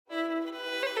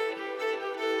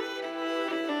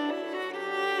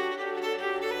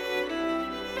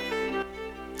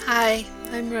Hi,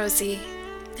 I'm Rosie,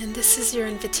 and this is your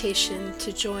invitation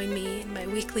to join me in my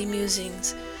weekly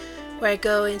musings where I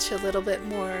go into a little bit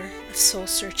more of soul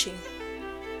searching.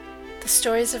 The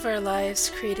stories of our lives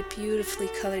create a beautifully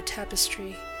colored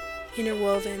tapestry,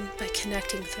 interwoven by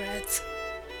connecting threads.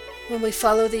 When we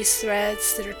follow these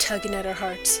threads that are tugging at our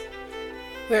hearts,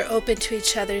 we're open to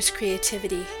each other's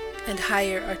creativity and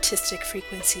higher artistic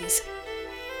frequencies.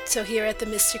 So, here at the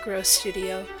Mystic Rose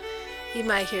Studio, you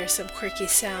might hear some quirky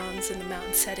sounds in the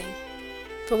mountain setting.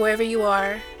 But wherever you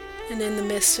are, and in the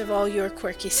midst of all your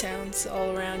quirky sounds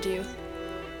all around you,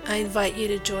 I invite you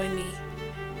to join me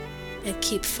and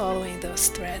keep following those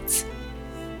threads.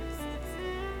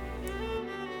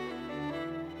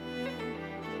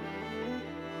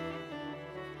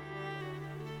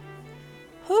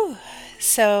 Whew.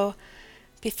 So,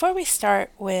 before we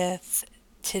start with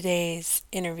today's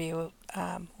interview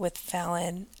with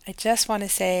Fallon, I just want to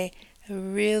say I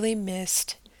really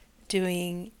missed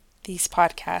doing these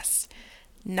podcasts,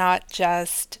 not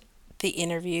just the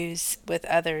interviews with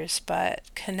others, but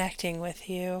connecting with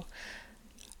you,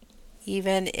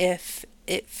 even if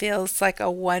it feels like a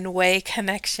one way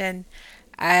connection.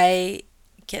 I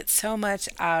get so much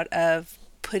out of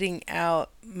putting out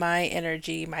my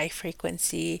energy, my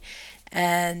frequency,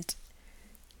 and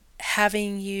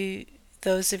having you,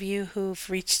 those of you who've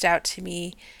reached out to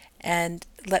me and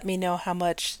let me know how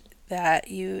much that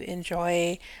you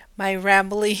enjoy my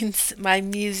ramblings, my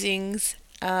musings.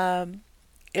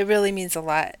 It really means a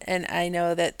lot. And I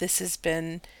know that this has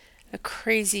been a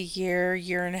crazy year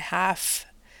and a half,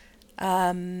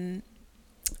 but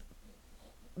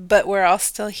we're all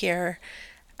still here.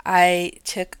 I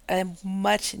took a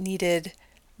much needed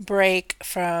break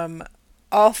from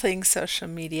all things social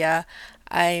media.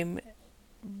 I'm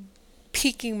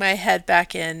peeking my head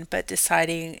back in, but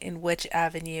deciding in which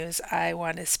avenues I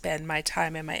want to spend my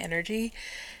time and my energy.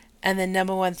 And the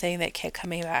number one thing that kept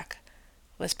coming back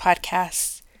was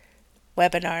podcasts,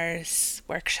 webinars,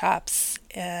 workshops,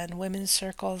 and women's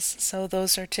circles. So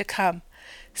those are to come.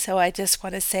 So I just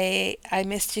want to say I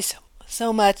missed you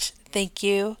so much. Thank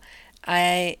you.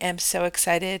 I am so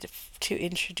excited to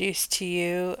introduce to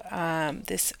you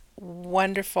this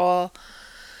wonderful,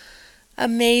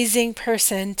 amazing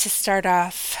person to start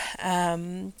off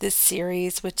this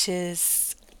series, which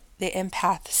is the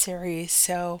empath series.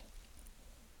 So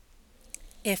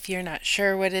if you're not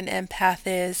sure what an empath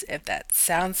is, if that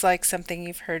sounds like something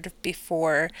you've heard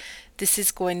before, this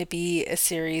is going to be a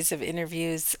series of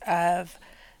interviews of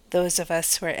those of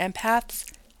us who are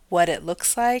empaths, what it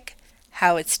looks like,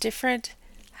 how it's different,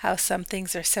 how some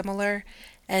things are similar,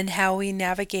 and how we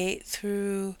navigate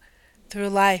through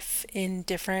life in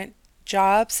different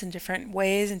jobs in different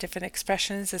ways and different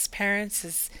expressions as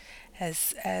parents,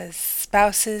 as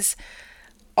spouses,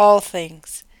 all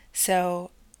things.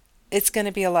 So it's going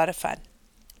to be a lot of fun.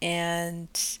 And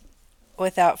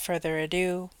without further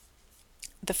ado,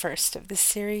 the first of this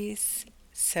series.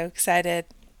 So excited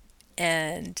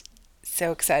and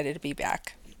so excited to be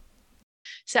back.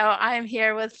 So I'm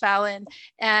here with Fallon,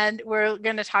 and we're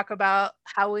going to talk about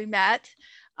how we met,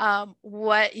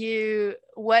 what you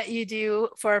do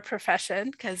for a profession,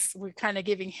 because we're kind of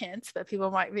giving hints, but people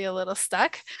might be a little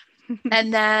stuck.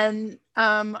 And then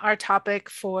our topic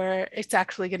for it's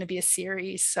actually going to be a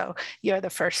series, so you're the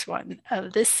first one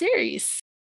of this series.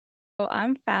 So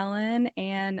I'm Fallon,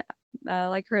 and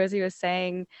like Rosie was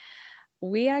saying,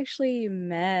 we actually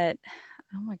met,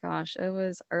 oh my gosh, it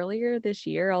was earlier this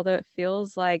year, although it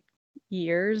feels like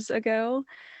years ago.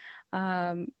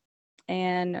 Um,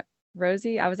 and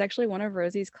Rosie, I was actually one of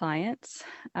Rosie's clients.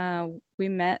 We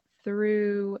met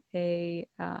through a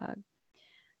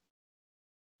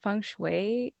feng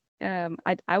shui.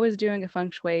 I was doing a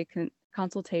feng shui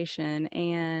consultation,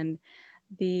 and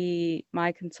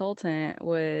my consultant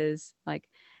was like,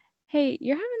 "Hey,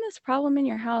 you're having this problem in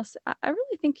your house. I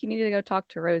really think you need to go talk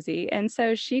to Rosie." And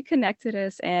so she connected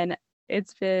us, and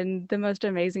it's been the most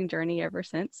amazing journey ever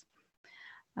since.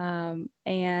 And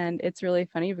it's really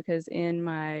funny because in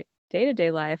my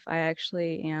day-to-day life, I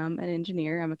actually am an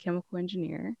engineer. I'm a chemical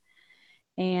engineer.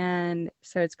 And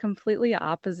so it's completely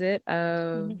opposite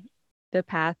of Mhm. the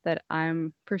path that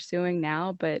I'm pursuing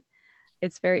now, but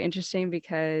it's very interesting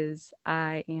because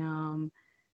I am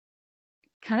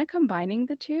kind of combining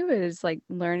the two is like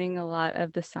learning a lot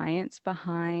of the science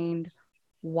behind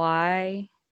why,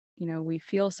 we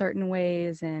feel certain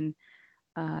ways and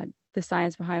uh, the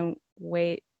science behind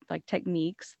like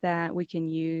techniques that we can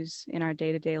use in our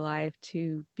day-to-day life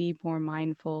to be more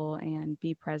mindful and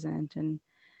be present and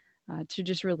to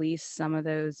just release some of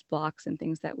those blocks and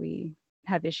things that we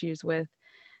have issues with.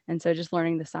 And so just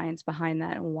learning the science behind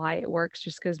that and why it works,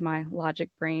 just because my logic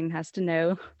brain has to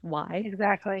know why.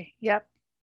 Exactly. Yep.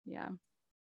 Yeah.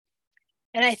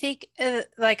 And I think,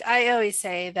 like I always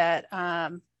say that,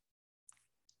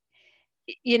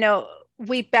 you know,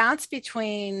 we bounce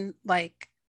between like,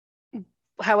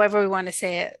 however we want to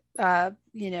say it,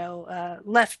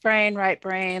 left brain, right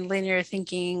brain, linear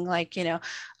thinking, like,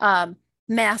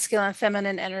 masculine,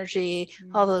 feminine energy,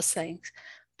 all Mm. those things.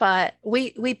 But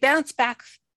we bounce back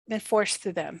and forth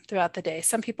through them throughout the day.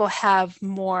 Some people have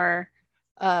more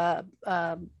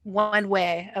one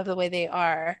way of the way they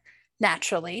are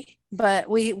naturally, but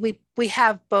we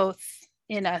have both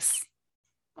in us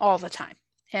all the time.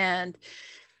 And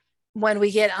when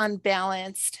we get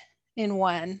unbalanced in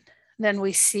one, then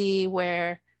we see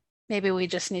where maybe we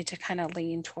just need to kind of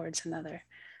lean towards another.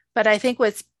 But I think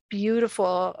what's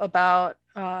beautiful about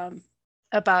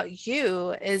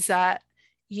you is that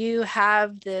you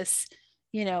have this,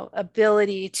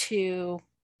 ability to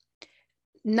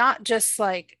not just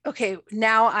like, okay,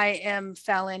 now I am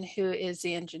Fallon, who is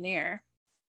the engineer,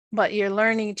 but you're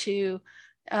learning to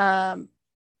um,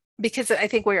 because I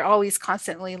think we're always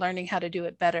constantly learning how to do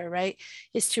it better, right?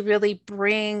 Is to really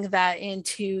bring that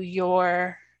into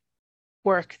your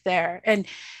work there. And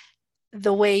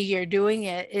the way you're doing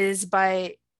it is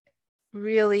by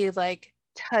really like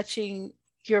touching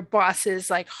your boss's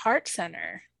like heart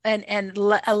center and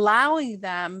allowing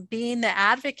them being the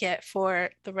advocate for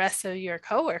the rest of your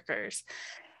coworkers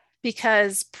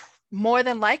because more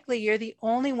than likely you're the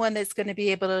only one that's going to be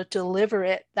able to deliver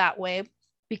it that way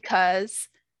because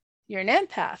you're an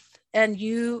empath and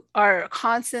you are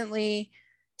constantly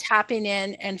tapping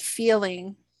in and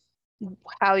feeling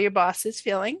how your boss is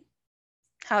feeling,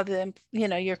 how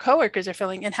your coworkers are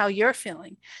feeling and how you're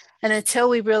feeling. And until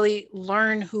we really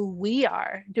learn who we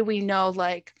are, do we know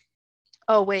like,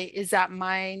 oh wait, is that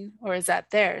mine or is that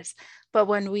theirs? But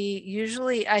when we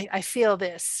usually I feel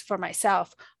this for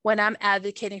myself, when I'm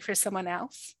advocating for someone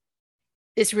else,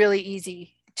 it's really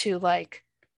easy to like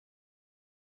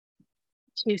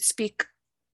to speak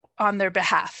on their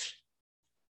behalf.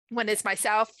 When it's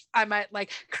myself, I might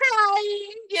like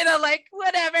crying, like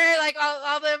whatever, like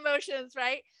all the emotions,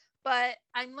 right? But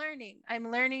I'm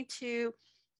learning to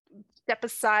step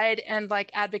aside and like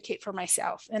advocate for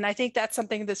myself. And I think that's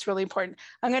something that's really important.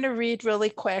 I'm going to read really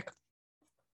quick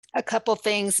a couple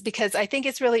things because I think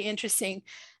it's really interesting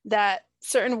that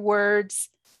certain words,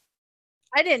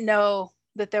 I didn't know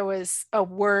that there was a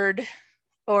word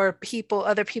or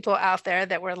other people out there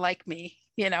that were like me,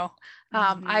 I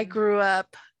Mm-hmm. grew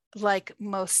up like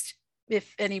most,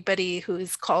 if anybody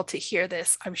who's called to hear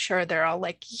this, I'm sure they're all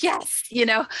like, yes,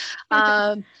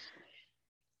 um,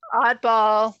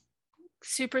 oddball,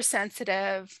 super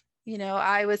sensitive.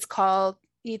 I was called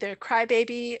either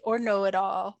crybaby or know it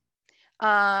all.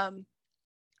 Um,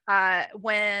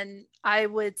 when I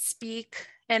would speak,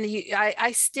 and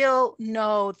I still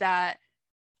know that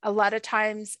a lot of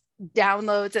times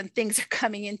downloads and things are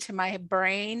coming into my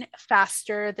brain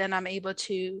faster than I'm able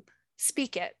to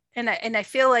speak it. And I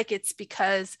feel like it's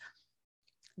because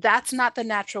that's not the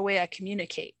natural way I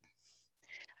communicate.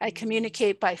 I Mm.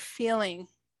 communicate by feeling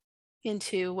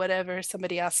into whatever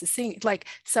somebody else is saying. Like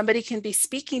somebody can be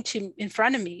speaking to in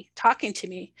front of me, talking to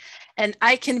me, and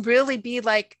I can really be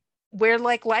like, we're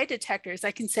like lie detectors.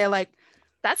 I can say like,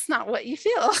 that's not what you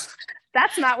feel.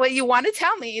 That's not what you want to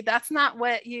tell me.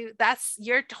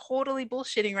 You're totally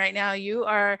bullshitting right now. You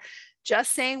are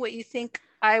just saying what you think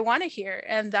I want to hear.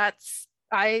 And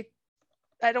I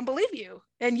don't believe you.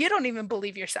 And you don't even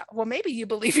believe yourself. Well, maybe you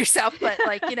believe yourself, but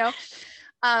like,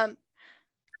 um,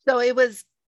 so it was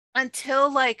until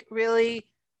like really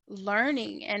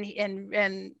learning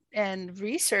and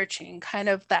researching kind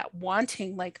of that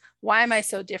wanting like why am I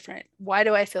so different, why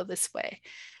do I feel this way,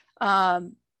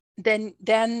 um,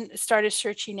 then started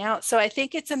searching out. So I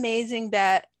think it's amazing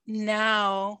that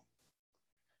now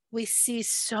we see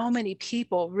so many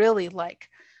people really like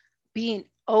being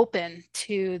open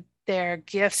to their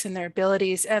gifts and their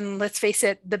abilities. And let's face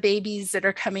it, the babies that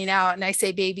are coming out, and I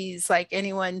say babies like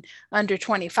anyone under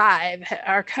 25,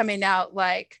 are coming out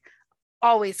like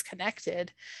always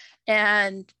connected.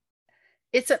 And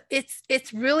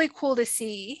it's really cool to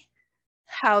see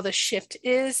how the shift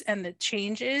is and the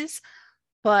changes.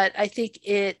 But I think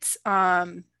it's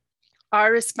our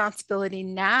responsibility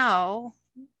now,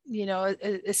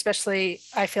 especially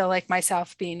I feel like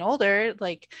myself being older,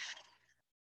 like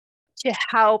to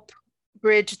help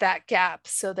bridge that gap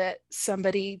so that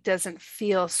somebody doesn't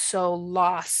feel so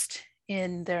lost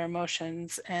in their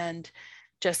emotions and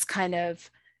just kind of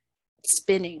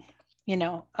spinning,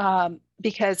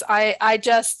 because I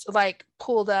just like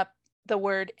pulled up the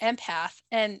word empath.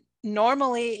 And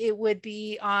normally it would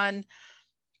be on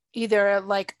either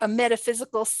like a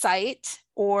metaphysical site,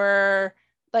 or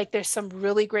like there's some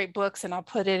really great books, and I'll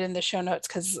put it in the show notes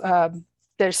because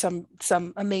there's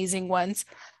some amazing ones.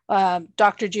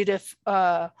 Dr. Judith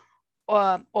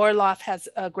Orloff has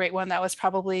a great one that was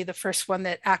probably the first one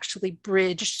that actually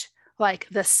bridged like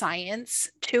the science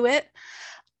to it,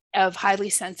 of highly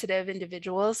sensitive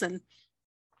individuals, and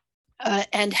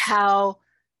how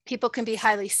people can be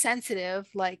highly sensitive,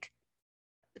 like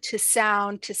to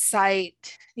sound, to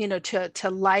sight, to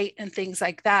light and things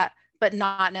like that, but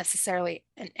not necessarily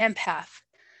an empath.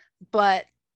 But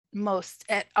most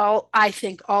at all, I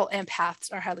think all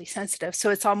empaths are highly sensitive. So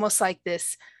it's almost like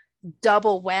this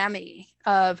double whammy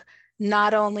of,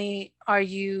 not only are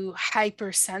you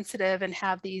hypersensitive and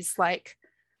have these like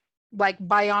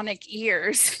bionic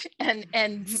ears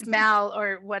and smell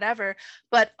or whatever,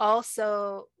 but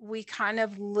also we kind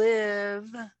of live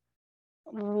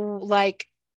like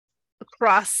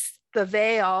across the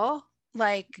veil,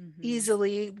 like Mm-hmm.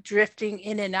 easily drifting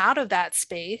in and out of that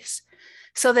space,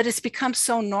 so that it's become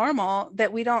so normal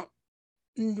that we don't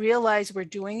realize we're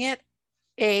doing it,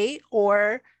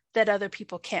 or that other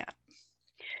people can't.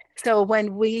 So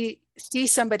when we see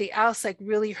somebody else like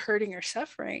really hurting or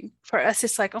suffering, for us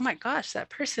it's like, oh my gosh, that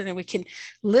person, and we can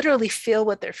literally feel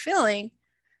what they're feeling.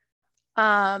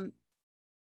 um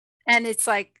and it's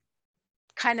like,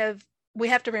 kind of, we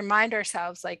have to remind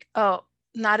ourselves like, oh,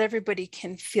 not everybody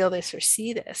can feel this or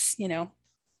see this.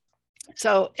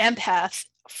 So empath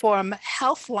from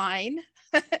Healthline,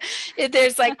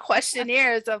 there's like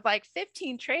questionnaires of like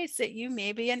 15 traits that you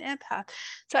may be an empath.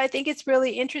 So I think it's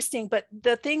really interesting. But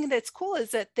the thing that's cool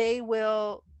is that they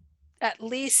will, at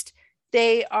least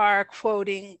they are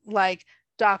quoting like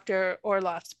Dr.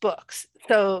 Orloff's books.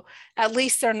 So at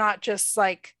least they're not just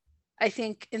like, I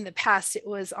think in the past it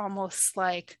was almost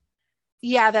like,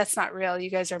 yeah, that's not real.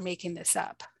 You guys are making this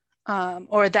up.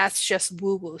 Or that's just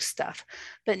woo-woo stuff.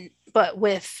 But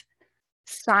with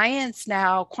science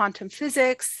now, quantum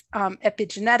physics,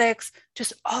 epigenetics,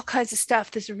 just all kinds of stuff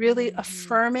that's really Mm-hmm.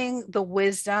 affirming the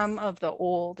wisdom of the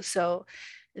old. So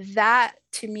that,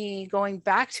 to me, going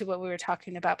back to what we were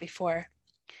talking about before,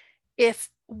 if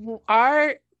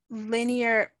our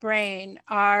linear brain,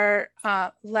 our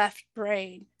left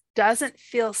brain doesn't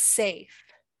feel safe,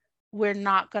 we're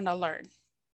not going to learn.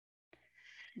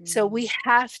 So Mm-hmm. we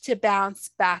have to bounce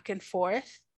back and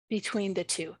forth between the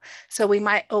two. So we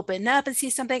might open up and see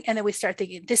something, and then we start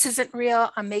thinking, this isn't real.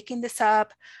 I'm making this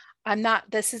up. I'm not,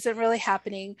 this isn't really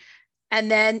happening. And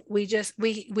then we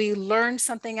learn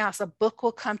something else. A book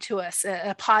will come to us,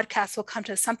 a podcast will come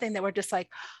to us, something that we're just like,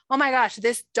 oh my gosh,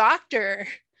 this doctor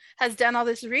has done all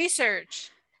this research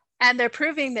and they're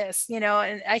proving this.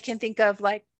 And I can think of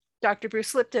like Dr.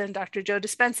 Bruce Lipton, Dr. Joe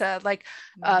Dispenza, like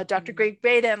Dr. Mm-hmm. Greg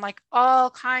Braden, like all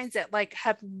kinds that like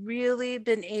have really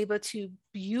been able to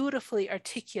beautifully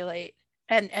articulate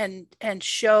and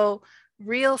show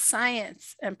real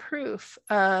science and proof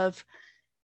of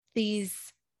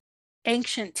these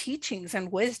ancient teachings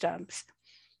and wisdoms,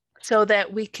 so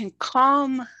that we can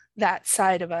calm that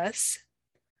side of us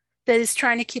that is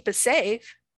trying to keep us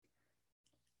safe,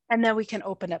 and then we can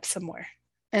open up some more.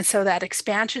 And so that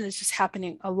expansion is just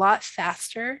happening a lot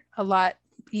faster, a lot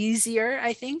easier,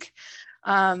 I think.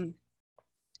 Um,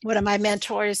 One of my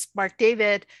mentors, Mark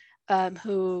David,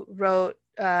 who wrote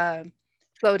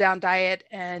Slow Down Diet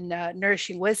and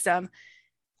Nourishing Wisdom,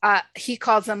 he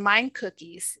calls them mind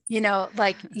cookies.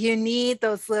 Like you need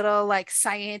those little like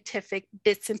scientific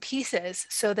bits and pieces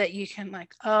so that you can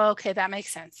like, oh, okay, that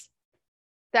makes sense.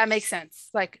 That makes sense.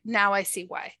 Like now I see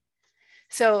why.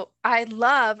 So I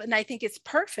love, and I think it's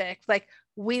perfect. Like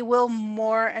we will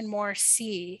more and more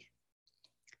see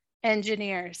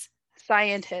engineers,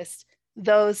 scientists,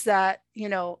 those that,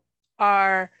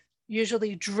 are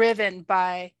usually driven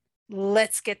by,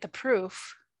 let's get the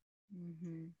proof.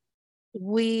 Mm-hmm.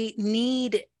 We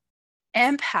need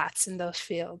empaths in those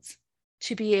fields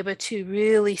to be able to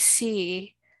really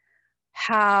see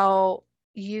how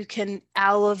you can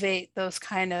elevate those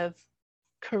kind of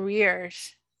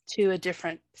careers to a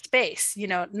different space.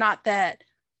 Not that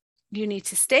you need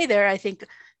to stay there. I think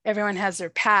everyone has their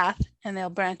path and they'll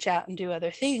branch out and do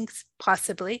other things,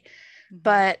 possibly. Mm-hmm.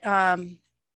 But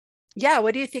yeah,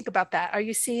 what do you think about that? Are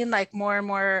you seeing like more and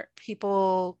more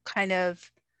people kind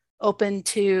of open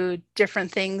to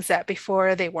different things that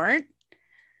before they weren't?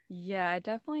 Yeah, I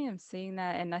definitely am seeing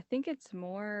that. And I think it's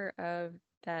more of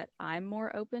that I'm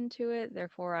more open to it,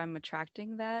 therefore I'm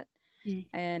attracting that. Mm.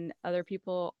 And other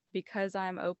people, because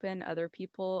I'm open, other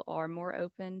people are more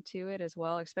open to it as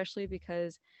well, especially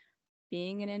because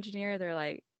being an engineer, they're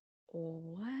like,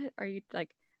 what are you like?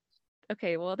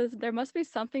 Okay, well, there must be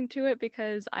something to it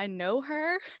because I know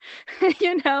her,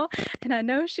 and I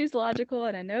know she's logical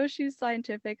and I know she's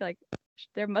scientific. Like,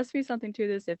 there must be something to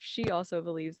this if she also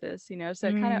believes this. So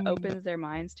it kind of Mm. opens their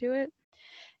minds to it.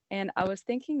 And I was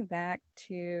thinking back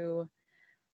to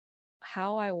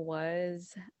how I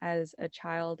was as a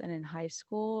child and in high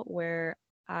school, where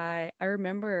I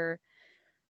remember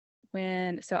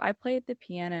so I played the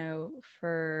piano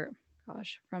for,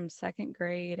 gosh, from second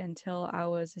grade until I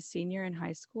was a senior in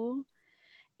high school.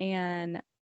 And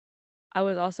I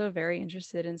was also very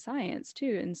interested in science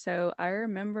too. And so I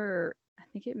remember, I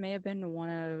think it may have been one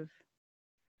of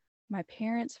my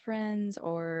parents' friends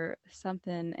or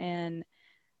something. And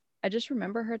I just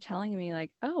remember her telling me,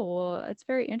 like, oh, well, it's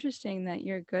very interesting that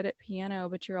you're good at piano,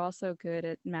 but you're also good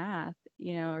at math,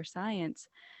 or science.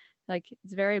 Like,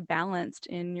 it's very balanced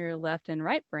in your left and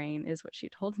right brain, is what she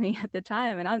told me at the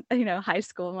time. And I'm, high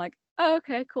school, I'm like, oh,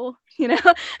 okay, cool.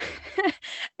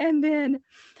 And then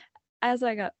as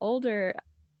I got older,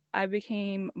 I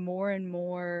became more and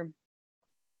more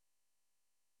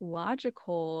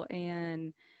logical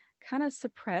and kind of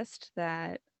suppressed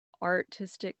that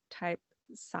artistic type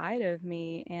side of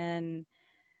me. And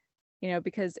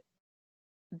because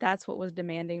that's what was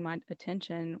demanding my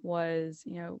attention was,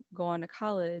 going to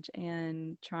college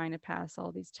and trying to pass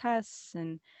all these tests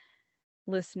and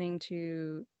listening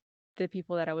to the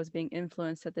people that I was being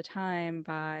influenced at the time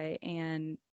by,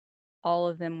 and all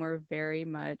of them were very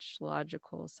much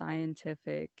logical,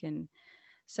 scientific. And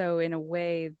so, in a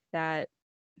way, that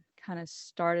kind of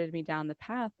started me down the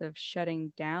path of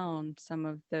shutting down some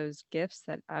of those gifts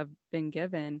that I've been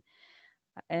given.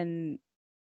 And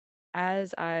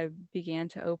as I began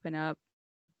to open up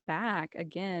back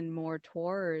again more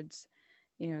towards,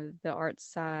 the art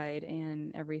side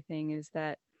and everything, is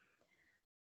that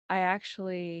I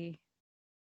actually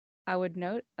I would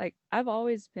note, like, I've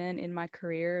always been in my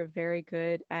career very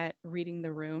good at reading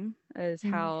the room, is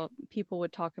Mm. how people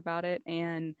would talk about it,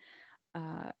 and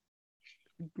uh,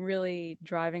 really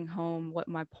driving home what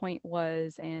my point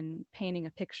was and painting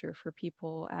a picture for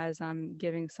people as I'm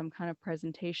giving some kind of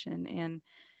presentation. And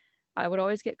I would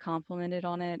always get complimented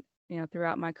on it,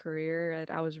 throughout my career.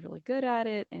 That I was really good at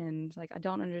it. And like, I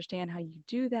don't understand how you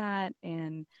do that.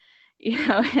 And,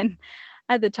 and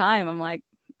at the time, I'm like,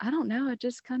 I don't know. I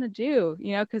just kind of do,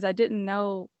 because I didn't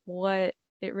know what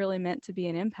it really meant to be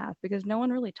an empath because no one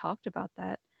really talked about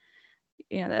that.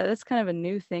 That's kind of a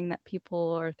new thing that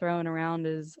people are throwing around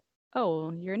is,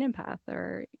 oh, you're an empath,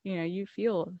 or, you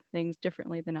feel things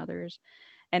differently than others.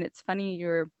 And it's funny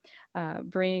you're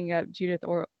bringing up Judith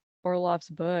Orloff's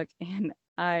book, and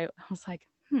I was like,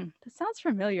 that sounds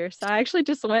familiar. So I actually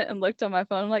just went and looked on my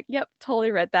phone. I'm like, yep, totally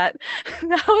read that.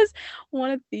 That was one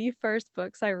of the first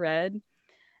books I read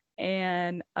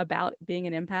and about being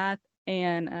an empath.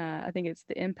 And I think it's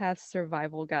the Empath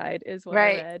Survival Guide is what I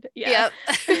Right. read. Yeah.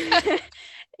 Yep.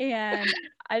 And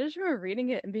I just remember reading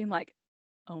it and being like,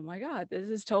 oh my God, this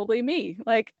is totally me.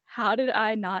 Like, how did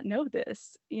I not know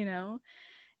this?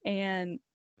 And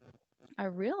I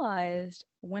realized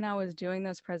when I was doing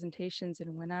those presentations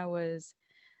and when I was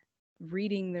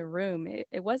reading the room,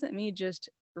 it wasn't me just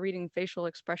reading facial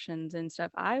expressions and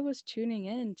stuff. I was tuning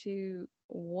in to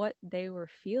what they were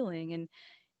feeling. And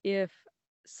if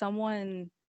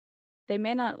someone, they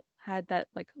may not had that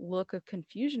like look of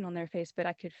confusion on their face, but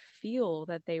I could feel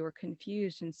that they were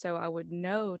confused. And so I would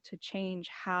know to change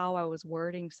how I was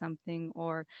wording something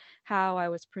or how I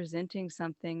was presenting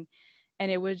something.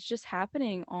 And it was just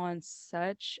happening on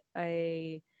such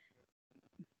a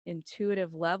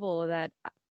intuitive level that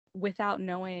without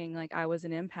knowing like I was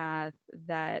an empath,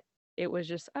 that it was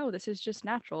just, oh, this is just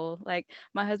natural. Like,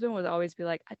 my husband would always be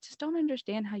like, I just don't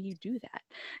understand how you do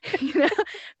that,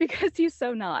 because he's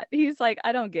so not. He's like,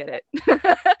 I don't get it.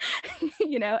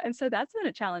 And so that's been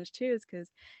a challenge too, is because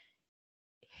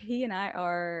he and I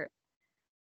are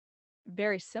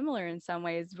very similar in some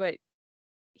ways, but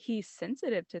he's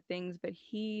sensitive to things, but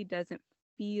he doesn't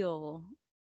feel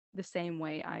the same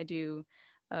way I do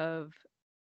of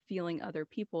feeling other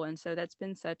people. And so that's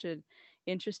been such an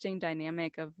interesting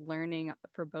dynamic of learning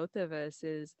for both of us,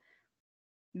 is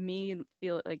me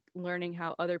feel like learning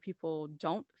how other people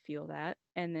don't feel that,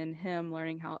 and then him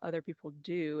learning how other people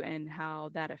do and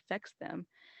how that affects them.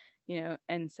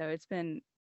 And so it's been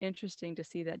interesting to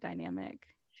see that dynamic.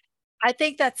 I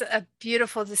think that's a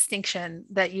beautiful distinction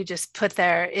that you just put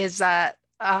there is that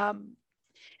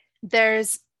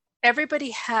there's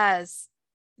everybody has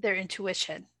their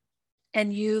intuition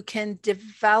and you can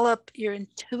develop your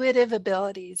intuitive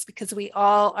abilities because we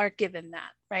all are given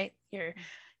that, right? Your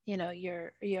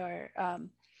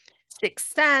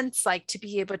sixth sense, like to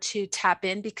be able to tap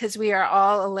in, because we are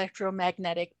all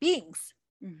electromagnetic beings.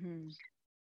 Mm-hmm.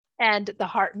 And the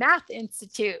Heart Math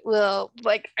Institute will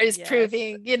like is Yes.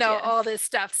 proving, Yes. all this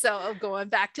stuff. So I'm going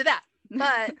back to that.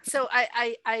 But so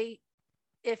I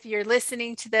if you're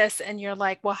listening to this and you're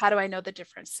like, well, how do I know the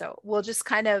difference? So we'll just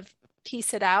kind of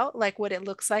piece it out, like what it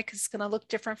looks like. It's going to look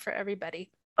different for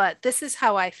everybody. But this is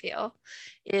how I feel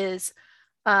is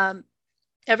um,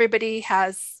 everybody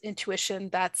has intuition.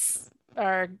 That's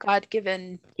our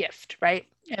God-given gift, right?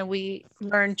 And we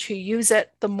learn to use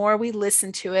it. The more we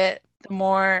listen to it, the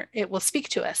more it will speak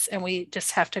to us. And we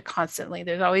just have to constantly,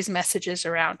 there's always messages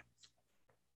around.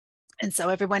 And so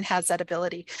everyone has that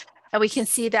ability. And we can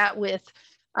see that with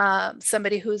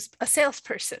somebody who's a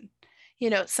salesperson.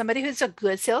 Somebody who's a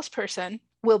good salesperson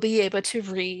will be able to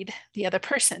read the other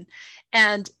person.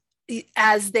 And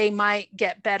as they might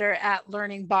get better at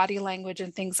learning body language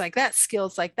and things like that,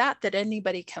 skills like that, that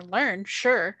anybody can learn,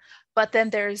 sure. But then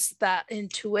there's that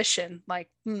intuition, like,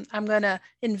 I'm going to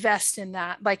invest in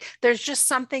that. Like, there's just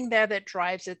something there that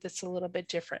drives it that's a little bit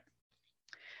different.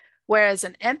 Whereas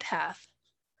an empath,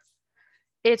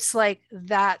 it's like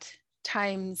that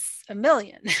times a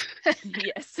million.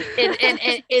 Yes. And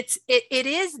it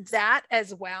is that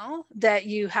as well, that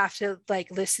you have to like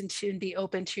listen to and be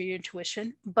open to your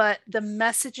intuition, but the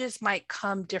messages might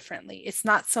come differently. It's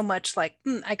not so much like,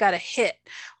 I got a hit,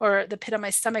 or the pit of my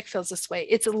stomach feels this way.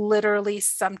 It's literally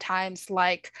sometimes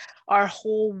like our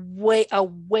whole a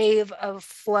wave of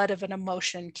flood of an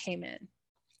emotion came in,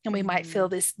 and we might feel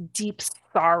Mm-hmm. this deep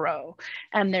sorrow,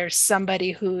 and there's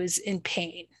somebody who's in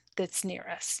pain that's near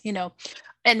us,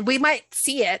 and we might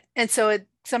see it. And so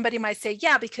somebody might say,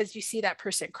 yeah, because you see that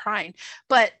person crying.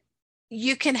 But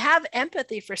you can have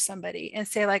empathy for somebody and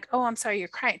say, like, oh, I'm sorry you're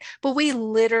crying. But we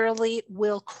literally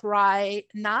will cry,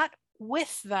 not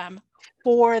with them,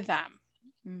 for them.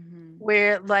 Mm-hmm.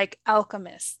 We're like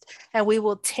alchemists, and we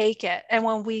will take it. And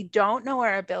when we don't know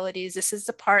our abilities, this is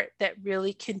the part that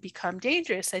really can become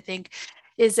dangerous, I think,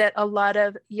 is that a lot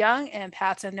of young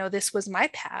empaths, I know this was my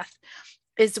path,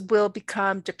 is will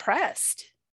become depressed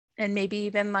and maybe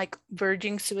even like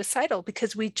verging suicidal,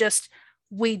 because we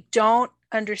don't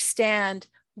understand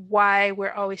why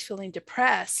we're always feeling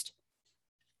depressed.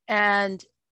 And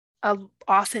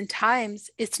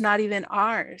oftentimes it's not even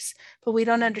ours, but we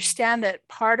don't Mm-hmm. understand that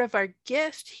part of our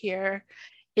gift here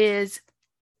is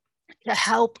to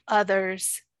help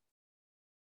others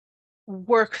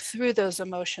work through those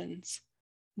emotions.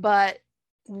 But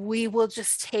we will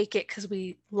just take it because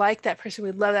we like that person,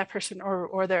 we love that person,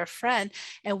 or they're a friend,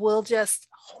 and we'll just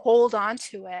hold on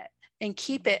to it and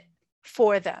keep it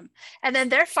for them. And then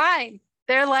they're fine.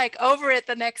 They're like over it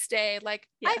the next day, like,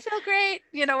 I Yes. feel great,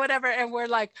 whatever. And we're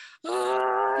like,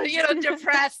 oh,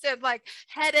 depressed and like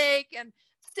headache and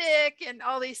sick and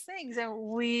all these things. And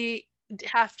we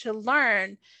have to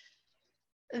learn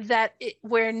that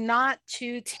we're not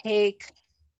to take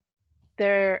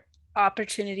their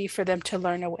opportunity for them to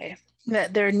learn away.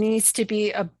 That there needs to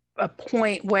be a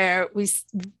point where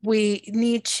we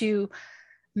need to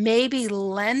maybe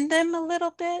lend them a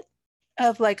little bit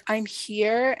of like, I'm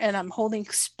here and I'm holding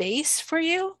space for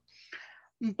you.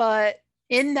 But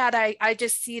in that, I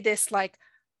just see this like,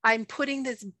 I'm putting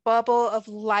this bubble of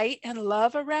light and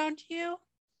love around you,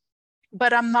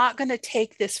 but I'm not going to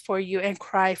take this for you and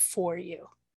cry for you.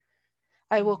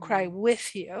 I will cry Mm-hmm.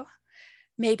 with you,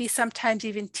 maybe sometimes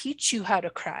even teach you how to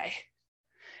cry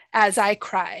as I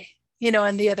cry,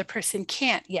 and the other person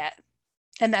can't yet.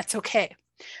 And that's okay.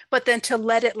 But then to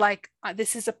let it like,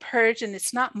 this is a purge and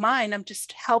it's not mine. I'm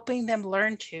just helping them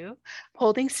learn to,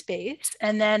 holding space.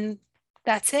 And then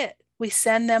that's it. We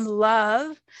send them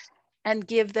love and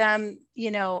give them,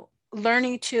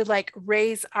 learning to like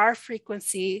raise our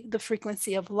frequency, the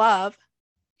frequency of love,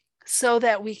 so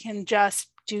that we can just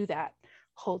do that,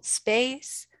 hold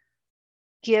space,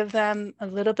 give them a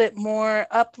little bit more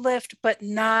uplift, but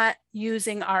not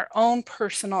using our own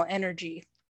personal energy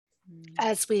Mm-hmm.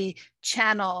 as we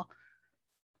channel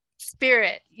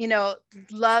spirit,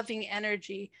 loving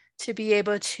energy to be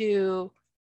able to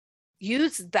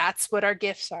use. That's what our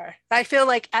gifts are. I feel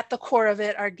like at the core of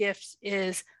it, our gifts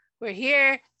is we're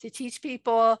here to teach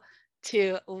people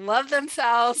to love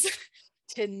themselves,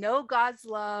 to know God's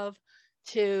love,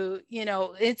 to,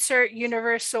 insert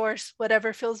universe source,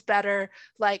 whatever feels better,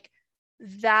 like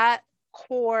that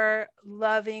core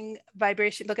loving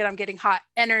vibration. Look at, I'm getting hot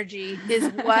energy is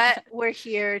what we're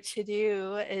here to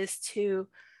do, is to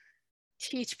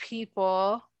teach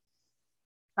people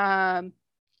um,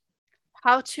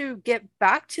 how to get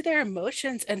back to their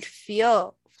emotions and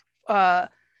feel uh,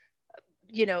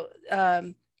 you know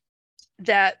um,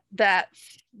 that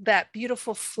that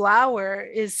beautiful flower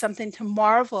is something to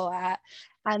marvel at,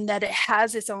 and that it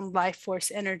has its own life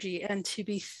force energy, and to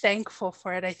be thankful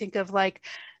for it. I think of like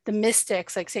the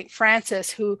mystics like St.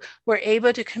 Francis, who were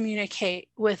able to communicate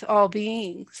with all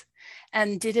beings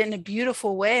and did it in a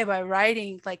beautiful way by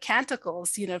writing like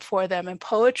canticles, for them, and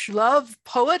poetry, love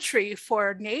poetry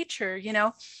for nature,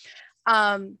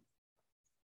 um,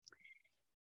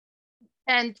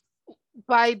 and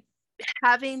by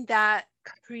having that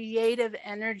creative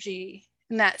energy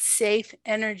and that safe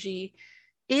energy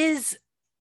is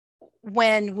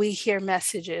when we hear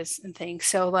messages and things.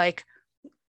 So like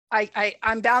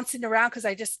I'm bouncing around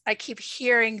because I keep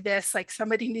hearing this, like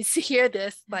somebody needs to hear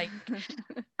this, like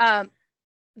um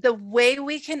the way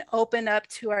we can open up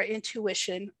to our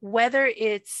intuition, whether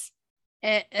it's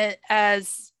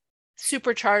as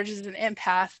supercharged as an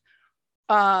empath,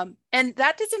 and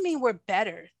that doesn't mean we're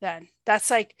better than. That's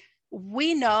like,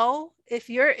 we know if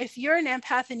you're an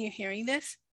empath and you're hearing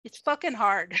this, it's fucking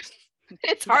hard.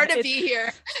 It's Yeah, hard to it's be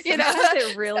here, you know. sometimes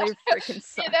it So, really freaking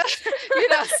you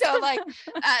know, sucks. so like,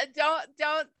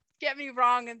 don't get me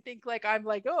wrong and think like I'm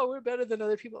like, oh, we're better than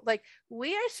other people. Like,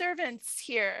 we are servants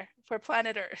here for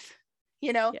planet Earth,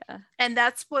 you know, Yeah. and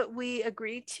that's what we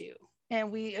agreed to. And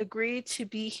we agreed to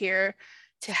be here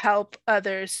to help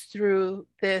others through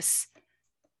this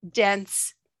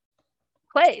dense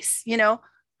place,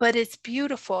 but it's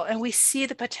beautiful, and we see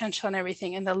the potential and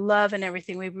everything and the love and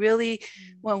everything. We really,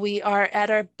 when we are at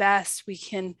our best, we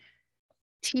can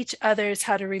teach others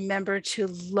how to remember to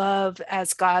love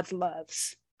as God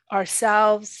loves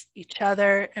ourselves, each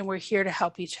other, and we're here to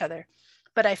help each other.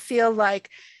 But I feel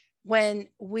like when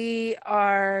we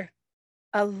are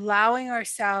allowing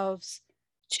ourselves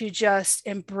to just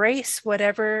embrace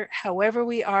whatever, however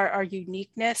we are, our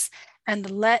uniqueness, and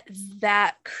let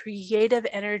that creative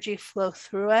energy flow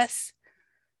through us,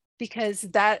 because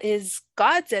that is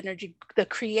God's energy, the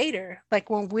creator. Like,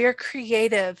 when we're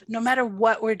creative, no matter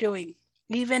what we're doing,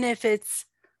 even if it's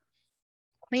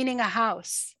cleaning a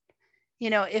house,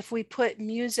 if we put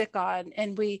music on,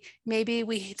 and we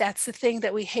that's the thing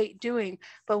that we hate doing,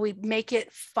 but we make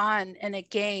it fun and a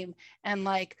game, and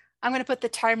like, I'm going to put the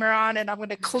timer on and I'm going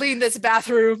to clean this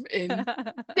bathroom in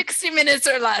 60 minutes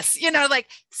or less, like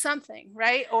something,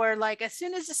 right? Or like, as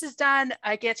soon as this is done,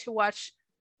 I get to watch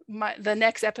the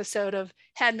next episode of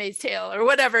Handmaid's Tale or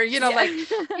whatever, like,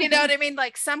 Yeah. you know what I mean?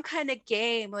 Like, some kind of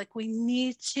game. Like, we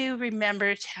need to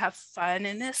remember to have fun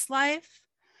in this life,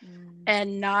 Mm.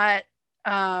 and not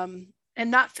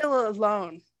feel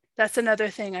alone. That's another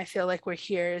thing I feel like we're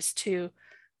here, is to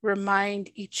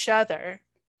remind each other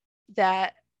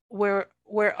that we're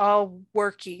all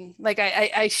working. Like,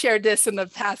 I shared this in the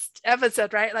past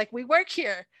episode, right? Like, we work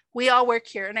here. We all work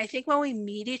here. And I think when we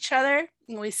meet each other,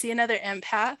 when we see another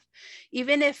empath,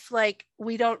 even if like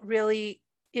we don't really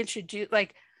introduce,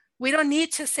 like, we don't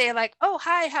need to say like, oh,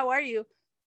 hi, how are you?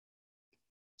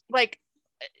 Like,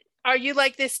 are you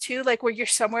like this too? Like, where you're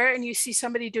somewhere and you see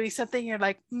somebody doing something, you're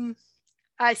like,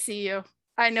 I see you.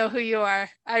 I know who you are.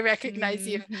 I recognize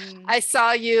you. Hmm. I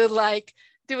saw you like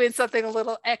doing something a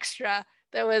little extra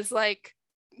that was like,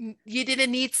 you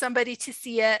didn't need somebody to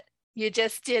see it. You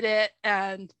just did it.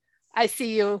 And I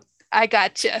see you. I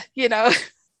got you.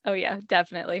 Oh yeah,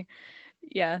 definitely.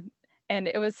 Yeah. And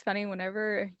it was funny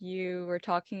whenever you were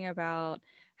talking about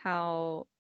how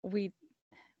we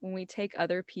when we take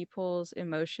other people's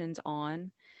emotions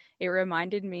on, it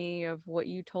reminded me of what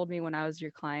you told me when I was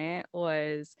your client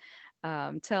was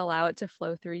to allow it to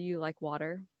flow through you like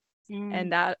water. And Mm,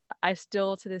 that I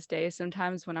still to this day,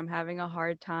 sometimes when I'm having a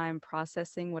hard time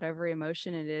processing whatever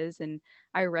emotion it is, and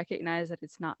I recognize that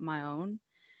it's not my own,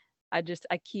 I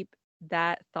keep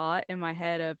that thought in my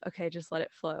head of, okay, just let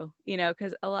it flow,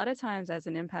 because a lot of times as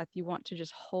an empath, you want to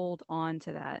just hold on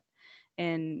to that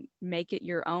and make it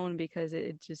your own because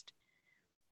it just,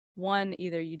 one,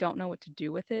 either you don't know what to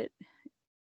do with it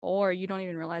or you don't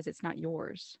even realize it's not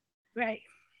yours. right.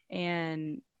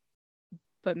 And,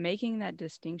 but making that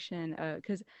distinction,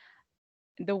 because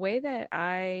the way that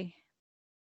I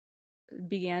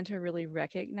began to really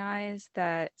recognize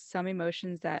that some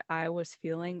emotions that I was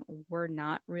feeling were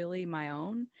not really my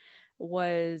own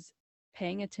was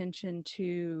paying attention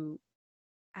to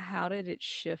how did it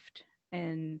shift,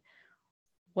 and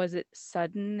was it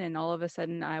sudden and all of a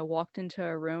sudden I walked into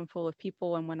a room full of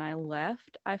people and when I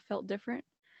left I felt different.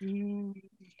 Mm,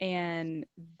 And a good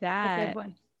that,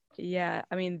 one. yeah,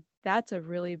 I mean that's a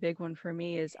really big one for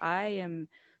me is I am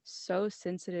so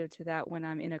sensitive to that when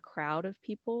I'm in a crowd of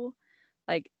people.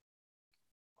 Like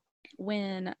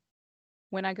when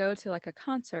when I go to like a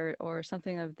concert or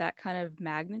something of that kind of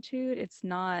magnitude, it's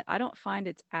not, I don't find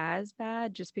it's as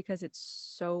bad just because it's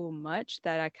so much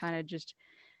that I kind of just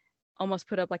almost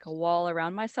put up like a wall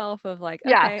around myself of like,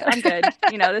 Yeah. okay, I'm good.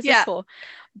 This is Yeah. cool.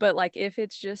 But like if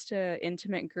it's just a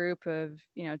intimate group of,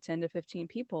 10 to 15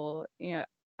 people,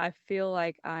 I feel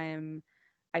like I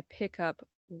pick up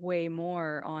way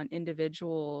more on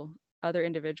other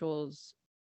individuals'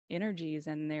 energies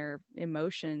and their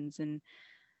emotions. And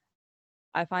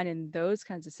I find in those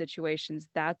kinds of situations,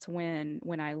 that's when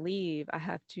I leave, I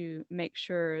have to make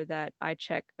sure that I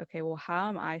check, okay, well, how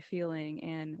am I feeling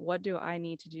and what do I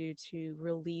need to do to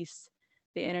release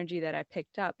the energy that I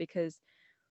picked up? Because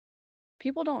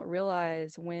people don't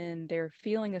realize when they're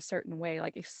feeling a certain way,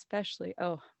 like especially,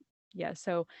 oh, yeah.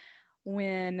 So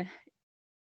when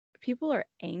people are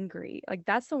angry, like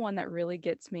that's the one that really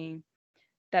gets me.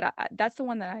 That's the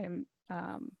one that I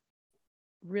am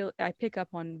real I pick up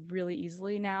on really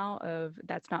easily now of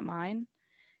that's not mine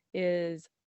is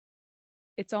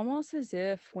it's almost as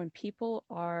if when people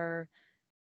are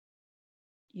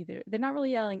either they're not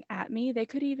really yelling at me, they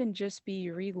could even just be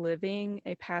reliving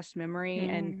a past memory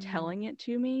and Mm. telling it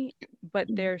to me, but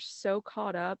they're so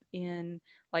caught up in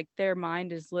like their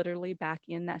mind is literally back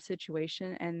in that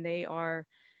situation and they are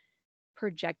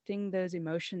projecting those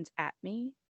emotions at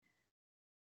me.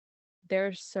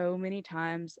 There's so many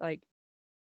times like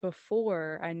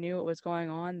before I knew what was going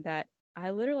on that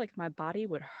I literally like my body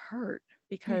would hurt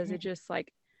because it Mhm. just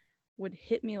like would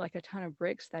hit me like a ton of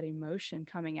bricks, that emotion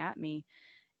coming at me.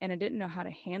 And I didn't know how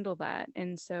to handle that.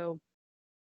 And so,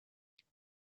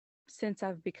 since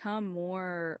I've become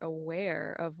more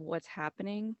aware of what's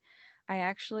happening, I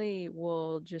actually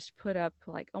will just put up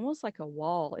like almost like a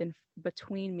wall in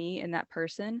between me and that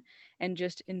person and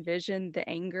just envision the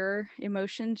anger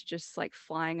emotions just like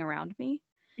flying around me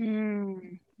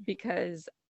Mm. because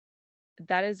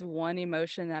that is one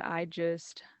emotion that I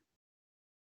just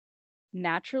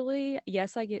naturally,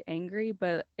 yes, I get angry,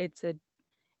 but it's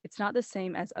not the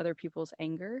same as other people's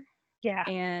anger. Yeah.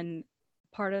 And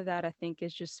part of that, I think,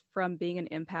 is just from being an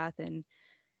empath and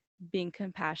being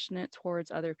compassionate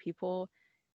towards other people.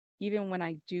 Even when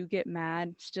I do get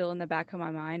mad, still in the back of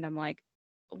my mind, I'm like,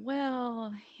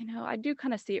 well, I do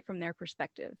kind of see it from their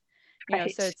perspective. So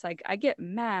Right. it's like I get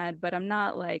mad, but I'm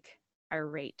not like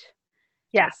irate.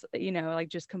 Yeah. That's, like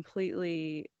just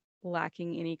completely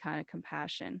lacking any kind of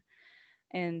compassion.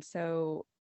 And so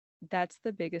that's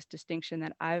the biggest distinction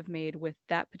that I've made with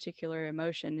that particular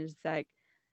emotion is that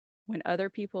when other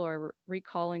people are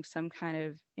recalling some kind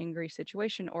of angry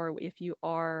situation, or if you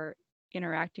are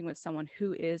interacting with someone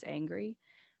who is angry,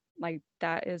 like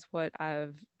that is what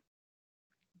I've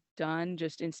done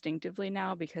just instinctively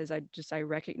now because I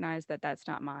recognize that that's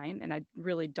not mine and I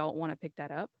really don't want to pick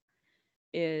that up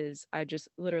is I just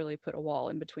literally put a wall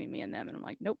in between me and them and I'm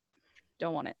like, nope,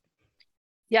 don't want it.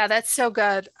 Yeah, that's so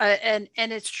good. And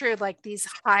it's true, like these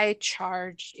high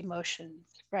charged emotions,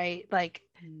 right?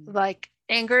 Mm. Like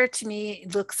anger to me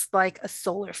looks like a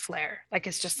solar flare. Like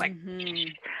it's just Mm-hmm.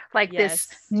 like this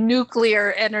Yes.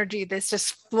 nuclear energy that's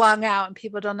just flung out and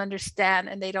people don't understand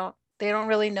and they don't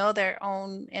really know their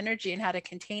own energy and how to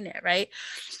contain it, right?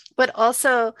 But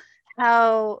also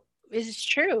how it's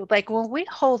true. Like when we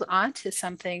hold on to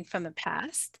something from the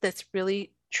past that's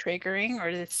really triggering or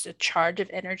it's a charge of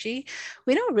energy,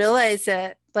 we don't realize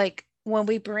that like when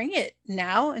we bring it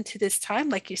now into this time,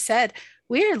 like you said,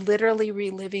 we are literally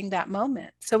reliving that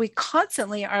moment. So we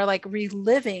constantly are like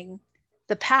reliving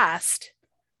the past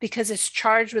because it's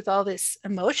charged with all this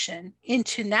emotion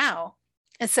into now.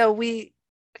 And so we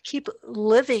keep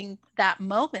living that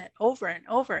moment over and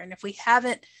over. And if we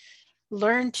haven't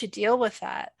learned to deal with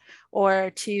that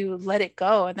or to let it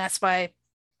go, and that's why,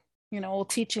 old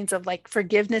teachings of like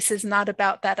forgiveness is not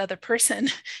about that other person,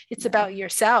 it's about No.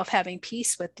 yourself, having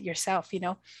peace with yourself.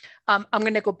 I'm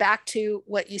going to go back to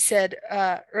what you said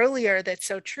earlier that's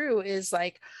so true is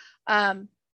like, um,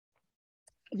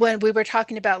 when we were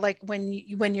talking about like when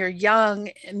you're young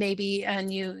maybe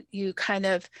and you kind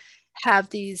of have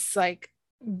these like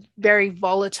very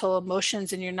volatile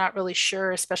emotions and you're not really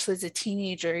sure, especially as a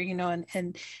teenager,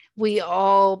 and we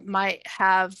all might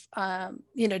have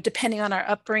depending on our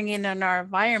upbringing and our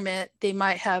environment, they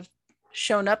might have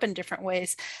shown up in different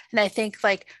ways. And I think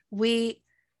like we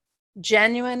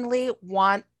genuinely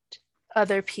want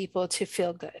other people to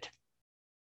feel good.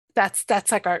 That's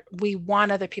like we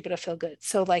want other people to feel good.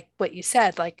 So like what you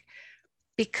said, like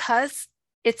because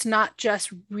it's not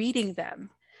just reading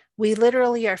them, we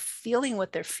literally are feeling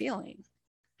what they're feeling.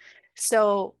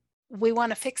 So we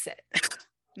want to fix it.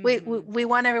 Mm-hmm. we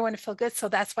want everyone to feel good, so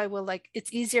that's why we'll like,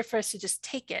 it's easier for us to just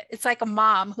take it. It's like a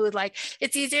mom who like,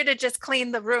 it's easier to just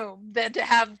clean the room than to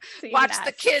have To eat an watch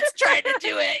the ass. kids trying to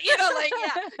do it, like,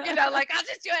 yeah, like, I'll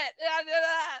just do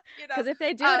it, Because if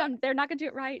they do it, uh, they're not gonna do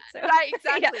it right. So right,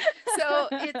 yeah. exactly. So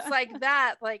it's like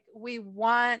that, like we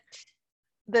want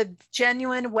the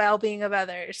genuine well-being of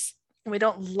others. We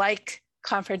don't like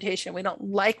confrontation. We don't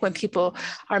like when people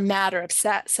Mhm. are mad or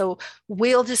upset. So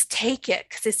we'll just take it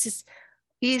because it's just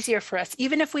easier for us,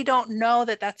 even if we don't know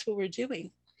that that's what we're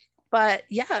doing. But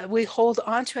yeah, we hold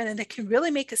on to it and it can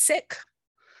really make us sick.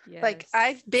 Like Yes.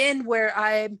 I've been where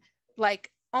I'm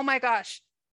like, oh my gosh,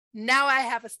 now I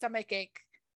have a stomach ache,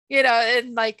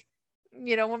 and like,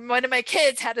 when one of my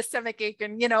kids had a stomach ache,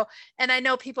 and I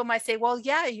know people might say, well,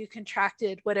 yeah, you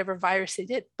contracted whatever virus they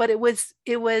did, but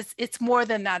it's more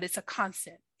than that. It's a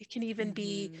constant. It can even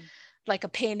be Mm-hmm. like a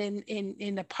pain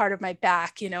in a part of my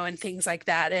back, and things like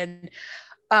that.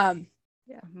 Um,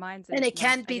 Yeah, mine's and it my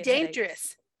can I be get headaches.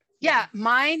 dangerous. Yeah. Yeah,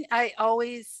 mine,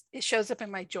 it shows up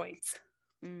in my joints.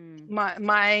 Mm.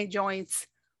 My joints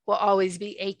will always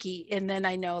be achy, and then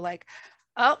I know like,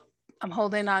 oh, I'm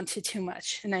holding on to too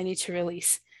much and I need to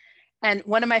release. And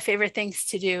one of my favorite things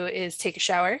to do is take a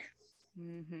shower.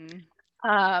 Mm-hmm.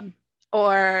 um,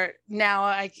 or now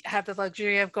I have the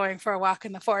luxury of going for a walk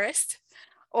in the forest,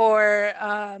 or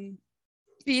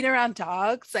being around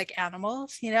dogs, like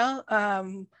animals,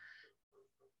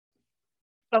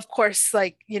 of course,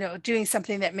 like, doing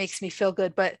something that makes me feel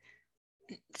good. But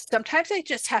sometimes I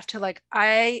just have to, like,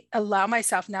 I allow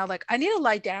myself now, like, I need to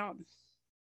lie down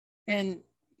and,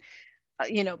 uh,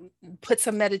 you know, put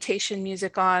some meditation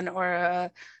music on,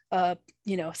 or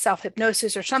self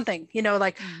hypnosis or something,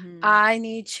 like Mm-hmm. I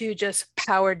need to just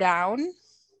power down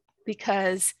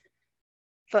because,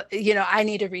 I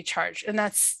need to recharge. And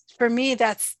that's, for me,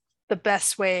 that's the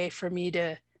best way for me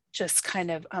to just kind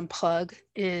of unplug,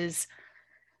 is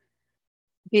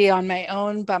be on my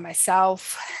own by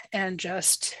myself and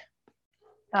just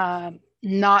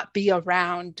not be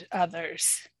around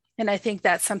others. And I think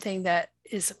that's something that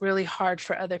is really hard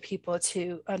for other people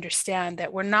to understand,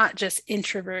 that we're not just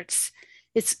introverts.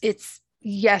 It's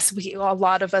yes, a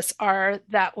lot of us are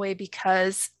that way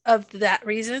because of that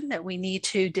reason, that we need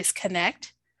to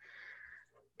disconnect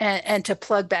and to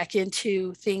plug back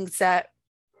into things that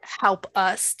help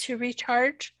us to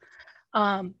recharge.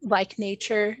 Like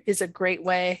nature is a great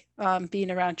way,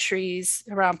 being around trees,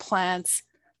 around plants,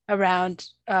 around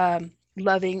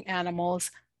loving animals.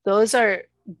 Those are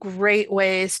great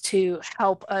ways to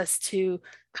help us to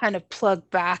kind of plug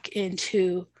back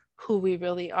into who we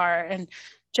really are. And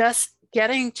just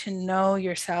getting to know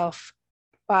yourself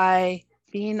by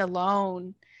being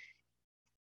alone,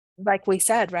 like we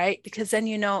said, right? Because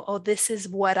then oh, this is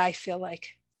what I feel like.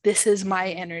 This is my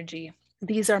Mm-hmm. energy.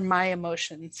 These are my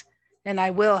emotions. And I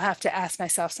will have to ask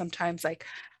myself sometimes, like,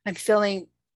 I'm feeling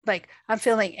I'm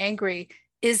feeling angry.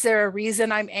 Is there a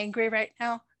reason I'm angry right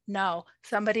now? No,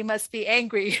 somebody must be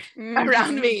angry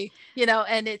around Mm-hmm. me,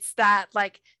 and it's that,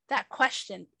 like, that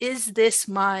question, is this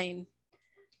mine?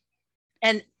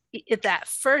 And that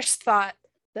first thought,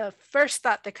 the first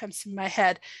thought that comes to my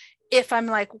head, if I'm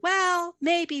like, well,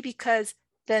 maybe because,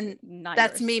 then Not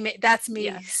that's yours. me, that's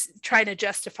Yeah. me trying to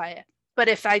justify it. But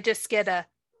if I just get a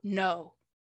no,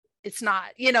 it's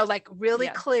not, like, really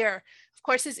Yeah. clear, of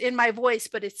course it's in my voice,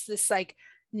 but it's this like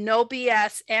no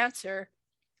BS answer,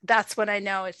 that's when I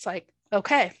know it's like,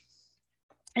 okay.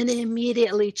 And then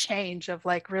immediately change of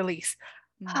like release.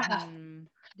 Mm-hmm.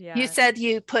 You Yeah. said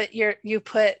you put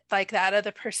like that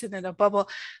other person in a bubble.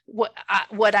 What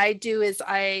I do is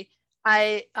I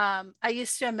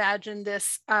used to imagine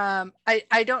this.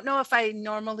 I don't know if I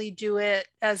normally do it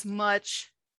as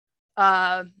much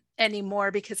uh, anymore,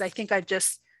 because I think I've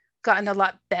just gotten a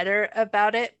lot better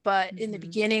about it. But in the Mm-hmm.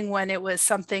 beginning, when it was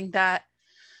something that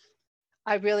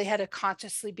I really had to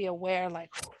consciously be aware, like,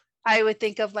 I would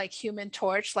think of like Human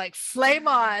Torch, like flame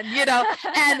on,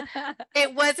 and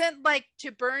it wasn't like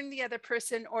to burn the other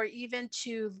person, or even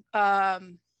to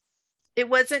it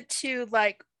wasn't to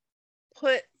like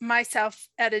put myself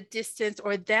at a distance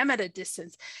or them at a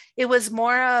distance. It was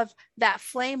more of that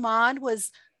flame on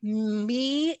was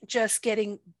me just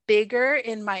getting bigger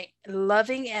in my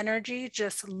loving energy,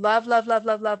 just love, love, love,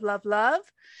 love, love, love, love,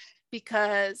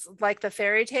 because like the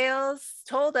fairy tales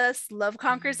told us, love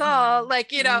conquers all, Mm-hmm. like,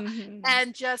 Mm-hmm.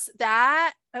 and just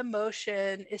that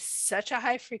emotion is such a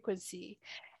high frequency.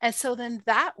 And so then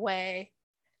that way,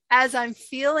 as I'm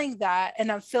feeling that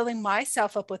and I'm filling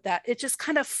myself up with that, it just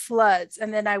kind of floods,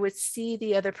 and then I would see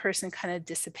the other person kind of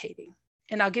dissipating.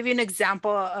 And I'll give you an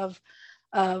example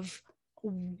of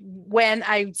when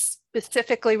I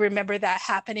specifically remember that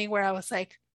happening, where I was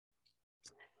like,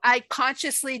 I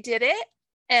consciously did it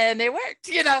and it worked,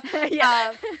 Yeah.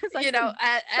 It's like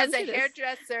as don't a do this.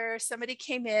 hairdresser, somebody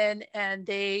came in and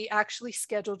they actually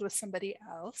scheduled with somebody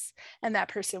else, and that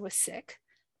person was sick.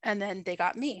 And then they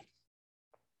got me.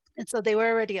 And so they were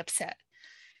already upset.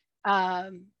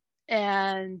 Um,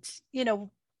 and,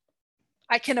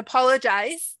 I can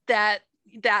apologize that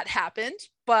that happened,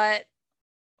 but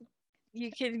you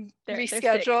can They're sick.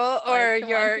 reschedule, Like, or come on.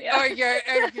 you're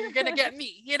Yeah. gonna get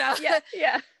me. Yeah.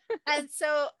 Yeah. And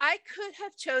so I could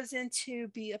have chosen to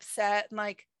be upset and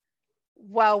like,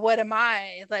 well, what am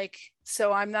I like?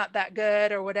 So I'm not that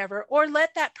good or whatever, or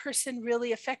let that person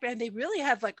really affect me. And they really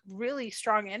have like really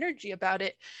strong energy about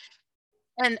it,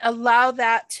 and allow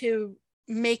that to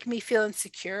make me feel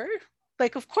insecure.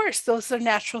 Like, of course, those are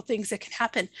natural things that can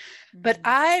happen. But Mhm.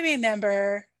 I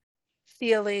remember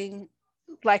feeling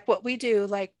like what we do,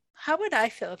 like, how would I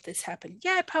feel if this happened?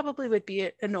 Yeah, I probably would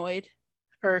be annoyed,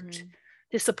 hurt, Mhm.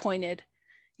 disappointed.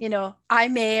 I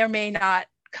may or may not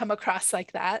come across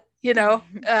like that,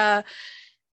 Mhm.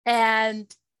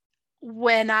 and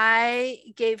when I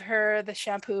gave her the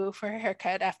shampoo for her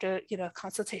haircut after,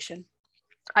 consultation,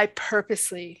 I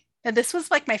purposely, and this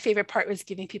was like my favorite part, was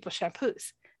giving people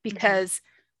shampoos, Mhm. because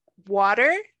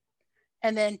water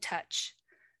and then touch,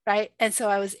 right? And so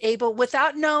I was able,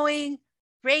 without knowing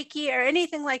Reiki or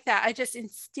anything like that, I just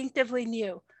instinctively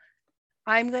knew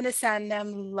I'm going to send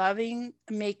them loving,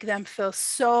 make them feel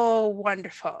so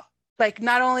wonderful. Like,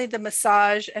 not only the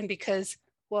massage, and because,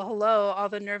 well, hello, all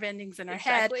the nerve endings in our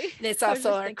head, Exactly. and it's I was also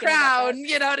just our thinking about crown, that.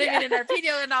 you know what I Yeah. mean, and our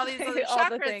pineal and all these other All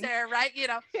the chakras things. there, right?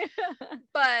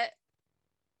 But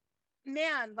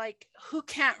man, like, who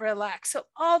can't relax? So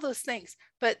all those things.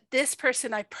 But this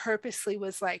person, I purposely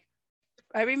was like,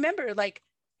 I remember like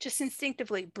just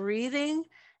instinctively breathing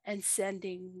and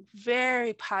sending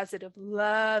very positive,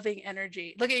 loving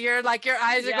energy. Look at your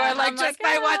eyes are Yeah, going like, I'm like, just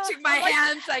by watching my I'm like,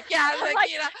 hands, like, yeah, I'm like, like,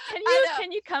 I know.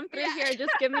 can you come through here Yeah. and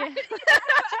just give me a It's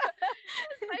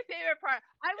my favorite part.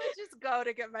 I would just go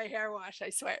to get my hair washed,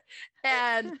 I swear.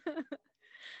 And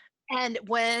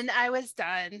when I was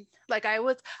done, like,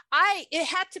 it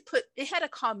had to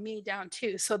calm me down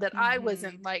too, so that I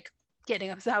wasn't Mhm. like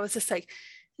getting upset. I was just like,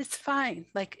 it's fine.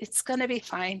 Like, it's gonna be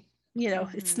fine.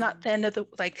 It's not Mhm. the end of the,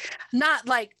 like, not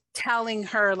like telling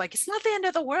her like it's not the end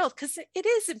of the world, because it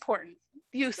is important.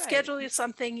 You Right. schedule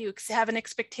something, you have an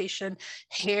expectation.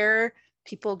 Hair,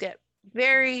 people get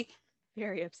very,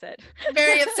 Very upset.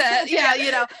 very upset. Yeah,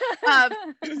 Yeah. um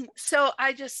so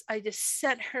I just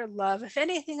sent her love. If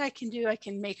anything I can do, I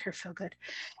can make her feel good.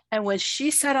 And when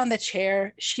she sat on the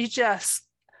chair, she just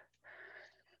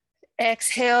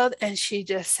exhaled and she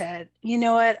just said, you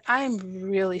know what, I'm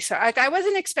really sorry. Like, I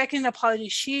wasn't expecting an apology.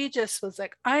 She just was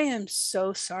like, I am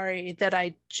so sorry that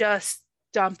I just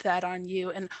dumped that on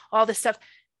you and all this stuff.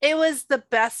 It was the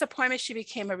best appointment. She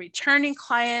became a returning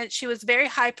client. She was very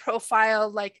high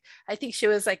profile. Like, I think she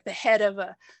was like the head of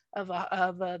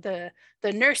the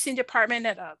nursing department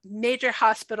at a major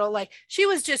hospital. Like, she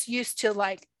was just used to,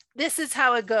 like, this is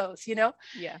how it goes. Yeah.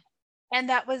 And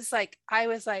that was like, I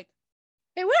was like,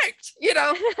 it worked.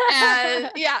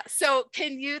 And yeah, so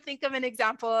can you think of an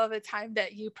example of a time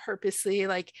that you purposely,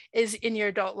 like, is in your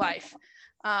adult life?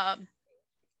 um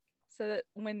So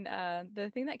when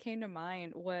the thing that came to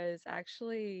mind was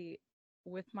actually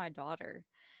with my daughter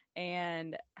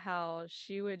and how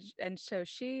she would and so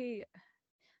she's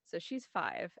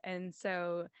 5, and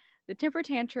so the temper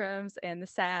tantrums and the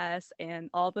sass and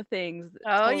all the things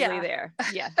oh totally yeah. there.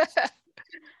 Yeah.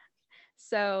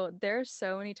 So there's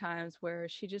so many times where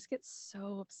she just gets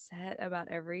so upset about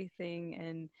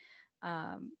everything,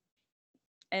 um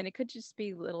and it could just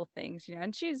be little things,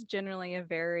 and she's generally a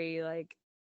very like,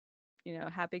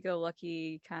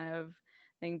 happy-go-lucky kind of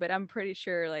thing, but I'm pretty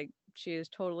sure like she is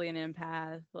totally an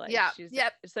empath. Like Yeah, she's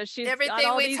yep, so she's got everything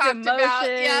all we these talked about,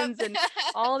 yep. emotions and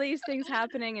all these things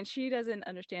happening, and she doesn't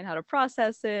understand how to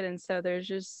process it. And so there's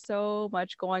just so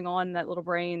much going on in that little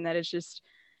brain that is just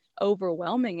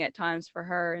overwhelming at times for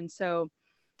her. And so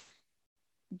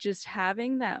just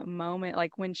having that moment,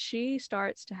 like when she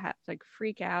starts to have like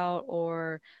freak out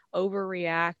or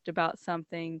overreact about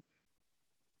something,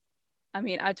 I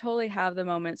mean, I totally have the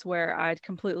moments where I'd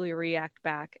completely react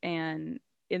back and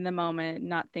in the moment,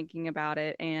 not thinking about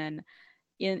it. And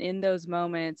in those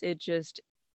moments, it just,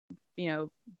 you know,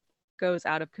 goes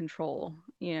out of control,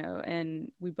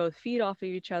 and we both feed off of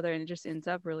each other and it just ends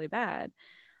up really bad.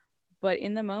 But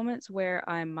in the moments where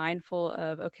I'm mindful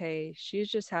of, okay, she's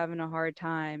just having a hard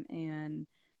time, and,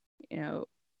 you know,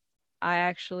 I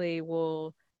actually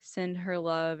will send her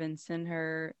love and send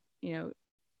her,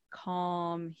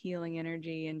 calm, healing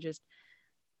energy, and just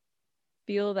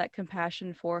feel that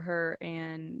compassion for her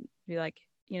and be like,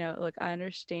 look, I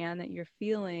understand that you're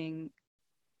feeling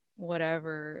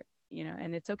whatever,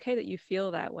 and it's okay that you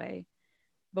feel that way,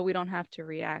 but we don't have to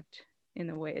react in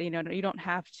the way, you don't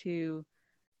have to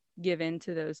give in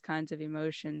to those kinds of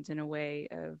emotions in a way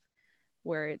of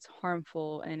where it's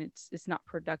harmful and it's not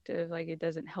productive, like it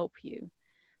doesn't help you.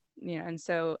 And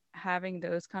so having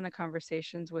those kind of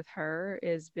conversations with her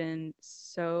has been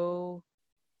so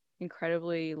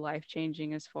incredibly life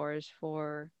changing as far as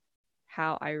for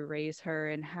how I raise her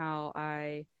and how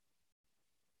I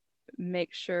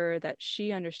make sure that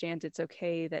she understands it's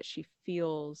okay that she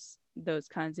feels those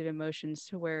kinds of emotions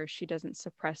to where she doesn't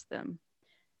suppress them.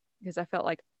 Because I felt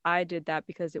like I did that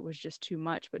because it was just too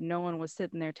much, but no one was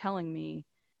sitting there telling me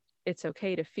it's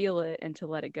okay to feel it and to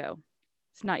let it go.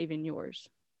 It's not even yours.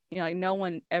 Like no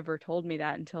one ever told me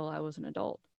that until I was an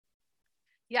adult.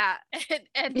 Yeah.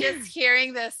 And just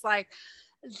hearing this, like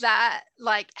that,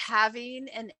 like having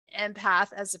an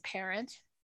empath as a parent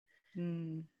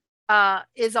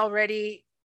is already,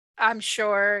 I'm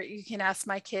sure you can ask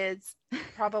my kids,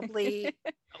 probably,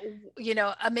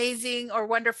 amazing or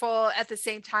wonderful at the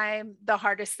same time, the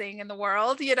hardest thing in the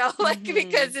world, like,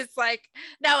 because it's like,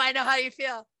 no, I know how you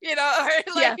feel, or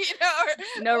like, Yeah.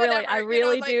 or no, whatever, really, I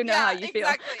really like, do know yeah, how you feel.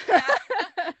 exactly. Yeah.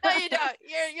 No, you don't.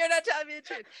 You're not telling me the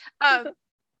truth.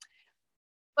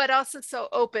 But also so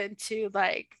open to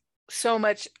like so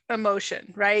much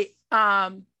emotion, right?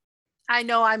 I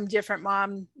know I'm a different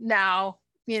mom now,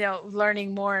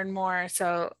 learning more and more.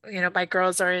 So, my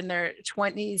girls are in their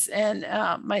 20s and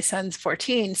my son's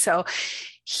 14. So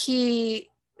he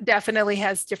definitely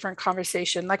has different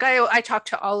conversation. Like I talk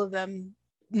to all of them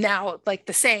now like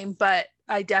the same, but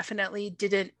I definitely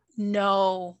didn't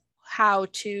know how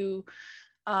to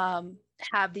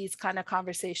have these kind of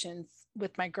conversations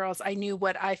with my girls. I knew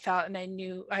what I felt and I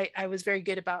knew I was very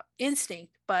good about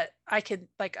instinct, but I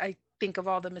think of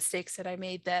all the mistakes that I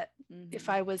made that if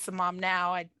I was the mom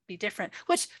now, I'd be different,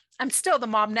 which I'm still the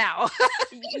mom now.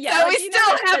 Yeah, so like, we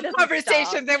still have conversations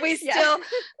stop. and we still,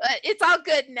 it's all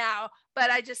good now. But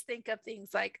I just think of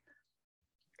things like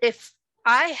if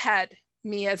I had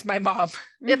me as my mom,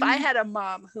 if I had a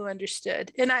mom who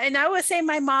understood, and I would say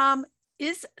my mom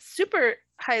is super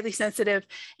highly sensitive.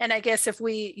 And I guess if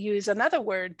we use another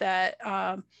word that,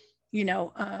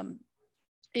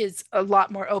 is a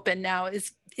lot more open now,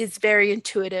 is very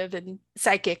intuitive and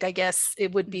psychic, I guess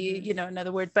it would be,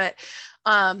 another word, but,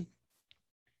 and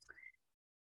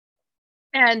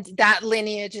that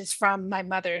lineage is from my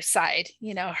mother's side,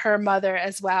 her mother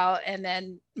as well. And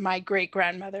then my great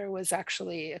grandmother was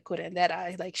actually a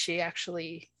curandera, like she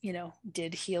actually,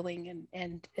 did healing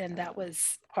and that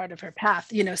was part of her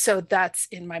path, so that's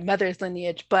in my mother's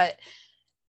lineage. But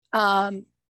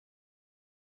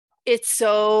it's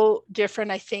so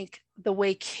different. I think the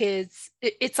way kids,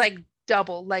 it's like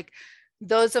double, like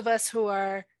those of us who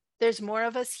are, there's more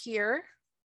of us here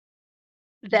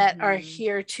that are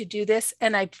here to do this.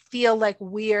 And I feel like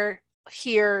we're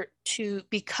here to,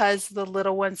 because the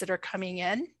little ones that are coming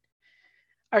in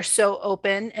are so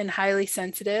open and highly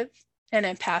sensitive and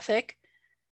empathic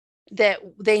that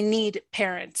they need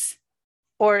parents,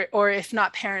 or if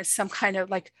not parents, some kind of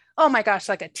like, oh my gosh,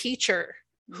 like a teacher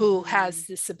who has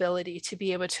this ability to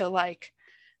be able to like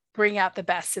bring out the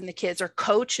best in the kids, or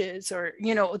coaches, or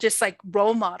just like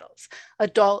role models,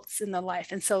 adults in the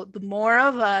life. And so the more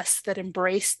of us that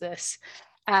embrace this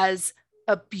as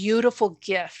a beautiful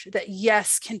gift that,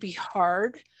 yes, can be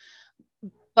hard,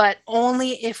 but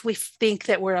only if we think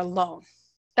that we're alone.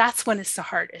 That's when it's the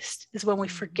hardest, is when we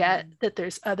forget that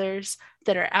there's others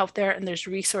that are out there, and there's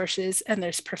resources and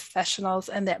there's professionals,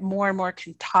 and that more and more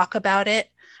can talk about it.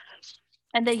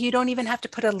 And that you don't even have to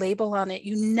put a label on it.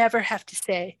 You never have to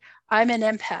say, I'm an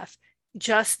empath.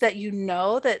 Just that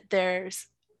that there's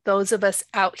those of us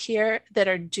out here that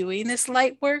are doing this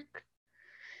light work,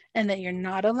 and that you're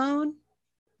not alone,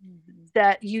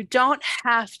 that you don't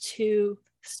have to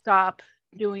stop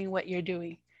doing what you're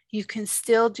doing. You can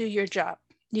still do your job.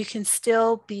 You can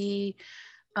still be,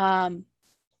 if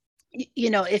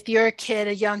you're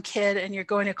a young kid, and you're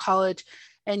going to college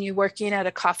and you're working at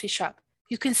a coffee shop,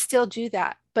 you can still do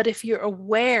that. But if you're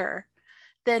aware,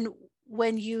 then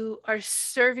when you are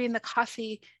serving the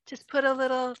coffee, just put a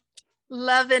little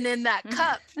loving in that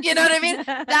cup. You know what I mean?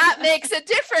 That makes a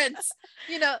difference.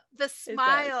 The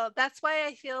smile. That's why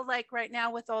I feel like right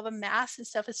now with all the masks and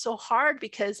stuff, it's so hard,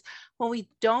 because when we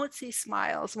don't see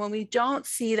smiles, when we don't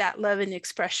see that love and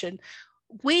expression,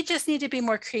 we just need to be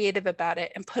more creative about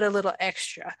it and put a little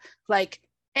extra. Like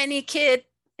any kid,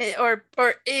 or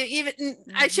even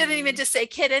I shouldn't even just say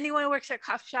kid, anyone who works at a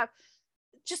coffee shop,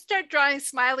 just start drawing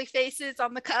smiley faces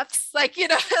on the cups, like,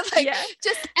 like Yeah.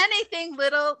 just anything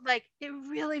little, like it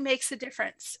really makes a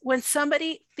difference when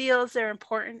somebody feels they're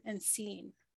important and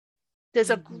seen. There's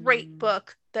a great Mhm.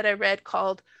 book that I read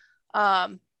called,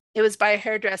 um, it was by a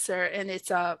hairdresser, and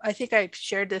it's I think I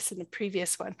shared this in the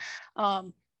previous one.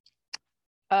 Um,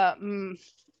 uh, mm,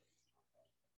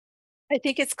 I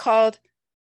think it's called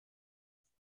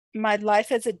My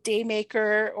Life as a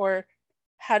Daymaker, or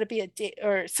How to Be a Day,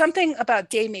 or something about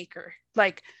Daymaker.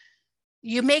 Like,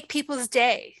 you make people's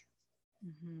day,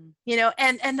 Mhm.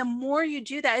 and the more you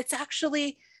do that, it's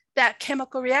actually that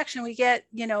chemical reaction we get,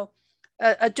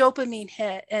 a dopamine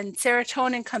hit and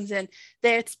serotonin comes in.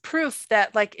 That's proof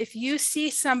that, like, if you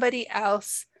see somebody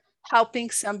else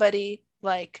helping somebody,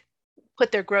 like,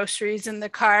 put their groceries in the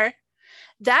car,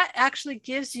 that actually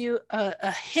gives you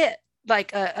a hit,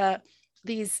 like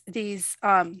these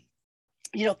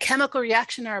chemical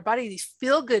reaction in our body, these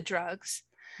feel good drugs,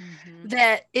 Mhm.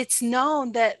 that it's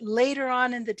known that later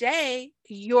on in the day,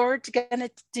 you're going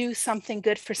to do something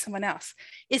good for someone else.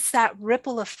 It's that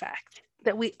ripple effect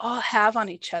that we all have on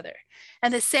each other.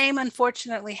 And the same,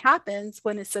 unfortunately, happens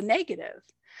when it's a negative,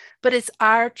 but it's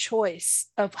our choice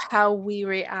of how we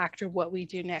react or what we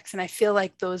do next. And I feel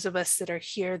like those of us that are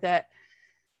here that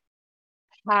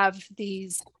have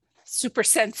these super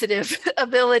sensitive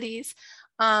abilities,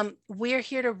 we're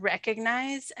here to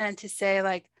recognize and to say,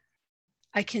 like,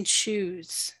 I can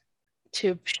choose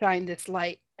to shine this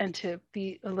light and to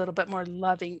be a little bit more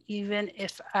loving, even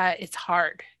if it's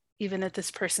hard, even if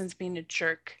this person's being a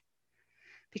jerk.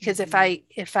 Because if Mhm. I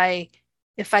if I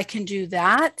if I can do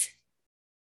that,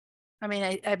 I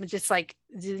mean, I'm just like,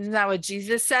 isn't that what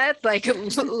Jesus said? Like,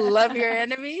 love your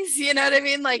enemies. You know what I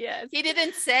mean? Like, Yes. he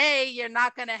didn't say you're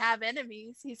not going to have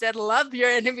enemies. He said, love your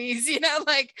enemies.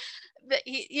 Like,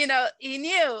 he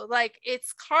knew, like,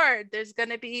 it's hard. There's going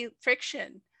to be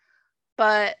friction,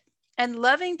 but and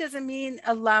loving doesn't mean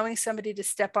allowing somebody to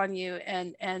step on you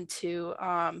and to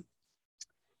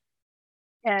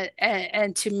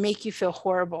and to make you feel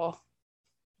horrible.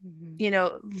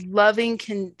 Mhm. Loving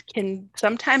can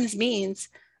sometimes means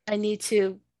I need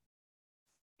to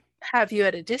have you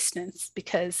at a distance,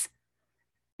 because,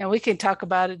 and we can talk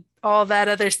about it, all that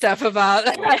other stuff about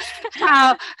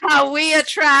Yeah. how we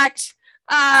attract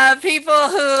people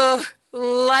who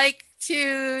like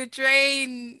to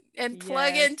drain and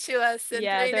plug Yes. into us and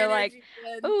Yeah, drain they're like, energy.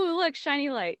 And "Oh, look, shiny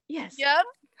light. Yes." yep,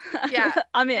 yeah.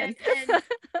 I'm and in. and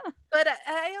but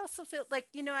I also feel like,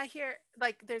 I hear,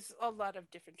 like, there's a lot of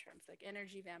different terms like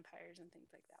energy vampires and things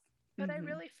like that, but I Mhm.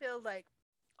 really feel like,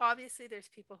 obviously, there's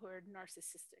people who are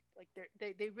narcissistic, like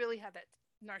they really have that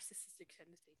narcissistic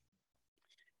tendency,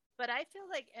 but I feel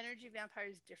like energy vampire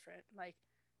is different, like,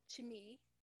 to me,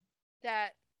 that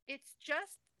it's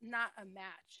just not a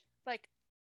match. Like,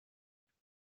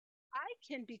 I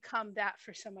can become that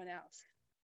for someone else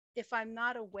if I'm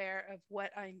not aware of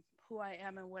who I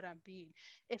am and what I'm being.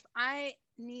 If I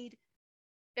need,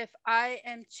 if I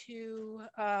am too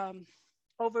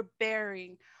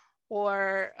overbearing,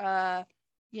 or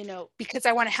because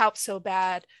I want to help so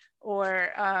bad, or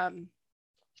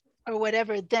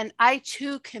whatever, then I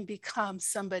too can become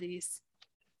somebody's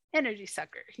energy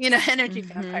sucker, energy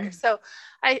vampire. Mhm. So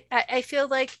I feel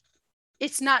like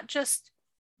it's not just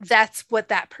that's what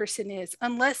that person is,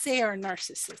 unless they are a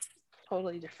narcissist,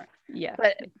 totally different. Yeah.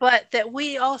 But that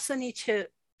we also need to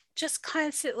just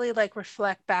constantly, like,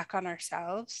 reflect back on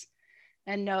ourselves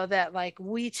and know that, like,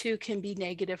 we too can be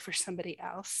negative for somebody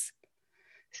else.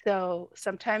 So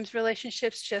sometimes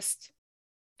relationships just,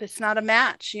 it's not a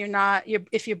match.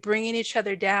 If you're bringing each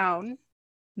other down,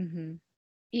 Mhm.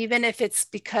 even if it's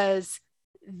because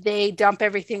they dump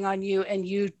everything on you and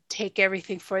you take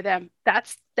everything for them,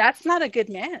 that's not a good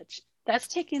match. That's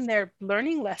taking their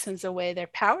learning lessons away, their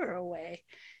power away.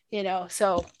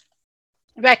 So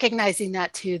recognizing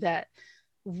that too, that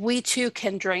we too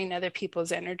can drain other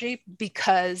people's energy,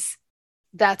 because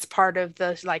that's part of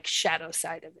the, like, shadow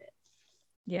side of it.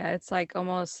 Yeah, it's like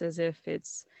almost as if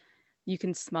it's you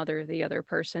can smother the other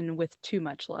person with too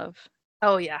much love.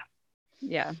 Oh yeah.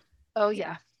 Yeah. Oh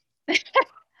Yeah. yeah.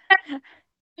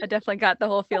 I definitely got the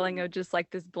whole feeling of just like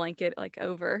this blanket like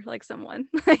over like someone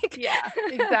like Yeah,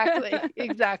 exactly.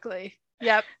 Exactly.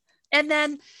 Yep. And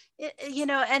then,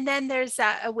 and then there's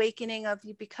that awakening of,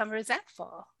 you become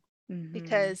resentful, Mhm.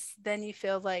 because then you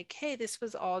feel like, hey, this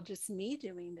was all just me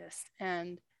doing this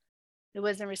and it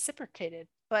wasn't reciprocated.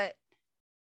 But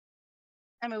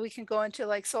I mean, we can go into,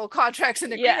 like, soul contracts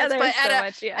and Yeah, agreements, but there's so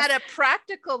much, yeah. at a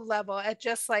practical level, at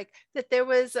just like that, there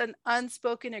was an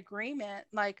unspoken agreement,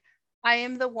 like, I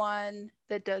am the one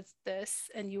that does this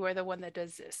and you are the one that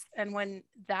does this. And when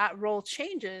that role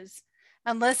changes,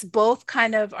 unless both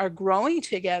kind of are growing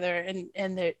together,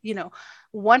 and they're,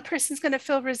 one person's going to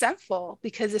feel resentful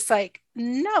because it's like,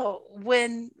 no,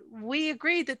 when we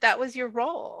agreed that that was your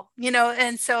role,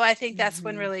 and so I think that's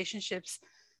when Mm-hmm. relationships,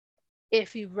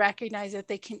 if you recognize that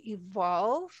they can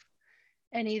evolve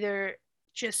and either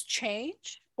just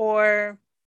change or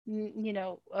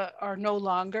are no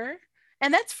longer.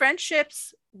 And that's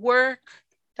friendships, work.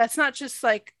 That's not just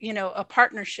like, a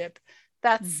partnership.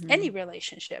 That's Mm-hmm. any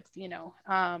relationship.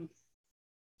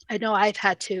 I know I've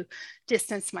had to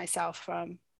distance myself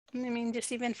from, I mean,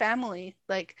 just even family,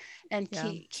 like, and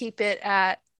Yeah. keep it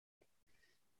at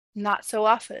not so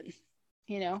often,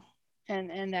 you know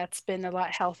and that's been a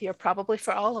lot healthier probably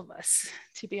for all of us,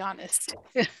 to be honest.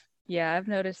 Yeah, I've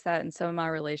noticed that in some of my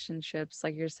relationships,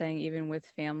 like you're saying, even with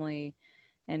family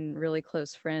and really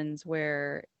close friends,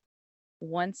 where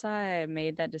once I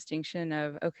made that distinction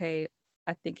of, okay,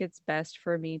 I think it's best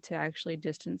for me to actually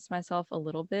distance myself a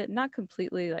little bit, not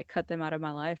completely like cut them out of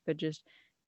my life, but just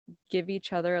give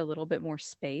each other a little bit more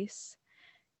space.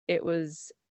 It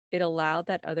was, it allowed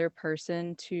that other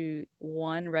person to,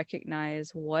 one,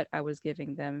 recognize what I was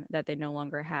giving them that they no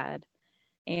longer had,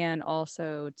 and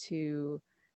also to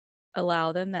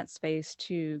allow them that space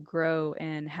to grow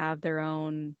and have their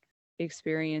own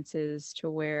experiences to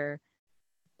where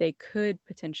they could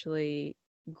potentially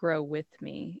grow with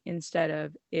me instead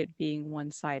of it being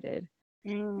one-sided.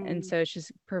 And Mm, so it's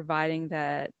just providing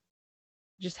that,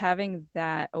 just having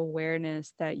that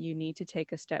awareness that you need to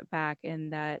take a step back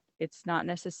and that it's not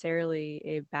necessarily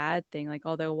a bad thing. Like,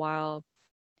 although while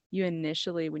when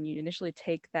you initially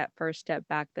take that first step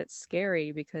back, that's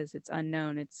scary because it's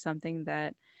unknown, it's something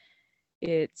that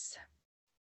it's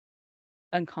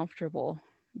uncomfortable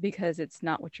because it's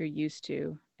not what you're used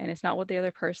to and it's not what the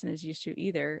other person is used to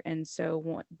either. And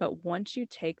so, but once you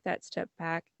take that step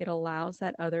back, it allows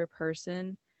that other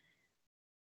person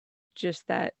just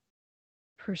that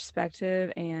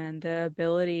perspective and the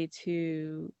ability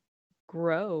to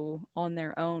grow on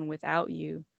their own without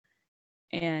you.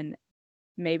 And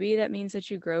maybe that means that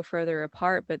you grow further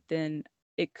apart, but then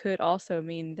it could also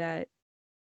mean that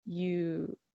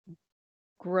you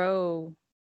grow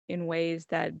in ways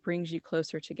that brings you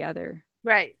closer together.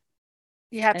 right.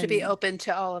 You have to be And open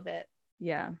to all of it.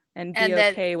 yeah, and be And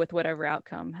that, okay with whatever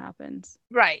outcome happens.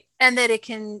 right. And that it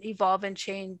can evolve and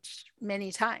change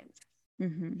many times,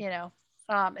 Mhm. you know,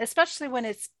 especially when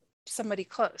it's somebody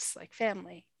close, like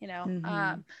family,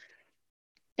 Mhm.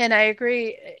 and I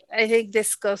agree. I think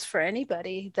this goes for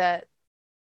anybody, that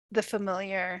the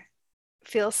familiar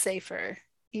feels safer,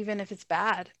 even if it's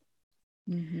bad.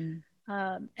 Mhm.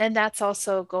 And that's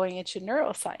also going into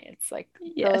neuroscience, like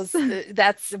Yes. those,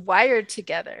 that's wired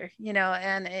together,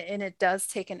 and it does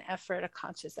take an effort, a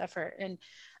conscious effort. And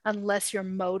unless you're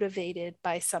motivated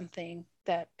by something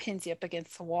that pins you up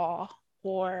against the wall,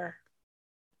 or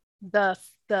the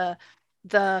the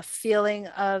the feeling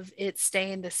of it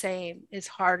staying the same is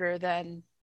harder than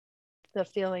the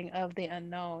feeling of the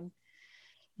unknown.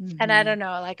 And I Mhm. don't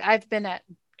know, like I've been at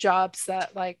jobs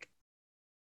that, like,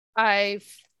 I've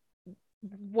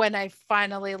when I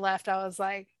finally left, I was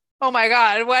like, oh my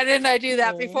God, why didn't I do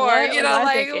that before? What was I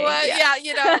Like thinking? what, Yeah.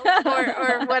 yeah,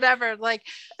 or whatever. Like,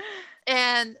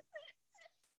 and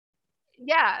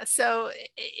yeah, so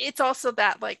it's also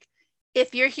that, like,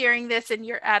 if you're hearing this and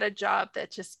you're at a job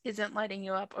that just isn't lighting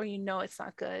you up, or it's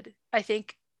not good, I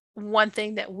think one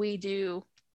thing that we do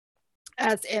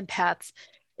as empaths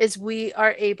is we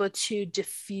are able to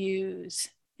diffuse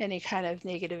any kind of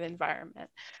negative environment.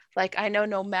 Like, I know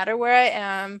no matter where I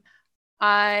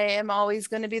am always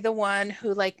going to be the one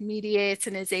who, like, mediates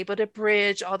and is able to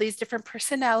bridge all these different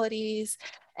personalities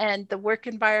and the work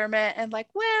environment, and like,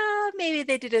 well, maybe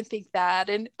they didn't think that,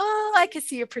 and oh, I can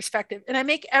see your perspective, and I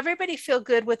make everybody feel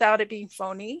good without it being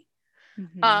phony.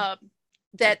 Mhm. um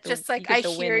Like that the just like, you I get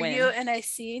the hear you win-win. and I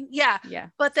see, yeah, Yeah.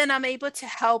 but then I'm able to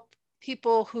help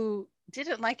people who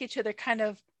didn't like each other kind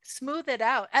of smooth it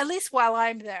out, at least while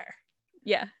I'm there,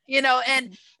 Yeah. and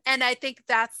Mhm. I think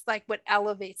that's like what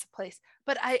elevates a place.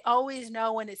 But I always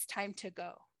know when it's time to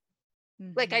go.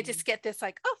 Like, I Mhm. just get this,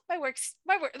 like, oh, my work,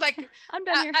 like, I'm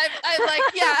done here. I'm like,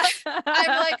 yeah.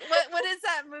 I'm like, what is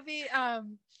that movie,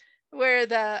 where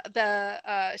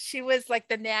she was like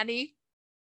the nanny,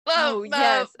 Oh,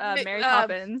 yes, Mary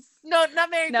Poppins. no, not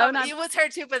Mary No, Poppins, not it was her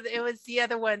too, but it was the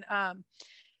other one, Oh,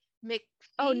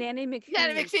 McPhee. Nanny Yeah,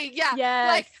 McPhee. McPhee. Yeah, Yes.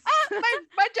 like,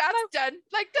 my job's My done.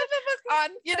 Like, on.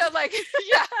 Like,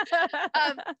 yeah.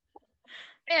 Um,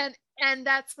 and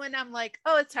that's when I'm like,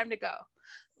 oh, it's time to go.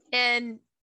 And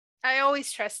I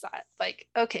always trust that. Like,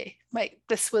 okay,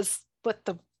 this was what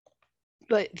the,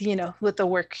 what the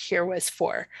work here was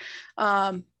for.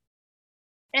 Um,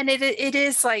 And it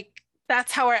is like,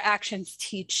 that's how our actions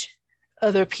teach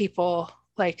other people,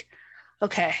 like,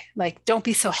 okay, like, don't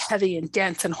be so heavy and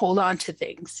dense and hold on to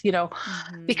things,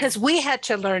 Mm-hmm. because we had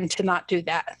to learn to not do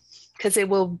that, because it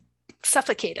will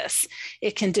suffocate us.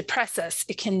 It can depress us.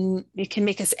 It can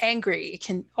make us angry. It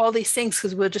can, all these things,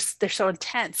 because they're so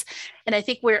intense. And I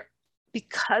think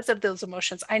because of those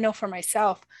emotions, I know for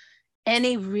myself,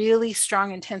 any really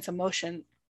strong, intense emotion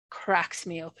cracks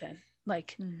me open.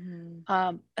 Like, Mm-hmm.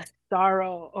 a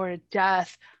sorrow or a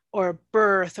death or a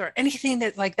birth or anything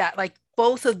that like that, like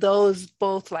both of those,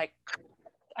 both like,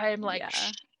 I'm like,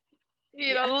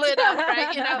 Yeah. lit up,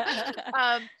 right? Yeah.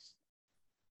 Um,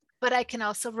 but I can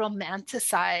also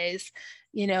romanticize,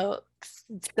 you know,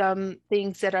 some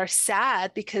things that are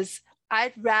sad, because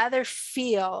I'd rather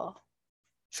feel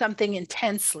something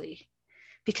intensely,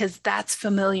 because that's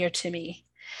familiar to me.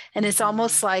 And it's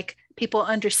almost Mm-hmm. like people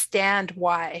understand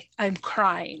why I'm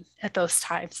crying at those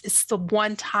times. It's the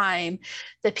one time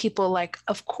that people like,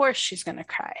 of course she's going to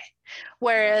cry. Right.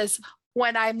 Whereas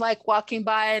when I'm like walking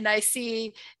by and I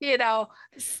see,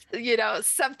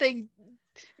 something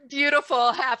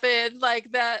beautiful happen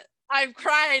like that, I'm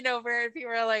crying over it.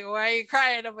 People are like, why are you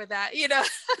crying over that?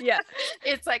 Yeah.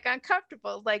 It's like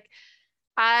uncomfortable. Like,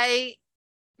 I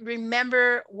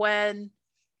remember when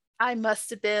I must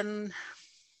have been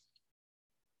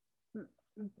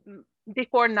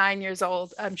before 9 years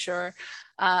old, I'm sure,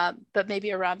 but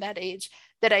maybe around that age,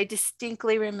 that I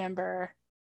distinctly remember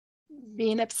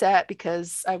being upset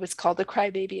because I was called a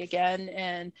crybaby again,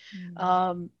 and Mm.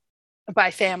 um,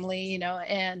 by family,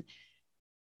 and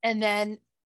then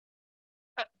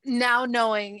now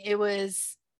knowing it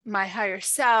was my higher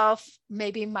self,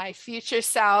 maybe my future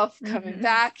self coming Mm-hmm.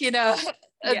 back, Yeah.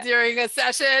 during a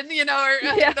session, or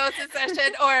Yeah. hypnosis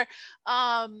session, or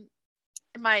um,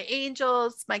 my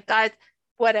angels, my God,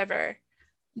 whatever.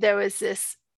 There was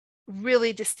this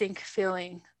really distinct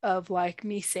feeling of like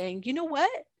me saying, you know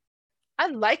what? I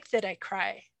like that I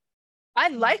cry. I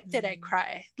like that I Mm-hmm.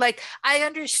 cry. Like, I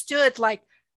understood, like,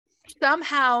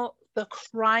 somehow the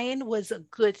crying was a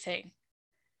good thing.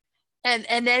 And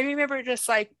I remember just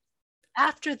like,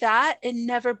 after that, it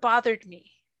never bothered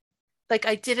me. Like,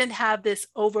 I didn't have this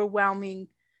overwhelming,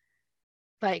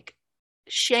 like,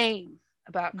 shame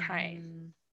about crying. Mm-hmm.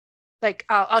 Like,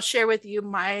 I'll share with you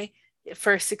my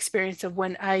first experience of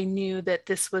when I knew that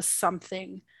this was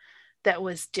something that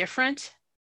was different,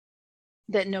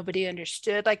 that nobody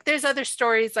understood. Like, there's other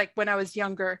stories like when I was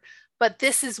younger, but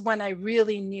this is when I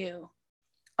really knew,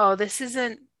 oh, this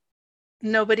isn't,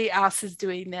 nobody else is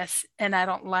doing this, and I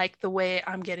don't like the way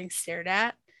I'm getting stared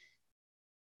at.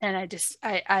 And I just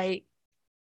I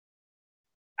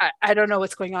don't know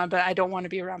what's going on, but I don't want to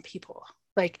be around people.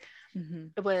 Like, Mm-hmm.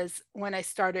 it was when I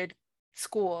started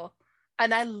school,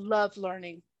 and I love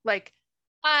learning. Like,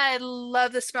 I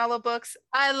love the smell of books.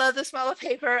 I love the smell of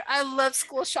paper. I love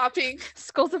school shopping.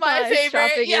 School My supplies favorite.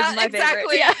 shopping is Yeah, my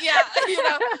favorite. Yeah. exactly.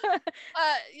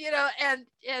 Yeah, and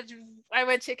I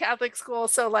went to Catholic school,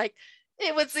 so like,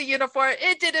 it was the uniform.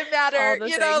 It didn't All matter, the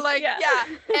things. like, Yeah.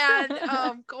 yeah.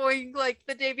 And going like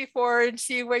the day before and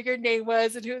seeing where your name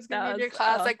was and who was going to be That in was your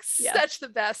class, like, yeah. such the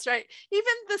best, right?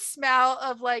 Even the smell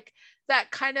of like that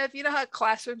kind of, how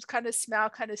classrooms kind of smell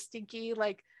kind of stinky,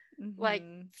 like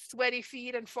Mm-hmm. sweaty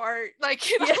feet and fart, like,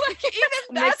 Yeah. like, even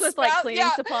that Mixed with like smell, cleaning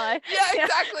yeah. supply. Yeah, Yeah.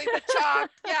 exactly. The chalk.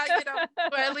 Yeah,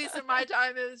 well, at least in my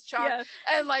time it was chalk. Yeah.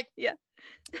 And like, Yeah.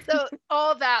 so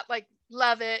all that, like,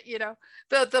 love it,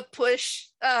 the push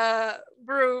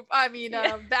broom, I mean,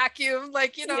 Yeah. vacuum,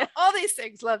 like, Yeah. all these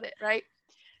things, love it, right?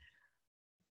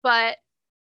 But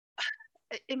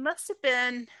it must have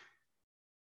been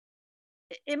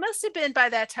it must have been by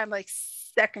that time like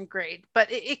second grade, but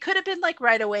it could have been like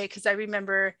right away, because I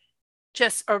remember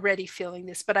just already feeling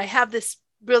this, but I have this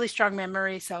really strong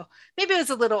memory. So maybe it was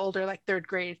a little older, like third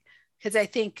grade, because I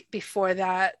think before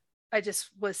that, I just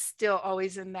was still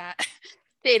always in that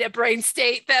theta brain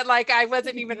state that like I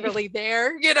wasn't even really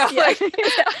there, Yeah. like,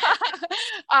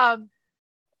 um,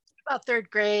 about third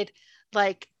grade,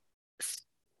 like,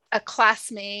 a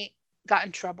classmate got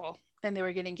in trouble and they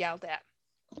were getting yelled at.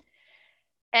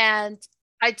 And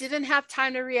I didn't have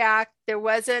time to react. There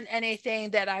wasn't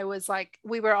anything that I was like,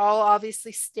 we were all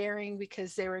obviously staring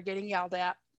because they were getting yelled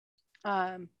at.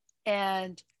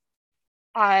 And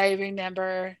I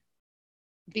remember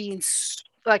being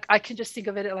like, I can just think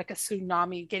of it like a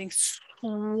tsunami, getting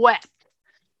swept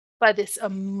by this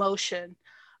emotion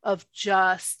of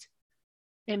just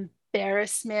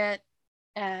embarrassment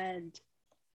and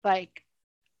like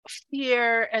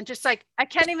fear, and just like, I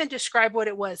can't even describe what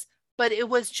it was, but it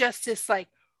was just this like,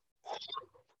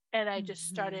 and I just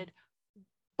Mm-hmm. started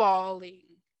bawling.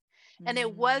 And it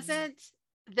Mm. wasn't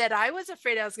that I was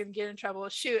afraid I was going to get in trouble.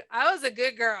 Shoot, I was a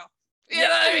good girl. You know Yeah.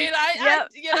 what I mean? Yep.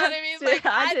 You know what I mean? Like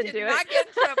I I didn't did do not get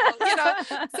in trouble, you know?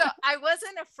 So it. I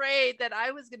wasn't afraid that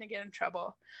I was going to get in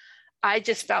trouble. I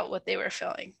just felt what they were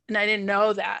feeling. And I didn't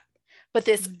know that. But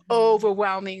this Mhm.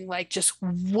 overwhelming, like just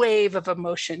wave of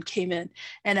emotion came in.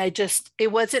 And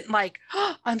it wasn't like,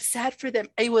 oh, I'm sad for them.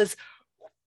 It was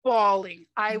bawling.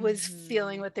 I was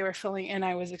feeling Mhm. what they were feeling and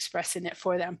I was expressing it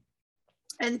for them.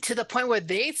 And to the point where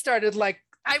they started like,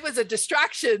 I was a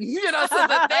distraction, so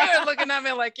that they were looking at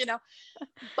me like,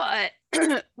 but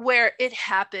where it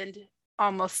happened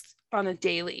almost on a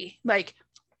daily, like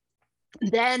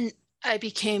then I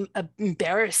became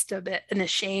embarrassed of it and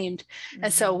ashamed.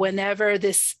 And so Mhm. whenever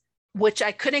this, which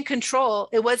I couldn't control,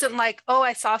 it wasn't like, oh,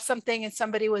 I saw something and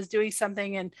somebody was doing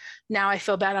something and now I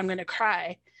feel bad, I'm going to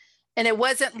cry. And it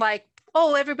wasn't like,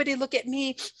 oh, everybody look at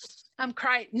me, I'm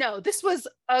crying. No, this was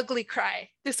ugly cry.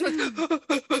 This was,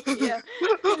 Yeah.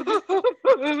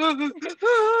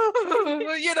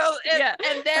 and, Yeah.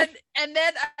 and then and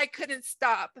then I couldn't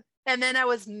stop. And then I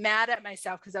was mad at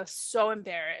myself because I was so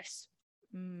embarrassed.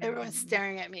 Everyone's Mm.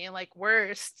 staring at me like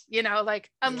worst, like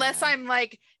unless Yeah. I'm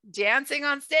like dancing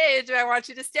on stage, I want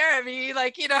you to stare at me,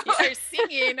 like, Yeah. or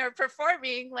singing or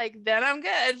performing, like then I'm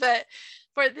good. But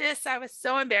for this, I was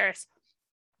so embarrassed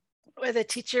where the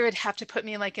teacher would have to put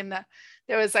me like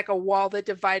there was like a wall that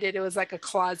divided, it was like a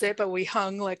closet, but we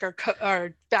hung like our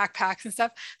backpacks and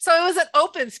stuff. So it was an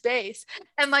open space.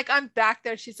 And like I'm back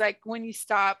there, she's like, when you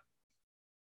stop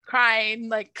crying,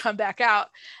 like come back out.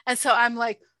 And so I'm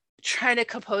like trying to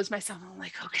compose myself. I'm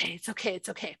like, okay, it's okay, it's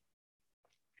okay.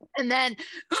 And then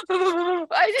and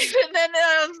then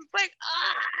I was like,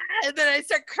 and then I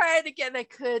start crying again. I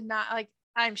could not, like,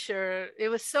 I'm sure it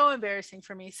was so embarrassing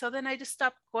for me. So then I just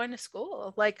stopped going to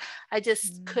school. Like I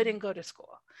just couldn't Mm. go to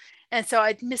school. And so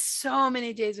I'd missed so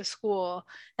many days of school.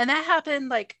 And that happened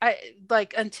like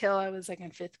until I was like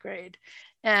in fifth grade.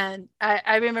 And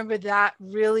I remember that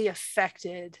really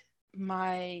affected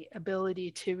my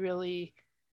ability to really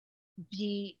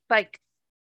be like,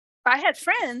 I had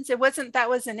friends. That wasn't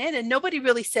it. And nobody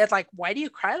really said like, why do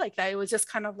you cry like that? It was just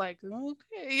kind of like,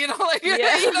 okay, like, Yeah.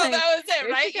 Like, that was it,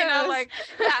 here she right? goes. Like,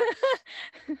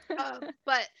 yeah.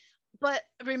 But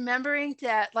remembering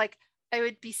that, like, I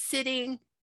would be sitting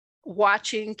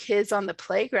watching kids on the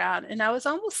playground and I was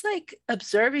almost like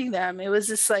observing them. It was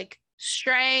this like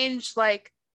strange,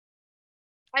 like,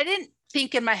 I didn't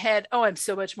think in my head, oh, I'm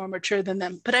so much more mature than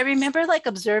them. But I remember like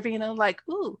observing and I'm like,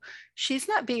 ooh, she's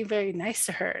not being very nice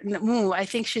to her. And ooh, I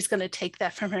think she's going to take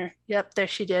that from her. Yep, there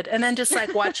she did. And then just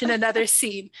like watching another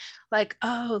scene, like,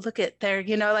 oh, look at there,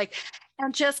 like,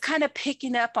 and just kind of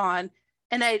picking up on.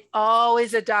 And I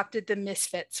always adopted the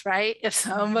misfits, right? If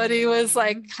somebody was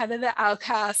like Mhm. kind of the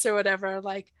outcast or whatever,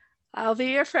 like, I'll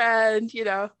be your friend.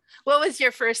 What was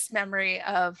your first memory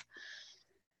of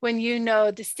when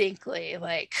distinctly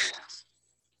like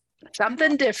I don't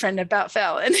something different about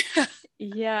Fallon?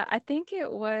 Yeah, I think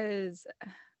it was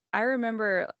I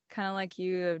remember kind of like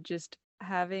you of just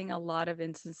having a lot of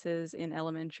instances in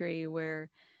elementary where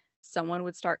someone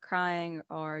would start crying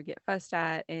or get fussed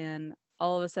at, and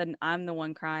all of a sudden I'm the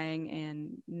one crying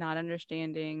and not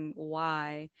understanding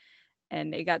why.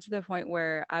 And it got to the point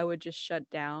where I would just shut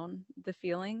down the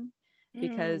feeling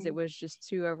because it Mm, was just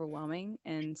too overwhelming.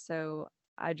 And so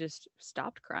I just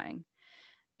stopped crying.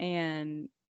 And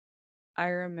I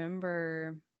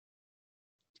remember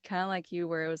kind of like you,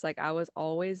 where it was like I was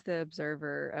always the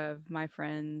observer of my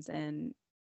friends, and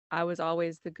I was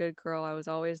always the good girl. I was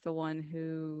always the one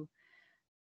who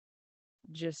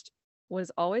just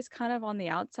was always kind of on the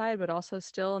outside, but also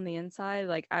still on the inside.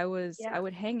 Like I yeah.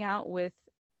 would hang out with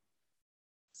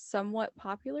somewhat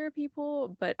popular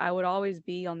people, but I would always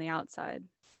be on the outside.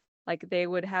 Like they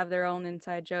would have their own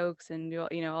inside jokes and do,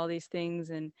 all these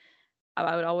things, and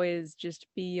I would always just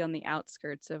be on the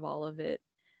outskirts of all of it.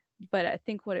 But I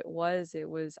think what it was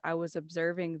I was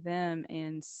observing them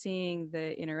and seeing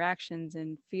the interactions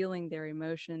and feeling their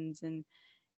emotions, and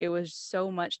it was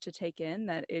so much to take in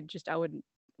that I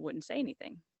wouldn't say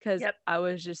anything because Yep. I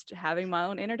was just having my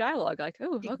own inner dialogue, like,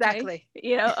 oh, okay, Exactly.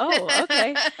 oh,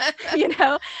 okay, you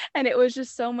know, and it was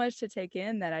just so much to take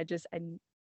in that I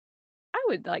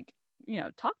would like,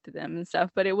 talk to them and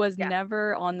stuff, but it was Yeah.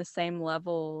 never on the same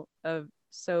level of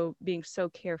being so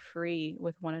carefree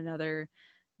with one another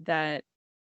that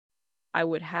I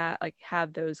would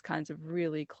have those kinds of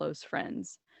really close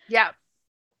friends. Yeah.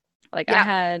 Like I Yeah.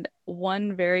 had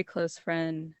one very close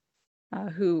friend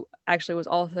who actually was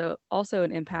also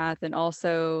an empath and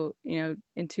also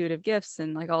intuitive gifts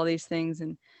and like all these things,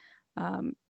 and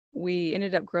um, we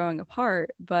ended up growing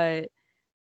apart, but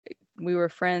we were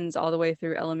friends all the way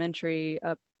through elementary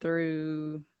up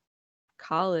through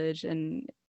college, and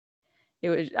it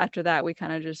was after that we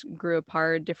kind of just grew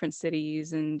apart, different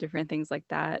cities and different things like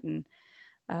that. And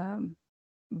um,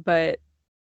 but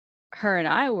her and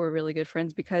I were really good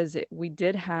friends because we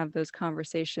did have those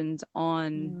conversations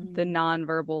on the Mm,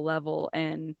 nonverbal level,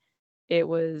 and it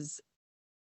was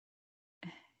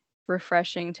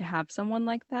refreshing to have someone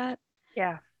like that,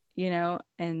 yeah. you know?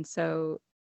 And so,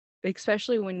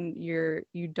 especially when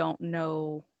you don't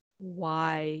know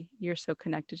why you're so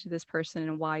connected to this person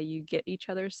and why you get each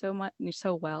other so much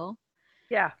so well.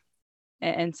 Yeah.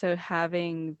 And so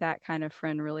having that kind of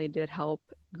friend really did help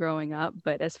growing up.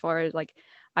 But as far as like,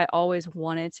 I always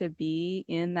wanted to be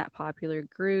in that popular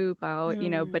group. But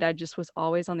Mm, I just was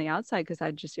always on the outside because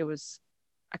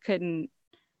I couldn't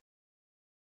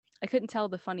I couldn't tell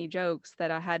the funny jokes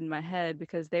that I had in my head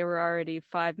because they were already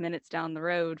 5 minutes down the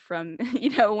road from,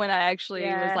 when I actually was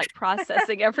yeah. like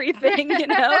processing everything.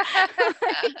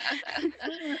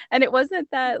 And it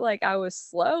wasn't that like I was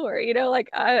slow or, like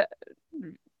I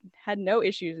had no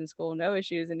issues in school, no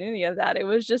issues in any of that. It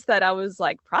was just that I was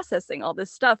like processing all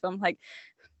this stuff. I'm like,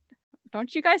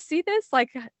 don't you guys see this? Like,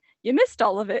 you missed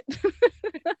all of it.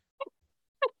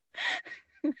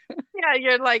 Yeah,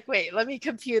 you're like, wait, let me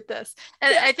compute this.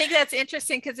 And Yeah. I think that's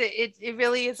interesting because it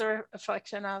really is a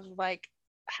reflection of like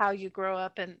how you grow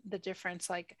up and the difference.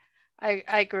 Like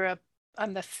I grew up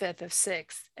on the fifth of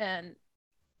six, and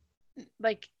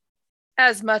like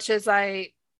as much as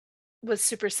I was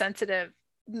super sensitive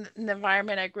in the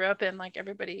environment I grew up in, like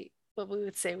everybody, what we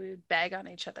would say, we would bag on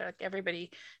each other, like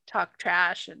everybody talked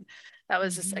trash, and that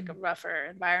was just like a Mhm. rougher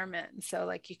environment. And so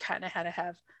like you kind of had to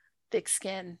have thick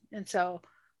skin. And so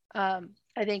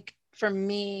I think for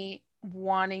me,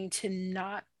 wanting to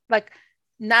not like,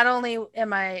 not only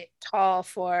am I tall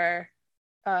for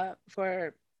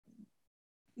for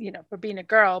being a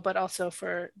girl, but also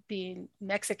for being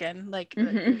Mexican, like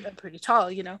Mhm. I'm pretty tall.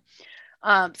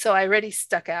 So I already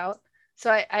stuck out.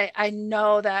 So I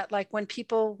know that like when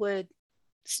people would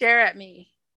stare at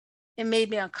me, it made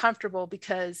me uncomfortable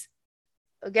because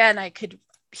again, I could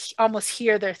almost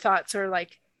hear their thoughts or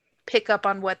like pick up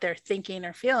on what they're thinking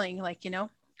or feeling, like,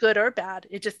 good or bad.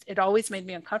 It always made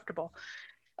me uncomfortable.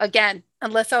 Again,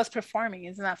 unless I was performing,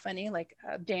 isn't that funny? Like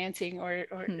dancing or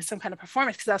some kind of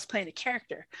performance because I was playing a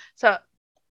character. So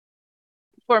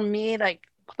for me, like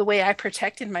the way I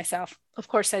protected myself, of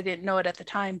course, I didn't know it at the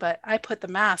time, but I put the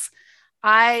mask.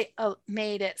 I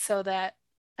made it so that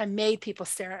I made people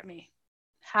stare at me,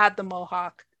 had the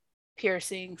mohawk,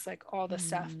 piercings, like all the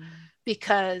stuff. Mm.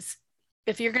 Because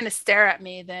if you're going to stare at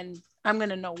me, then I'm going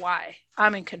to know why.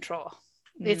 I'm in control.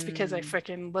 It's because I Mm.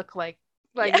 freaking look like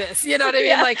Yeah. this. You know what I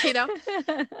mean? Yeah.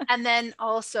 And then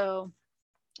also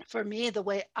for me, the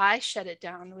way I shut it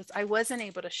down was I wasn't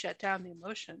able to shut down the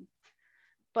emotion,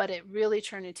 but it really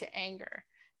turned into anger.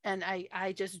 And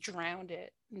I just drowned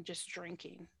it in just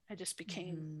drinking. I just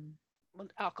became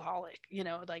Mhm. alcoholic,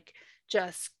 like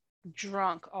just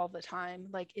drunk all the time.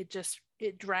 Like it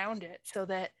drowned it so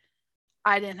that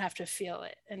I didn't have to feel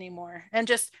it anymore. And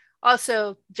just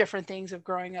also different things of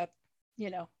growing up,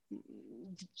 you know,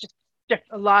 just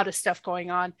a lot of stuff going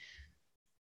on,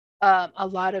 a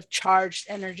lot of charged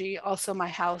energy. Also, my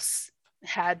house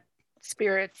had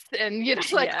spirits and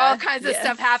like all Yeah. kinds of Yeah.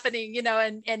 stuff happening,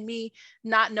 and me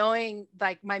not knowing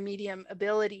like my medium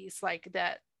abilities, like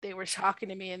that they were talking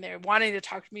to me and they're wanting to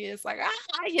talk to me is like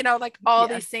like all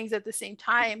Yeah. these things at the same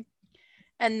time,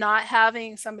 and not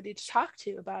having somebody to talk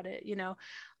to about it.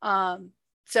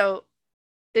 So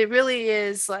it really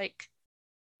is like,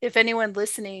 if anyone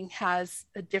listening has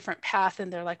a different path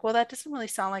and they're like, well, that doesn't really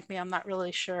sound like me, I'm not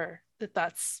really sure that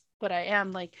that's what I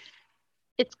am, like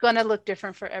it's going to look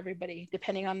different for everybody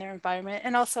depending on their environment.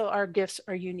 And also our gifts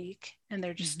are unique and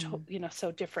they're just Mhm.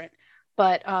 so different.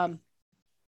 But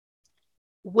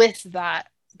with that,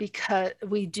 because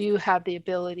we do have the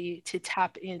ability to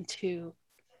tap into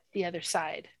the other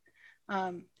side,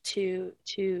 to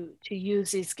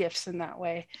use these gifts in that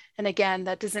way. And again,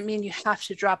 that doesn't mean you have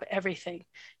to drop everything.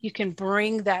 You can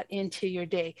bring that into your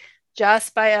day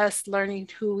just by us learning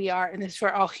who we are, and this is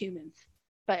for all humans.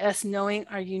 By us knowing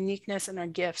our uniqueness and our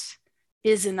gifts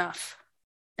is enough.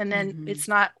 And then Mhm. it's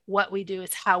not what we do;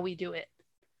 it's how we do it.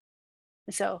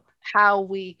 And so how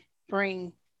we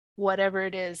bring whatever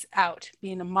it is out,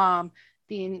 being a mom,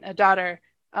 being a daughter,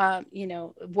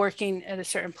 working at a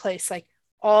certain place, like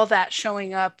all that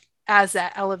showing up as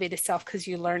that elevated self because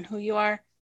you learn who you are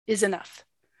is enough.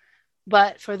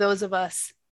 But for those of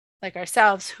us like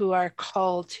ourselves who are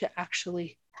called to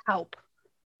actually help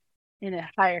in a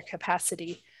higher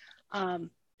capacity,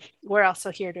 um, we're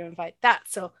also here to invite that.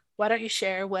 So why don't you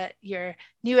share what your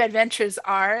new adventures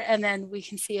are, and then we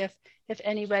can see if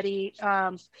anybody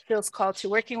feels called to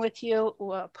working with you.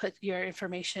 We'll put your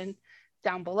information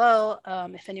down below.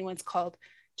 If anyone's called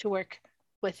to work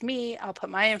with me, I'll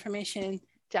put my information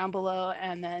down below,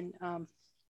 and then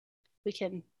we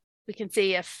can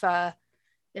see if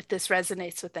this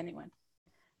resonates with anyone.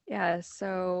 Yeah,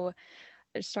 so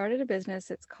I started a business.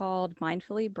 It's called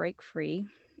Mindfully Break Free.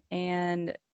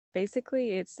 And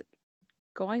basically, it's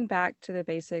going back to the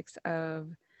basics of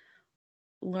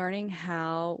learning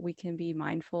how we can be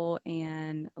mindful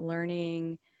and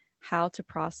learning how to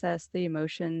process the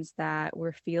emotions that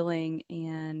we're feeling,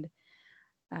 and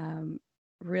um,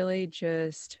 really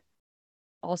just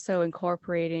also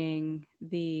incorporating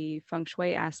the feng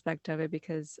shui aspect of it,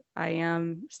 because I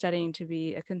am studying to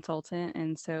be a consultant.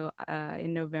 And so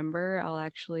in November, I'll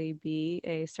actually be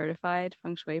a certified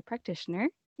feng shui practitioner.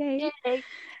 Yay. Yay.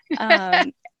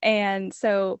 Um, and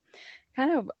so,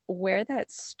 kind of where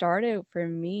that started for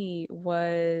me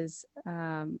was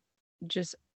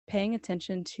just paying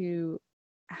attention to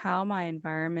how my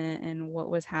environment and what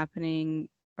was happening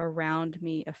around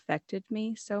me affected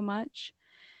me so much.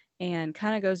 And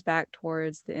kind of goes back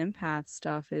towards the empath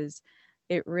stuff, is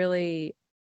it really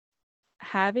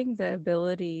having the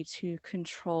ability to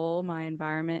control my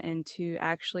environment and to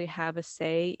actually have a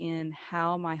say in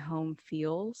how my home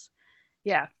feels.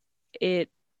 Yeah.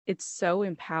 It's so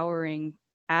empowering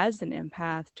as an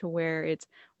empath, to where it's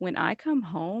when I come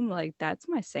home, like that's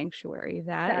my sanctuary.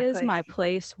 That is Exactly. my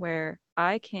place where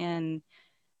I can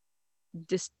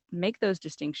just make those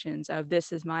distinctions of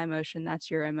this is my emotion,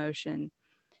 that's your emotion,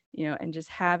 and just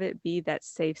have it be that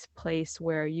safe place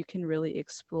where you can really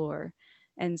explore.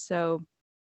 And so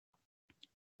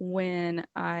when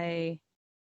I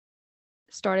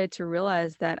started to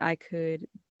realize that I could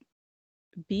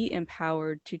be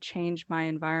empowered to change my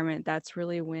environment, that's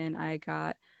really when I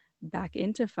got back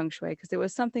into feng shui, because it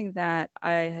was something that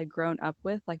I had grown up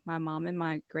with. Like my mom and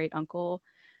my great uncle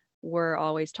were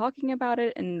always talking about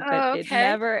it, and but Oh, it okay.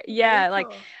 never, Very yeah, like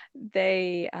cool.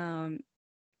 they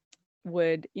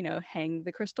would, hang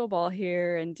the crystal ball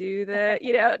here and do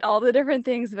the, all the different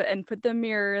things, but and put the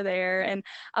mirror there. And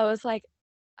I was like,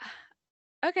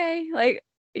 okay, like,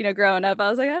 growing up, I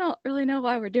was like, I don't really know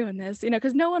why we're doing this,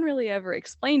 because no one really ever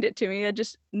explained it to me. I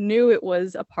just knew it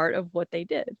was a part of what they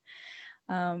did.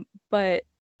 But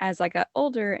as I got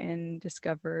older and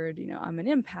discovered, I'm an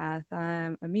empath,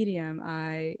 I'm a medium,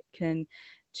 I can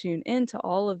tune into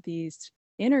all of these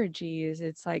energies.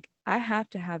 It's like I have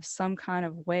to have some kind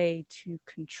of way to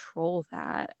control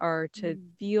that, or to Mm.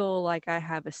 feel like I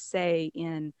have a say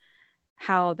in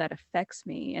how that affects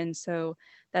me. And so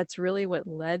that's really what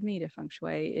led me to feng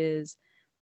shui, is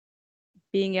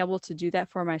being able to do that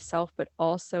for myself, but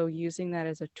also using that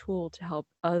as a tool to help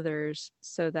others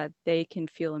so that they can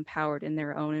feel empowered in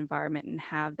their own environment and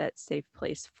have that safe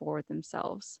place for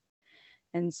themselves.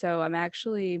 And so I'm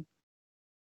actually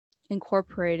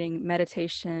incorporating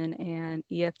meditation and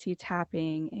EFT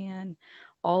tapping and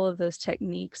all of those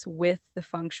techniques with the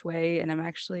feng shui. And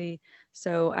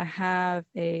so I have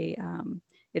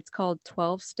it's called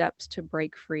 12 Steps to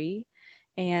Break Free.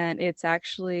 And it's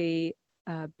actually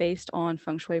based on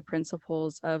feng shui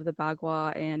principles of the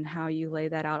Bagua and how you lay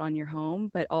that out on your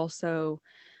home, but also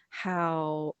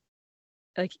how,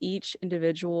 like, each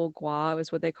individual gua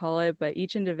is what they call it, but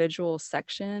each individual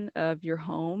section of your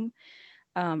home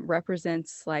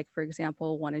represents, like, for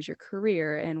example, one is your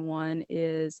career, and one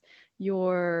is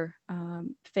your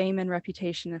fame and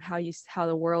reputation of how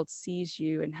the world sees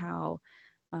you, and how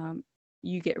um,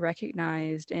 you get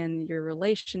recognized, and your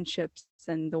relationships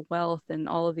and the wealth and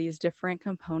all of these different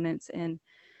components. And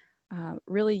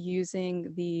really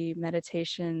using the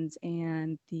meditations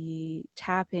and the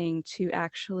tapping to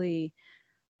actually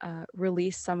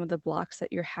release some of the blocks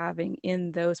that you're having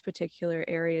in those particular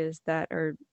areas that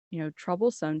are,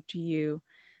 troublesome to you,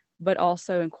 but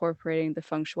also incorporating the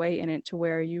feng shui in it to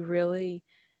where you really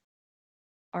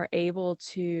are able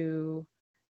to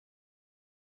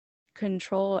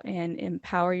control and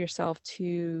empower yourself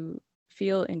to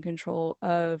feel in control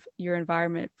of your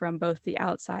environment from both the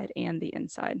outside and the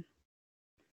inside.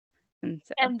 And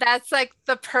so, And that's like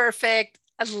the perfect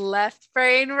left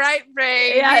brain, right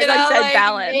brain, yeah, like you said, like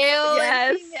balance. male and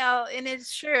Yes. female. And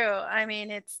it's true. I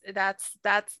mean, that's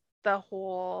the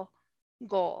whole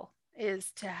goal,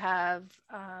 is to have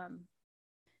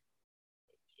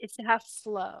is to have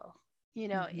flow,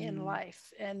 in Mm-hmm.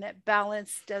 life. And that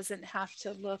balance doesn't have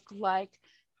to look like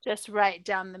just right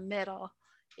down the middle.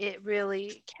 It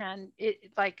really can,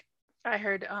 it like I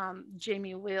heard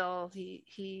Jamie Will.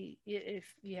 If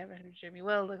you haven't heard of Jamie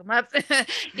Will, look him up.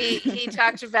 He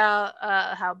talked about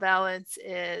how balance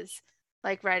is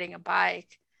like riding a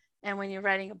bike, and when you're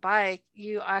riding a bike,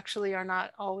 you actually are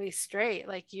not always straight.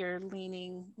 Like you're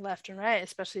leaning left and right,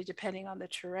 especially depending on the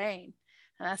terrain.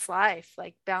 And that's life.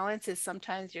 Like balance is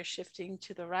sometimes you're shifting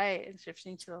to the right and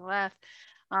shifting to the left.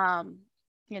 Um,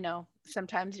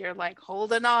 sometimes you're like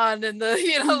holding on and the,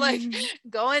 like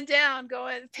going down,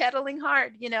 going pedaling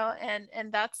hard,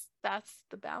 and that's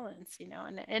the balance,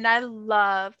 and I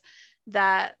love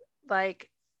that, like,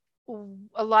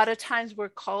 a lot of times we're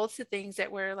called to things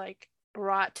that were like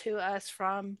brought to us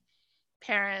from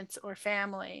parents or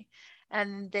family,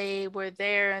 and they were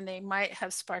there and they might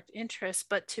have sparked interest,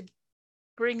 but to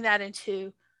bring that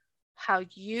into how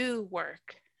you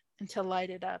work and to light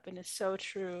it up. And it's so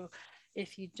true.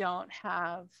 If you don't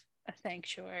have a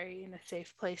sanctuary and a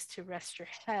safe place to rest your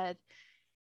head,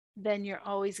 then you're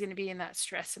always going to be in that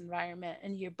stress environment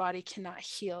and your body cannot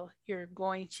heal. You're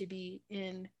going to be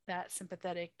in that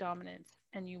sympathetic dominance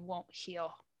and you won't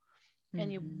heal,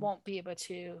 and you Mm-hmm. won't be able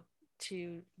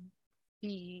to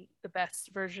be the best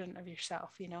version of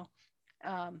yourself,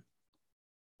 um,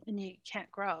 and you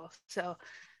can't grow. So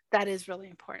that is really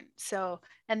important. So,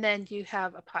 and then you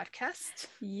have a podcast.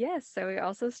 Yes, so we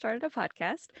also started a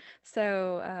podcast.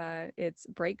 So it's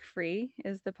Break Free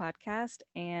is the podcast,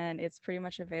 and it's pretty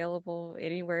much available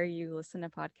anywhere you listen to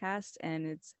podcasts.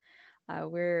 And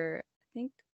I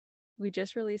think we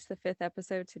just released the fifth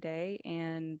episode today,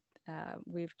 and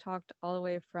we've talked all the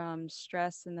way from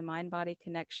stress and the mind body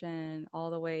connection,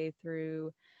 all the way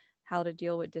through how to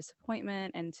deal with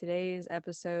disappointment. And today's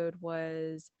episode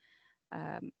was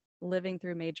um, living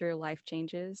through major life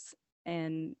changes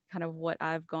and kind of what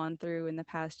I've gone through in the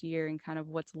past year and kind of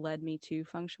what's led me to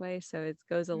feng shui. So it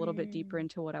goes a little bit deeper Mm.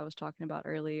 into what I was talking about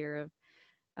earlier of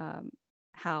um,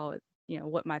 how,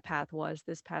 what my path was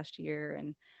this past year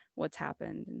and what's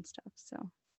happened and stuff. So,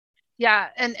 Yeah,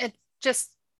 and it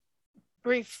just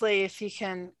briefly, if you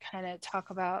can kind of talk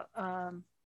about,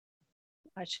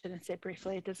 I shouldn't say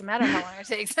briefly, it doesn't matter how long it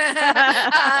takes,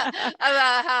 about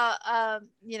how,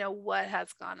 what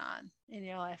has gone on in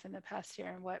your life in the past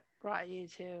year and what brought you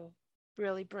to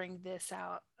really bring this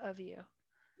out of you.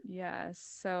 yeah.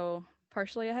 So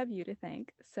partially I have you to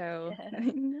thank. So,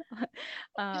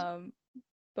 um,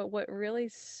 but what really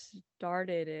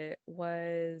started it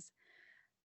was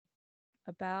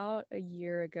about a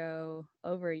year ago,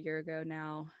 over a year ago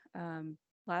now,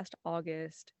 last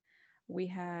August, we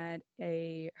had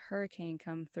a hurricane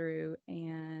come through.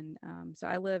 And so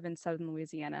I live in southern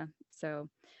Louisiana. So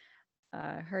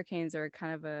hurricanes are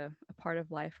kind of a part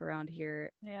of life around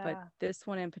here. But Yeah. this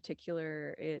one in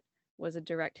particular, it was a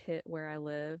direct hit where I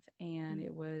live. And Mm.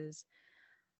 it was,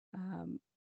 um,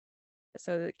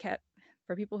 so the cat,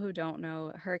 for people who don't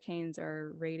know, hurricanes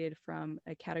are rated from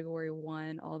a category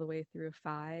 1 all the way through a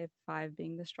 5, 5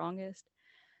 being the strongest.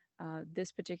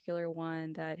 This particular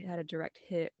one that had a direct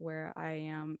hit where I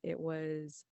am, it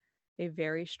was a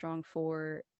very strong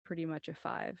 4, pretty much a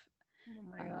 5. Oh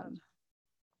my God. Um,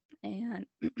 and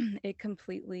it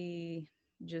completely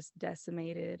just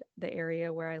decimated the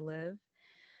area where I live.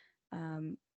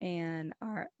 And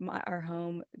our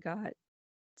home got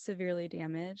severely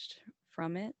damaged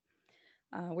from it.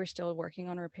 We're still working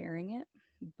on repairing it,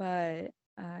 but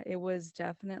it was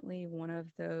definitely one of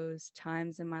those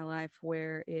times in my life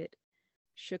where it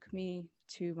shook me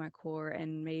to my core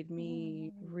and made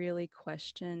me Mm. really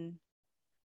question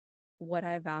what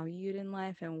I valued in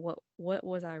life and what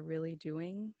was I really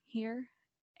doing here.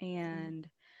 Mm. And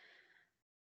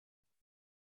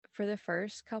for the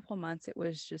first couple months it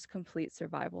was just complete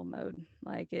survival mode.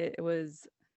 Like it was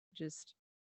just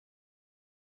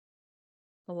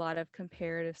a lot of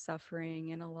comparative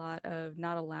suffering and a lot of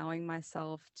not allowing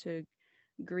myself to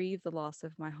grieve the loss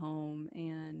of my home.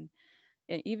 And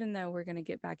even though we're going to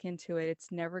get back into it,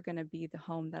 it's never going to be the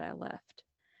home that I left.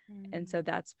 And so Mm.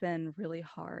 that's been really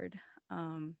hard.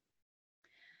 Um,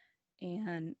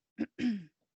 and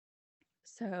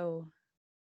so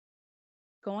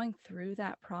going through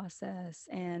that process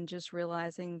and just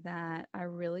realizing that I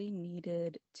really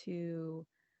needed to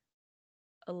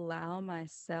allow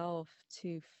myself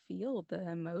to feel the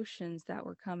emotions that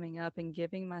were coming up and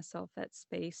giving myself that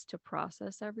space to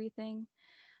process everything.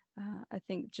 I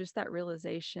think just that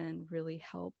realization really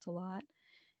helped a lot.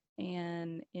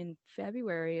 And in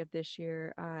February of this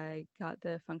year, I got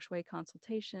the feng shui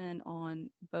consultation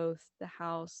on both the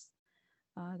house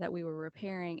that we were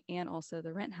repairing and also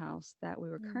the rent house that we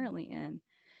were Mm. currently in.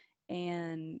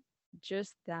 And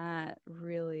just that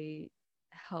really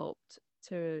helped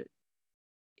to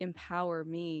empower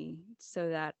me so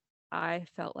that I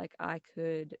felt like I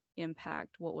could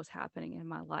impact what was happening in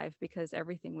my life because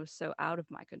everything was so out of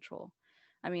my control.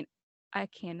 I mean, I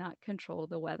cannot control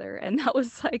the weather. And that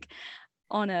was like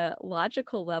on a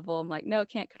logical level, I'm like, no,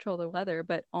 can't control the weather.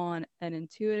 But on an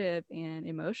intuitive and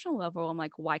emotional level, I'm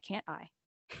like, why can't I?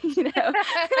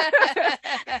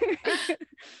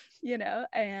 you know,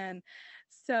 and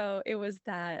so it was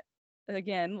that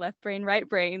again, left brain, right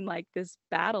brain, like this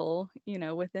battle,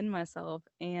 within myself.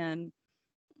 And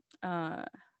uh,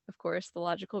 of course, the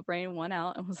logical brain won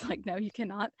out and was like, no, you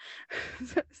cannot.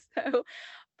 so,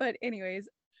 but anyways,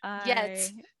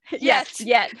 Yet. yes,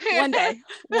 Yet. yet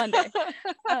one day.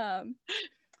 Um,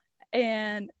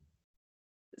 and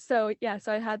so, yeah,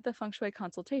 so I had the feng shui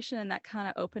consultation, and that kind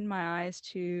of opened my eyes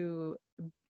to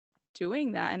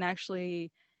doing that and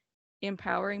actually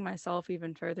empowering myself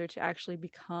even further to actually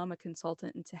become a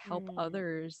consultant and to help Mm.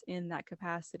 others in that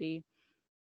capacity,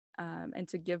 and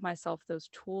to give myself those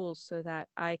tools so that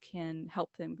I can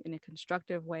help them in a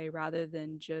constructive way rather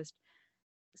than just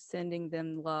sending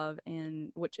them love,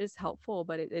 and which is helpful,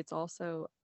 but it's also,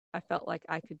 I felt like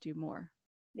I could do more.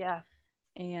 Yeah.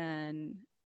 And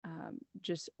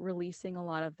just releasing a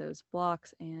lot of those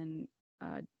blocks, and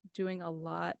uh, doing a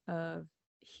lot of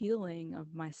healing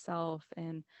of myself,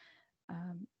 and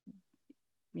um,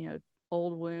 you know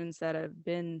old wounds that have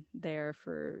been there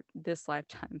for this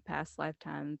lifetime, past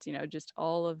lifetimes, just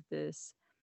all of this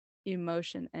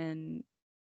emotion and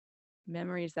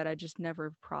memories that I just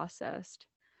never processed,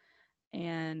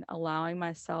 and allowing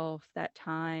myself that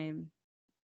time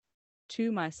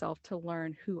to myself to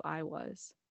learn who I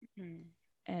was, Mm.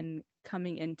 and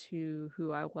coming into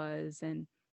who I was. And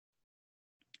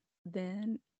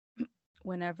then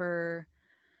whenever,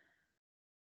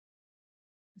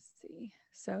 let's see,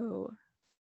 so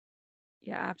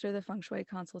yeah, after the feng shui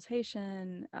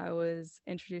consultation, I was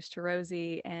introduced to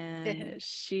Rosie, and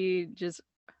she just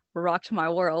rocked my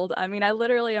world. I mean,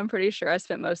 I'm pretty sure I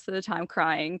spent most of the time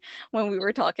crying when we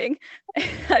were talking.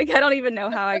 Like, I don't even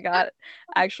know how I got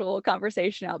actual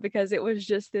conversation out, because it was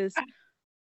just this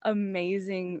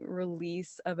amazing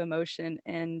release of emotion,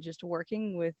 and just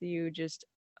working with you, just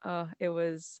it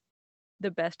was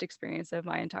the best experience of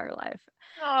my entire life.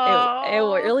 It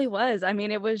Oh. really was. I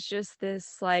mean, it was just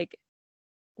this like,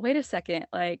 wait a second,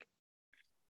 like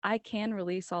I can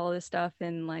release all this stuff,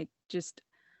 and like just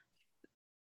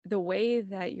the way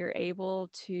that you're able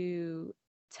to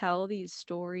tell these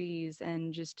stories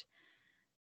and just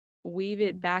weave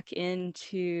it back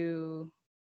into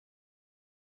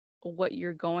what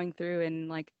you're going through, and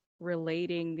like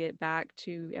relating it back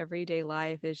to everyday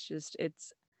life is just,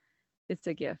 it's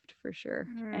a gift for sure,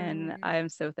 and I Mm. am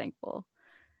so thankful.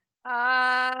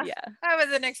 Ah, Yeah, I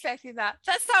wasn't expecting that.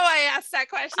 That's how I asked that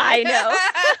question. I know.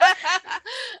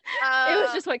 It was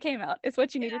uh, just what came out. It's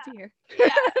what you needed to yeah,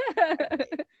 hear.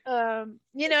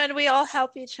 yeah. And we all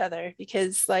help each other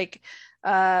because, like,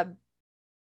 uh,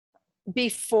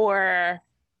 before,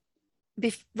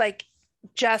 like,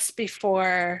 just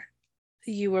before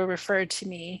you were referred to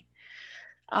me,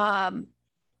 um,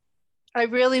 I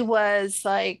really was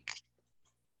like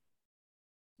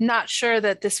not sure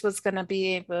that this was going to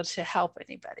be able to help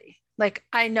anybody. Like,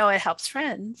 I know it helps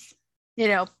friends,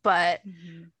 but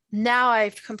Mhm. now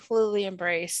I've completely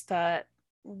embraced that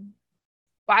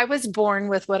I was born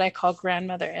with what I call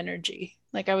grandmother energy.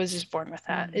 Like, I was just born with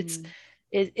that. Mhm.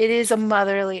 It is a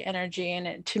motherly energy,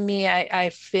 and to me,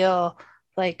 I feel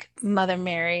like Mother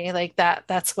Mary, like that.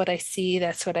 That's what I see.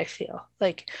 That's what I feel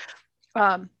like.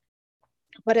 Um,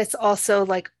 but it's also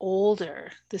like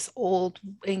older, this old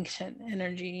ancient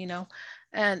energy,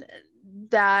 and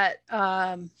that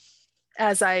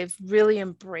as I've really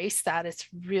embraced that, it's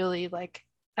really like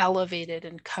elevated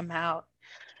and come out.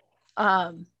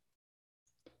 Um,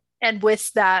 and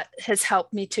with that has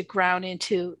helped me to ground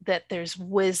into that there's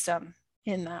wisdom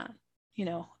in that,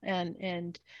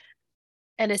 and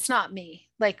it's not me.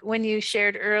 Like when you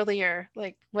shared earlier,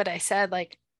 like what I said,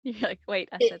 like You're like, wait,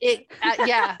 I it, said it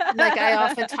yeah, like I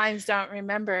that. oftentimes don't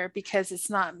remember because it's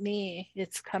not me,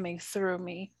 it's coming through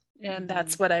me. And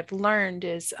that's Mhm. what I've learned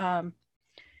is to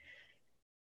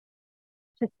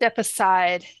step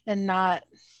aside and not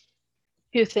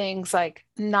do things, like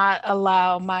not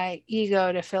allow my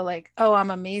ego to feel like, oh,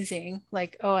 I'm amazing,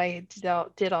 like, oh, I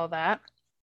did all that,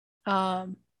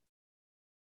 um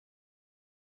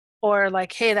or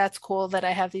like, hey, that's cool that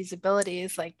I have these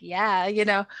abilities, like, yeah,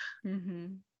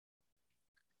 Mhm.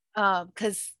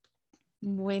 because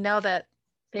we know that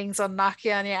things will knock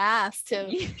you on your ass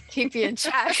to keep you in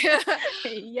check.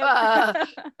 Yep. uh,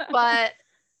 but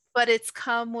it's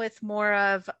come with more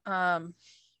of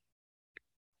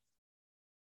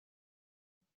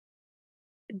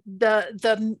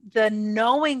the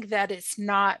knowing that it's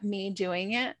not me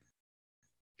doing it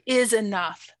is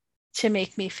enough to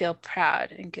make me feel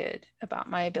proud and good about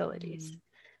my abilities.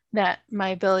 That my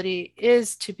ability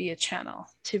is to be a channel,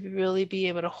 to really be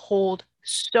able to hold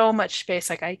so much space.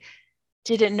 Like I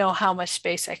didn't know how much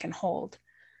space I can hold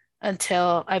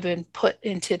until I've been put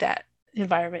into that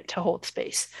environment to hold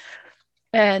space.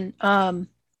 And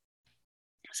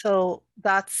so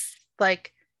that's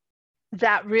like,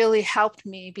 that really helped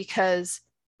me, because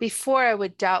before I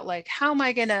would doubt, like, how am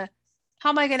I gonna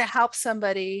help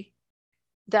somebody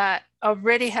that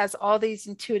already has all these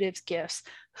intuitive gifts,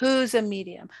 who's a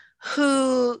medium,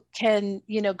 who can,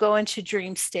 go into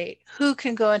dream state, who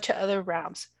can go into other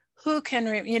realms, who can,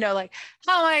 like,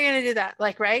 how am I going to do that?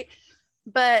 Like, right.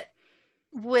 But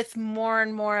with more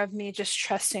and more of me just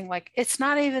trusting, like, it's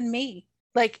not even me.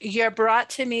 Like, you're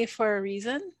brought to me for a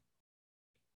reason.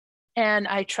 And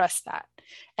I trust that.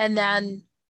 And then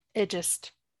it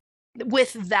just,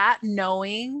 with that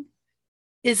knowing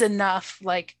is enough,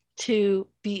 like, to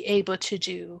be able to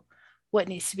do what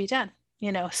needs to be done,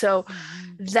 so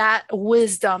that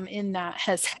wisdom in that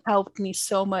has helped me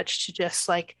so much to just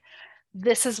like,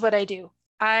 this is what I do.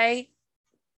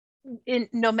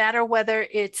 No matter whether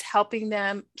it's helping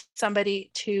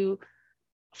somebody to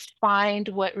find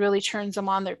what really turns them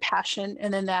on, their passion,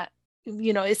 and then that,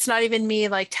 it's not even me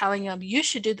like telling them you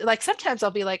should do, like, sometimes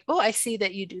I'll be like, oh, I see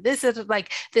that you do this,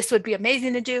 like, this would be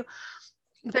amazing to do.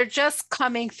 They're just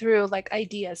coming through like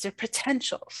ideas, they're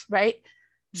potentials, right?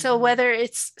 So whether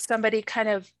it's somebody kind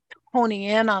of honing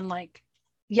in on like,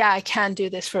 yeah, I can do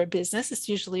this for a business, it's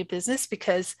usually a business,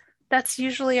 because that's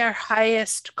usually our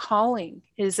highest calling,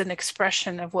 is an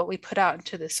expression of what we put out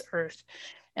into this earth.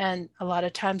 And a lot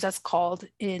of times that's called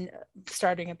in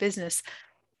starting a business.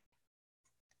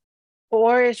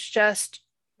 Or it's just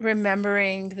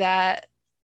remembering that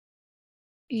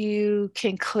you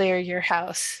can clear your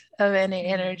house of any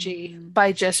energy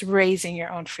by just raising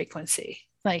your own frequency.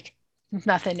 Like,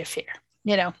 nothing to fear,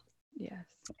 Yes.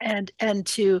 And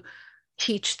to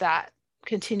teach that,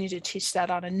 continue to teach that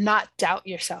on, and not doubt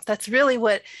yourself. That's really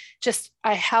what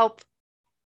I help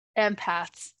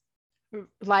empaths,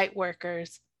 light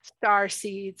workers, star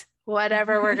seeds,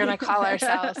 whatever we're going to call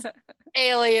ourselves,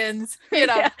 aliens,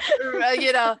 Yeah.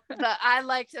 I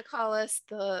like to call us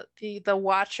the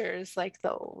watchers, like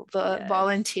the Yes.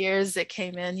 volunteers that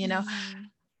came in,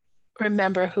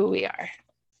 remember who we are.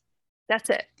 That's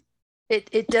it.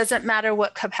 It doesn't matter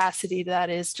what capacity that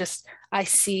is, just, I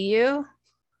see you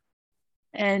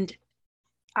and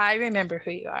I remember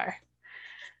who you are.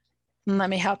 And let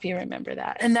me help you remember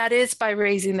that. And that is by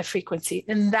raising the frequency.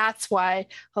 And that's why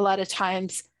a lot of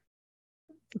times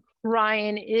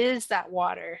Ryan is that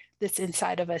water that's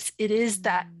inside of us. It is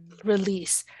that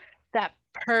release, that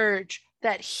purge,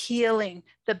 that healing,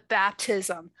 the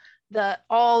baptism,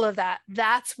 all of that.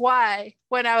 That's why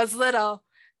when I was little,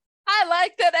 I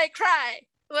like that I cry,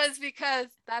 was because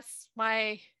that's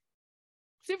my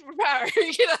superpower,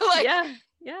 like,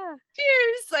 yeah.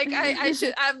 tears. Like,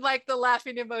 I'm like the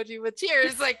laughing emoji with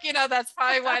tears. Like, that's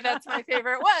probably why that's my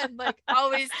favorite one. Like,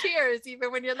 always tears,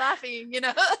 even when you're laughing,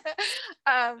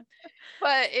 but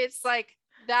it's like,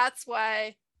 that's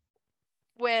why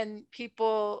when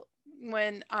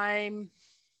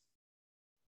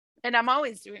I'm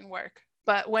always doing work,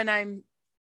 but when I'm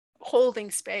holding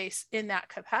space in that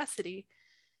capacity,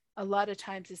 a lot of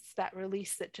times it's that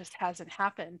release that just hasn't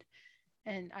happened.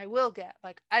 And I will get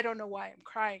like, I don't know why I'm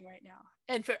crying right now.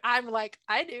 And I'm like,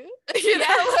 I do, like,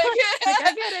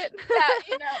 I get it.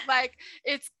 that, like,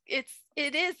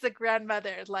 it is the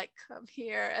grandmother, like, come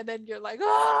here. And then you're like,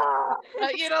 oh,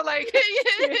 like,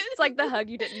 it's like the hug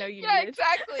you didn't know you needed.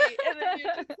 Exactly. And then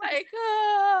you're just like,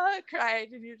 oh, crying.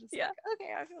 And you're just like,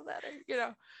 okay, I feel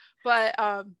better,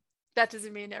 but, that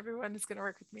doesn't mean everyone is going to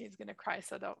work with me is going to cry.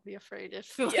 So don't be afraid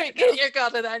if like, you're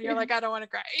called to that and you're like, I don't want to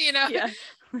cry, Yeah.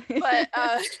 but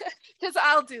because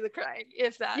I'll do the crying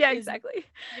if that exactly.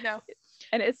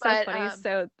 And it's so funny.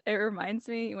 So it reminds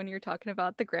me, when you're talking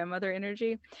about the grandmother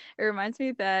energy, it reminds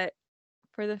me that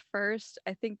for the first,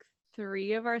 I think,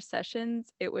 3 of our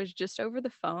sessions, it was just over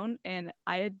the phone and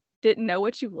I didn't know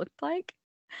what you looked like.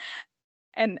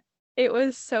 And it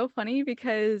was so funny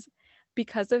because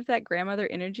of that grandmother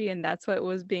energy, and that's what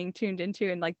was being tuned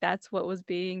into, and like that's what was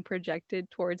being projected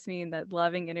towards me, and that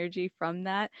loving energy from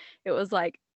that. It was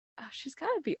like, oh, she's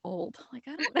got to be old. Like,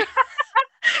 I don't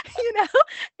know.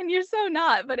 And you're so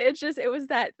not, but it was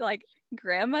that like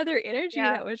grandmother energy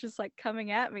that was just like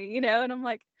coming at me, and I'm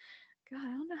like, God,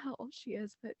 I don't know how old she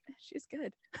is, but she's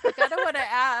good. Like, I don't want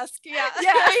to ask. Yeah.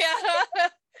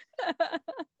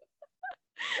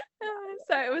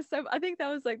 So it was so, I think that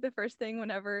was like the first thing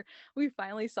whenever we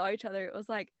finally saw each other. It was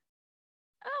like,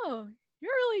 oh,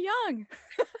 you're really young.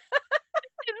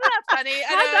 Isn't that funny? I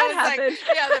How'd know, that it was like,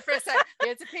 happen? yeah, the first time,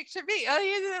 here's a picture of me. Oh,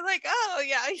 you're like, oh,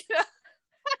 yeah,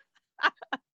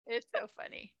 it's so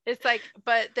funny. It's like,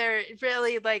 but they're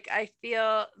really like, I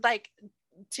feel like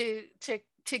to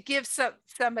give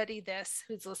somebody this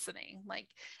who's listening, like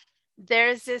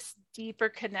there's this deeper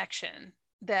connection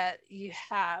that you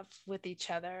have with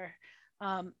each other.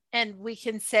 And we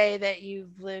can say that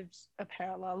you've lived a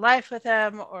parallel life with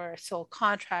them or a soul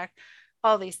contract,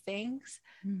 all these things.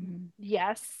 Mm-hmm.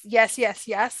 Yes, yes, yes,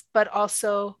 yes. But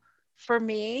also for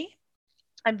me,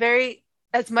 I'm very,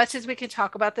 as much as we can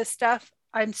talk about this stuff,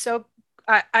 I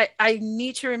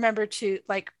need to remember to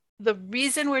like, the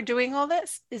reason we're doing all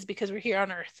this is because we're here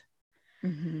on earth.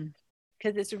 Mm-hmm.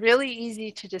 Because it's really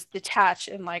easy to just detach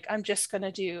and like, I'm just going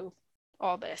to do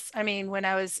all this. I mean, when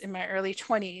I was in my early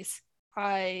 20s,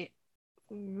 I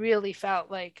really felt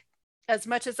like, as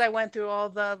much as I went through all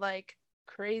the like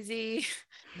crazy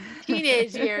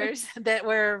teenage years that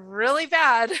were really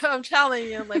bad, I'm telling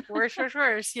you, like worse, worse,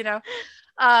 worse,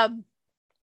 um,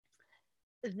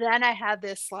 then I had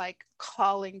this like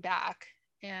calling back,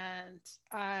 and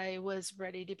I was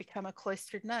ready to become a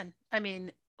cloistered nun. I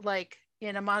mean, like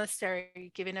in a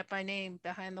monastery, giving up my name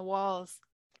behind the walls,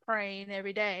 praying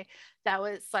every day. That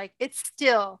was like, it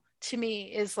still to me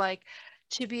is like,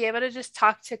 to be able to just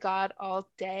talk to God all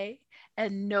day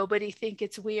and nobody think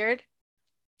it's weird.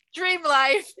 Dream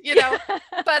life,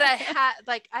 But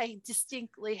I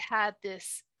distinctly had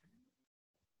this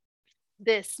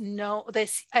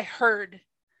I heard,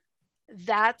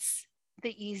 that's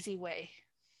the easy way.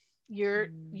 You're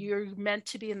meant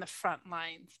to be in the front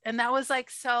lines. And that was like,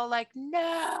 so like,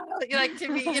 no, like to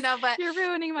me, but You're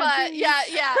ruining my but dreams.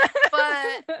 yeah,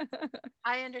 but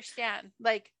I understand.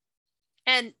 Like,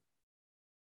 and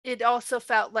it also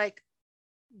felt like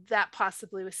that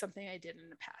possibly was something I did in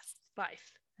the past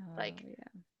life. Like Yeah.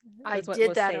 It I was what did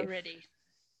was that safe. already.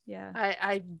 Yeah.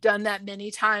 I've done that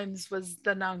many times. Was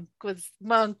the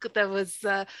monk, that was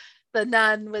the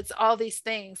nun, was all these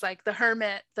things, like the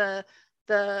hermit, the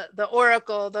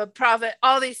oracle, the prophet,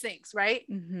 all these things, right?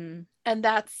 Mm-hmm. And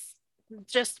that's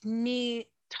just me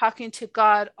talking to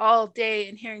God all day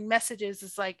and hearing messages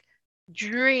is like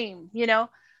dream.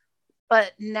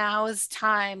 But now is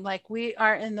time, like we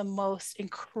are in the most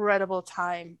incredible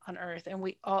time on earth, and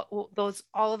we all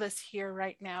of us here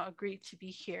right now agreed to be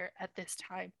here at this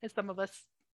time, and some of us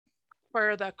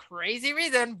for the crazy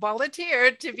reason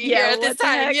volunteered to be here Yeah, at this what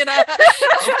the time.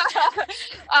 heck?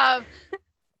 um,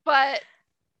 but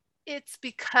it's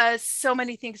because so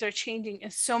many things are changing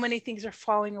and so many things are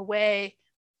falling away,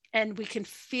 and we can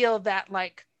feel that,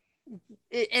 like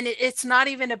it's not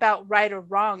even about right or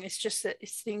wrong. It's just that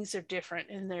things are different,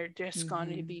 and they're just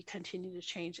going to be continue to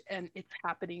change, and it's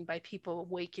happening by people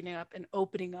waking up and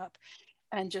opening up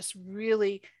and just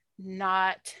really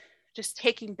not just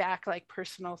taking back like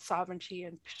personal sovereignty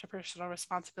and personal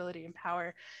responsibility and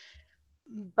power.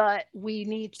 But we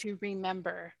need to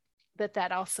remember that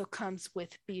that also comes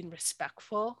with being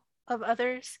respectful of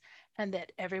others, and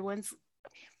that everyone's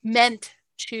meant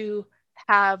to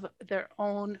have their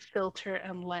own filter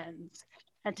and lens,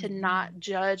 and to not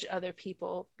judge other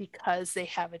people because they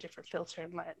have a different filter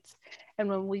and lens. And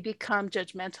when we become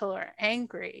judgmental or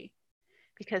angry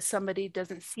because somebody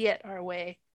doesn't see it our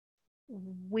way,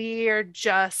 we're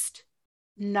just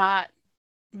not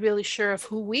really sure of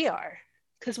who we are.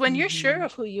 Because when you're sure Mm-hmm.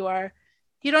 of who you are,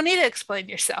 you don't need to explain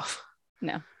yourself.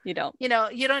 No, you don't. You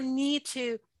don't need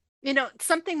to,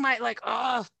 something might like,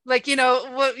 oh, like,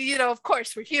 well, of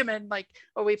course we're human, like,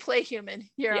 or we play human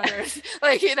here Yeah. on earth.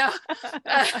 Like,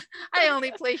 I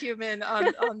only play human on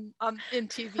in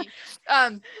TV. I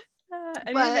need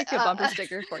to But make a bumper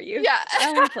sticker for you. yeah. I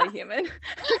only play human.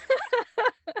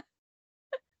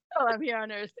 Oh, I'm here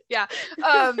on earth. Yeah.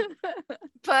 Um,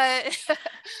 but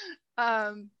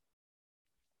um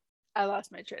I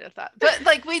lost my train of thought. But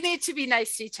like, we need to be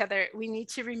nice to each other. We need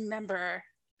to remember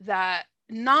that,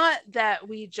 not that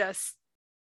we just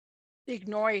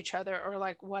ignore each other or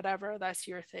like, whatever, that's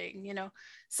your thing.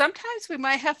 Sometimes we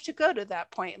might have to go to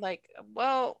that point, like,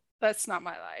 well, that's not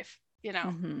my life,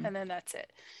 Mm-hmm. and then that's it.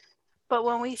 But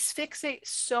when we fixate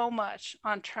so much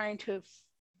on trying to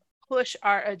push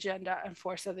our agenda and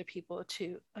force other people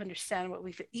to understand what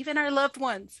we feel, even our loved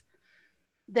ones,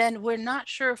 then we're not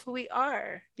sure of who we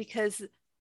are, because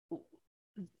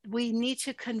we need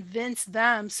to convince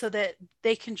them so that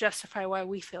they can justify why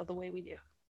we feel the way we do.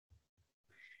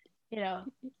 You know,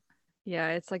 Yeah,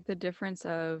 it's like the difference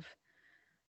of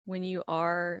when you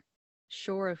are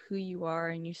sure of who you are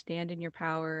and you stand in your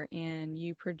power and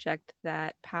you project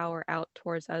that power out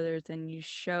towards others and you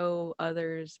show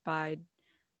others by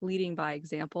leading by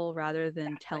example rather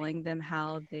than Exactly. telling them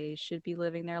how they should be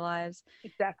living their lives,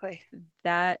 Exactly.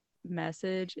 that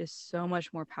message is so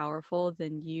much more powerful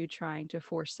than you trying to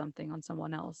force something on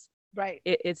someone else. Right.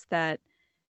 It's that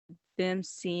them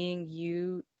seeing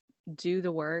you do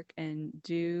the work and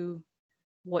do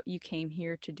what you came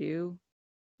here to do,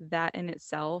 that in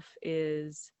itself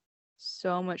is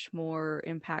so much more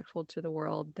impactful to the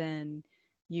world than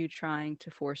you trying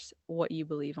to force what you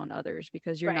believe on others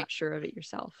because you're Right. not sure of it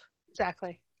yourself.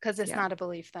 Exactly. Because it's Yeah, not a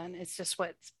belief then. It's just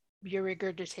what you're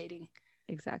regurgitating,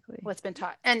 exactly. what's been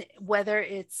taught. And whether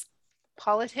it's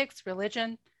politics,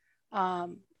 religion,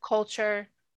 culture,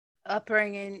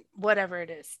 upbringing, whatever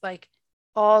it is, like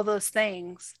all those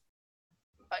things,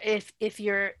 if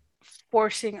you're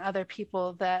forcing other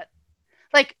people that,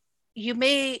 like, you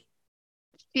may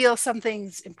feel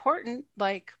something's important,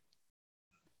 like,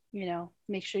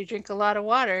 make sure you drink a lot of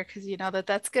water because you know that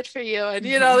that's good for you. And,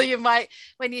 Mhm. you might,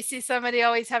 when you see somebody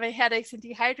always having headaches and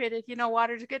dehydrated,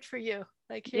 water's good for you.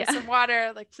 Like, here's Yeah. some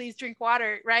water, like, please drink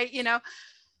water, right?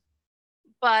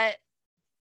 But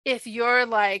if you're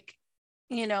like,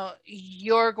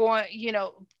 you're going,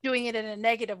 doing it in a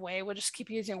negative way, we'll just keep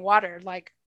using water.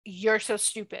 Like, you're so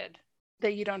stupid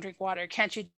that you don't drink water.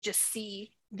 Can't you just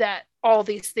see that all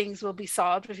these things will be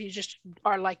solved if you just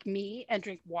are like me and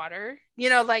drink water?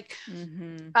 Like,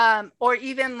 Mhm. or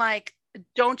even like,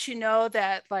 don't you know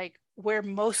that, like, we're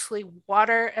mostly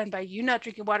water, and by you not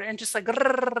drinking water and just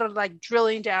like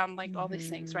drilling down like all these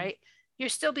things, Mhm. right? You're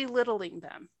still belittling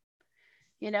them,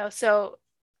 so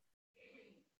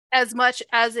as much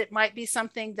as it might be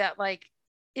something that, like,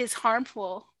 is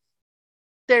harmful,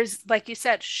 there's, like you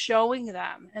said, showing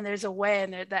them, and there's a way,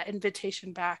 and that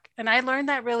invitation back. And I learned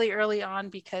that really early on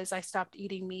because I stopped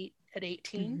eating meat at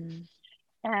 18, Mhm.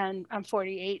 and I'm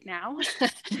 48 now.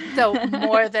 So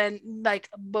more than like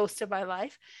most of my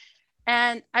life.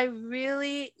 And I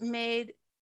really made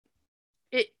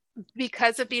it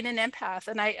because of being an empath.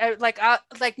 And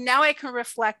like now I can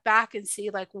reflect back and see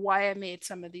like why I made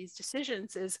some of these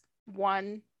decisions. Is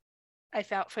one, I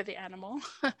felt for the animal,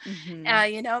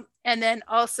 Mhm. and then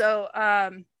also,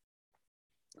 I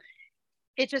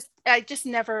just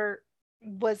never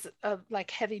was a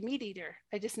like heavy meat eater.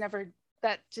 I just never,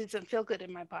 that doesn't feel good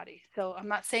in my body. So I'm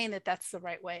not saying that that's the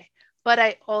right way, but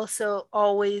I also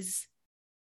always,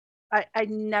 I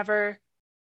never,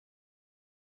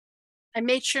 I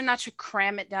made sure not to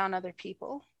cram it down other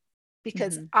people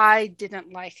because Mhm. I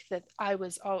didn't like that I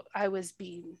was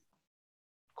being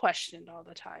questioned all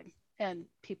the time, and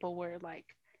people were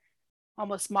like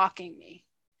almost mocking me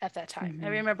at that time. I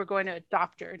Mhm. remember going to a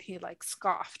doctor and he like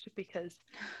scoffed because,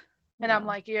 and I'm Wow.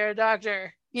 like, you're a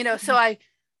doctor, so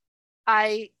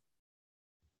I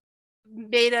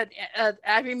made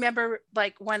I remember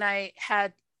like when I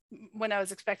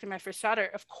was expecting my first daughter,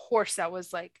 of course, that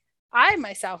was like, I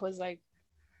myself was like,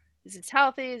 is this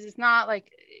healthy? Is this not?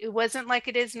 Like, it wasn't like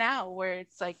it is now where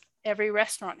it's like every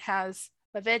restaurant has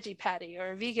a veggie patty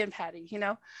or a vegan patty.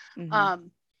 Mhm.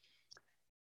 Um,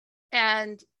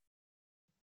 and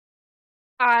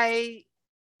I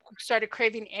started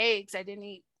craving eggs. I didn't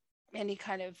eat any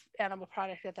kind of animal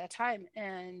product at that time.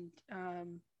 And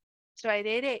so I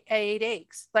ate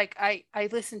eggs. Like, I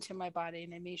listened to my body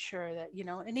and I made sure that,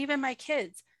 and even my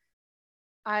kids,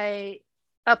 I,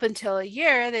 up until a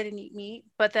year, they didn't eat meat.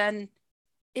 But then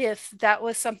if that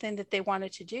was something that they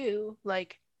wanted to do,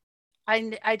 like,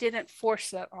 I didn't force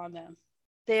that on them.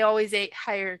 They always ate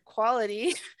higher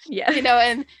quality, Yeah.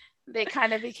 and they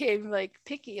kind of became like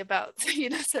picky about,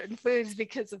 certain foods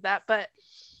because of that. But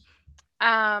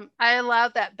I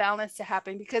allowed that balance to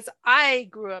happen because I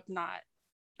grew up not,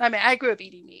 I mean, I grew up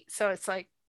eating meat. So it's like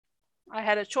I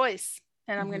had a choice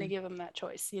and I'm going to Mhm. give them that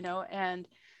choice, and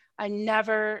I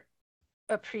never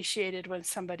appreciated when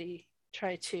somebody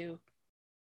tried to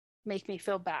make me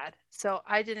feel bad. So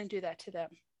I didn't do that to them.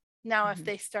 Now, if Mhm.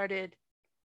 they started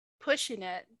pushing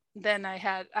it, then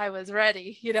I was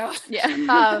ready, Yeah.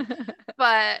 uh,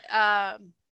 but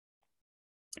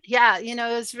yeah, it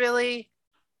was really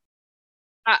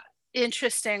uh,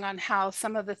 interesting on how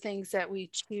some of the things that we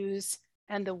choose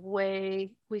and the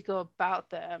way we go about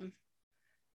them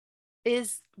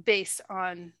is based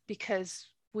on, because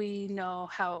we know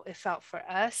how it felt for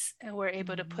us and we're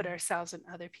able to put Mhm. ourselves in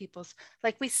other people's,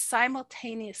 like, we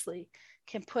simultaneously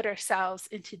can put ourselves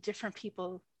into different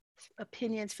people's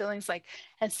opinions, feelings, like,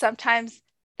 and sometimes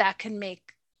that can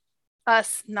make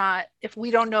us not, if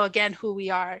we don't know again who we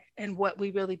are and what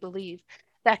we really believe,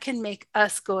 that can make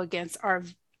us go against our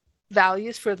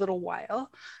values for a little while.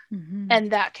 Mm-hmm.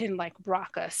 And that can like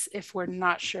rock us if we're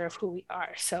not sure of who we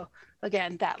are. So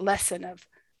again, that lesson of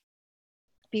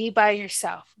be by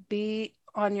yourself, be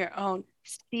on your own,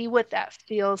 see what that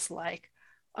feels like.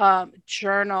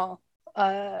 Journal,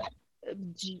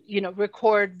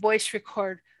 record, voice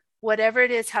record, whatever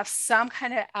it is, have some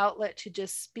kind of outlet to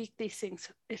just speak these things.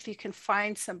 If you can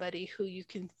find somebody who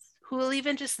will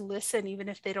even just listen, even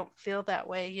if they don't feel that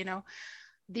way,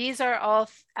 these are all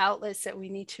outlets that we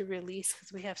need to release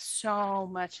because we have so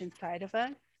much inside of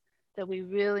us that we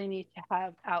really need to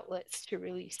have outlets to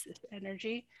release this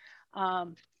energy.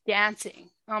 Dancing,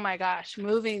 oh my gosh,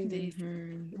 moving these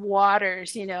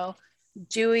waters,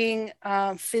 doing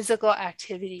physical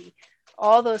activity,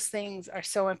 all those things are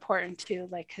so important too,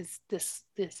 like because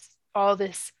all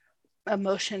this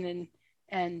emotion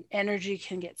and energy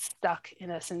can get stuck in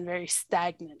us and very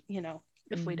stagnant,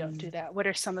 if we don't do that. What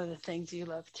are some of the things you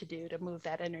love to do to move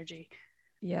that energy?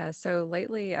 Yeah, so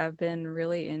lately I've been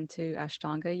really into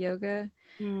Ashtanga yoga.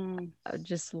 I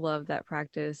just love that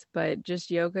practice, but just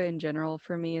yoga in general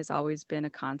for me has always been a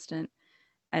constant.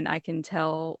 And I can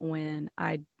tell when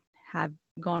I have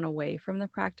gone away from the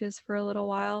practice for a little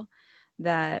while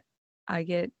that I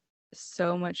get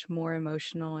so much more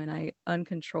emotional and I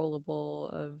uncontrollable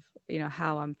of,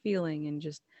 how I'm feeling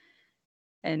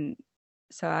and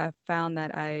so I found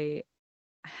that I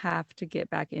have to get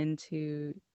back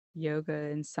into yoga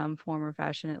in some form or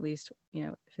fashion, at least,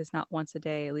 if it's not once a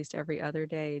day, at least every other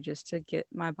day, just to get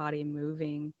my body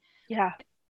moving. Yeah.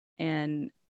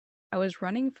 And I was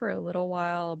running for a little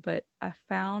while, but I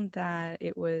found that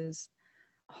it was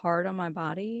hard on my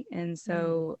body. And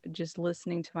so just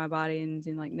listening to my body and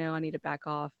being like, no, I need to back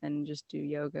off and just do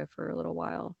yoga for a little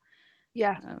while.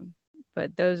 Yeah.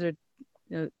 But those are,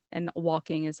 and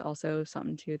walking is also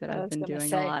something too that I've been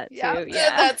doing a lot too.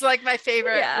 Yeah, that's like my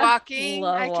favorite. Yeah. Walking,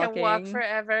 Love I can walk walking.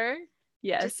 forever.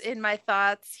 Yes. Just in my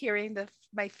thoughts, hearing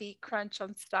my feet crunch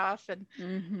on stuff and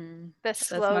the That's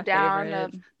slow my down favorite.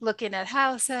 of looking at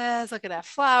houses, looking at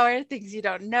flowers, things you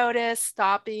don't notice,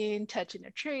 stopping, touching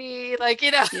a tree,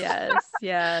 Yes,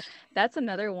 yeah. That's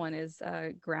another one is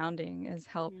grounding is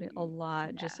helping a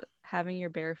lot. Yeah. Just having your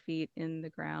bare feet in the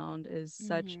ground is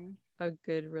such a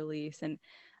good release. And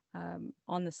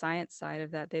on the science side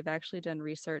of that, they've actually done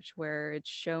research where it's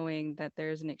showing that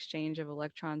there's an exchange of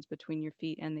electrons between your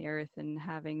feet and the earth, and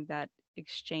having that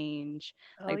exchange,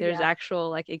 like there's actual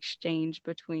like exchange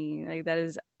between, like that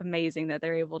is amazing that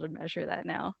they're able to measure that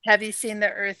now. Have you seen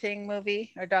the Earthing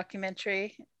movie or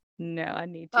documentary? No, I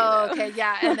need to. Oh, okay.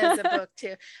 Yeah. And there's a book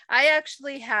too. I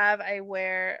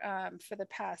wear for the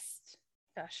past,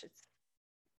 gosh,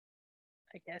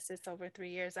 I guess it's over 3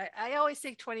 years. I always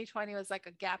think 2020 was like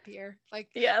a gap year, like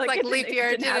leap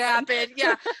year. It didn't happen.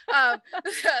 Yeah.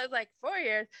 Like 4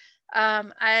 years.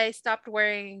 I stopped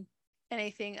wearing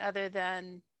anything other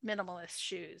than minimalist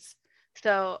shoes.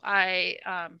 So I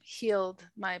healed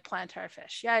my plantar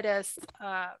fasciitis,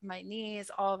 my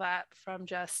knees, all that from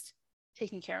just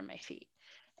taking care of my feet.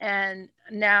 And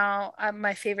now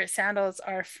my favorite sandals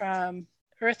are from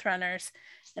Earth Runners,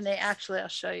 and they actually, I'll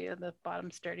show you, the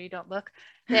bottom's dirty, don't look.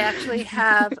 They actually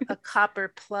have a copper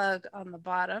plug on the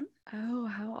bottom. Oh,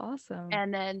 how awesome.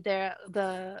 And then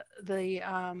the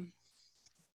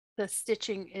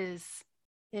stitching is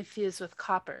infused with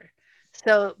copper.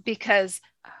 So because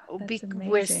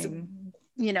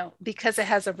because it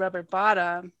has a rubber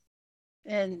bottom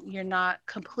and you're not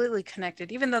completely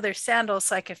connected, even though there's sandals,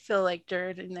 so I could feel like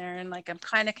dirt in there and like I'm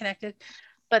kind of connected,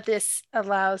 but this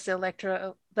allows the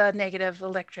negative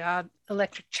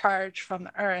electric charge from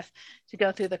the earth to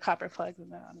go through the copper plugs on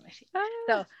my feet.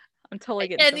 So I'm totally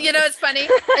getting. And it's funny.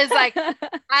 It's like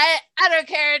I don't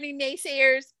care any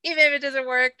naysayers, even if it doesn't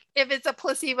work. If it's a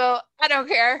placebo, I don't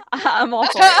care. I'm all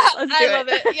for it. Let's do I love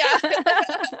it. Yeah,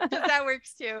 because that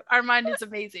works too. Our mind is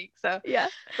amazing. So yeah,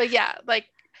 but yeah, like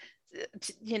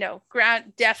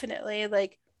ground definitely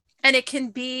like, and it can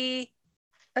be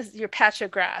your patch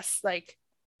of grass. Like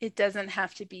it doesn't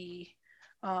have to be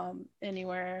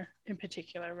anywhere in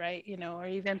particular, right? Or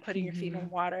even putting your feet in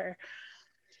water.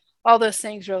 All those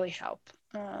things really help.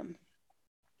 One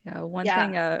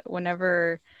thing,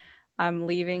 whenever I'm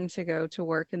leaving to go to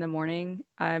work in the morning,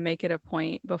 I make it a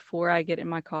point before I get in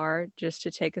my car just to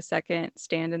take a second,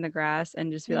 stand in the grass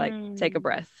and just be like, take a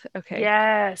breath. Okay.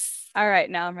 Yes. All right,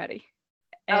 now I'm ready.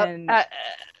 And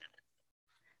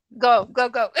go.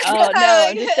 Oh no,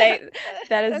 I'm just saying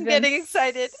that has I'm been getting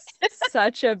excited.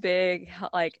 Such a big,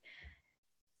 like,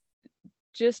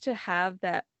 just to have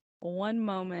that one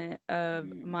moment of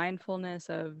mindfulness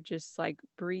of just like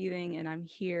breathing and I'm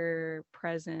here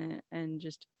present and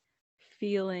just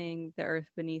feeling the earth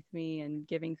beneath me and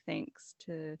giving thanks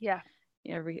to Yeah.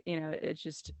 every,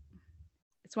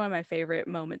 it's one of my favorite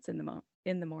moments in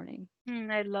the morning.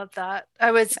 I love that.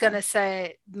 I was Yeah. going to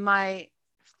say my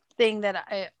thing that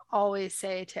I always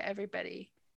say to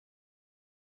everybody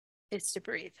is to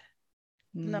breathe.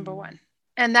 Number one.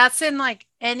 And that's in like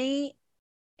any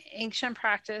ancient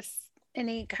practice,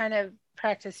 any kind of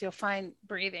practice, you'll find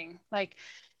breathing. Like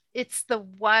it's the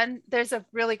one, there's a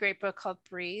really great book called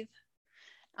Breathe.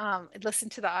 Listen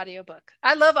to the audiobook.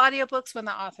 I love audiobooks when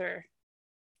the author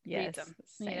reads them,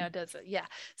 same. does it. Yeah.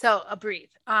 So a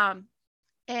breathe.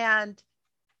 And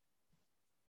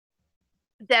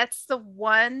that's the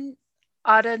one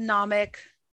autonomic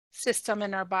system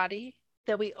in our body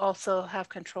that we also have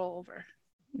control over.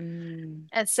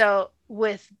 And so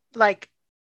with like,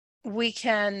 we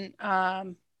can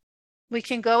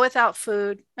go without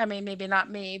food. I mean, maybe not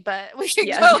me, but we can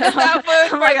go without food.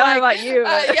 Oh my God, how about you?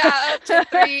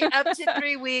 Up to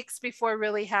 3 weeks before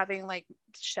really having like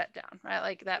shutdown, right?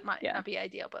 Like that might not be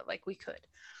ideal, but like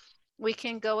we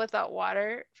can go without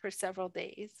water for several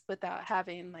days without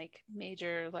having like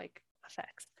major like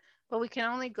effects. But we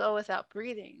can only go without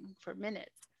breathing for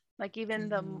minutes. Like even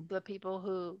the people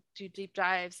who do deep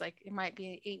dives, like it might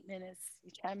be 8 minutes,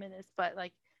 10 minutes, but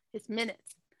like it's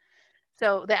minutes.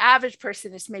 So the average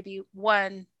person is maybe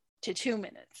 1 to 2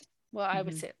 minutes. Well, I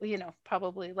would say,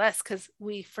 probably less because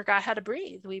we forgot how to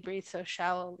breathe. We breathe so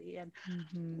shallowly, and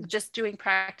just doing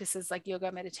practices like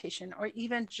yoga, meditation, or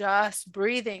even just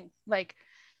breathing, like,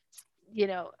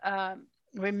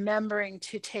 remembering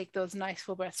to take those nice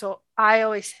full breaths. So I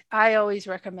always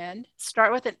recommend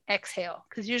start with an exhale,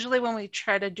 because usually when we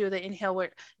try to do the inhale,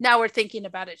 we're thinking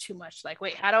about it too much. Like,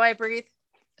 wait, how do I breathe?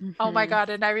 Oh my God.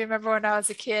 And I remember when I was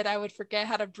a kid, I would forget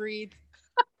how to breathe.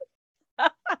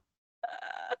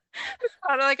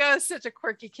 Like I was such a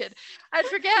quirky kid. I'd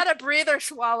forget how to breathe or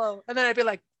swallow. And then I'd be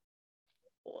like,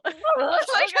 like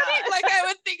I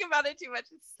would think about it too much.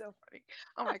 It's so funny.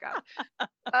 Oh my God.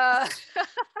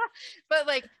 But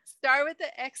like start with the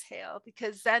exhale,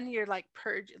 because then you're like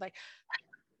purging, like,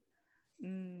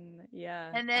 and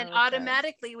then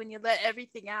automatically when you let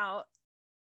everything out,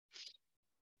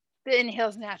 the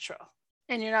inhale's natural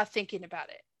and you're not thinking about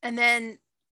it. And then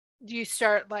you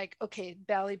start like, okay,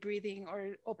 belly breathing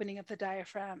or opening up the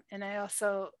diaphragm. And I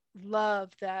also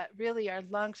love that really our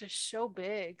lungs are so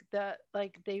big that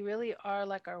like they really are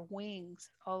like our wings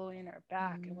all the way in our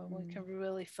back. And when we can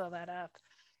really fill that up.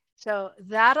 So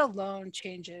that alone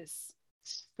changes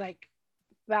like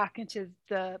back into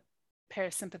the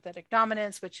parasympathetic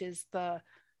dominance, which is the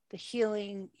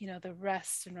healing, the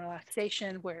rest and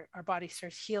relaxation where our body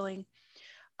starts healing.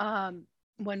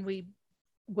 When we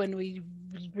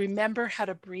remember how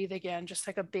to breathe again, just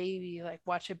like a baby, like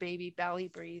watch a baby belly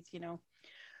breathe,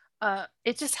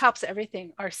 it just helps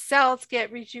everything. Our cells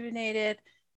get rejuvenated,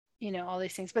 all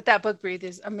these things. But that book Breathe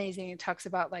is amazing. It talks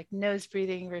about like nose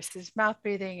breathing versus mouth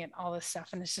breathing and all this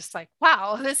stuff. And it's just like,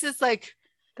 wow, this is like,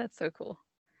 that's so cool.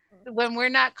 When we're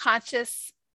not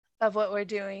conscious of what we're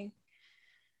doing,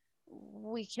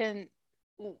 we can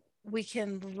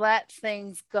let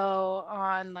things go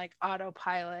on like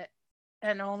autopilot,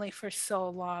 and only for so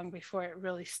long before it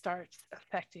really starts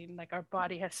affecting. Like our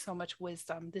body has so much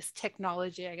wisdom, this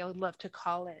technology, I would love to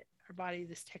call it our body,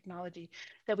 this technology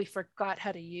that we forgot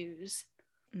how to use.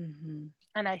 And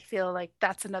I feel like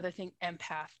that's another thing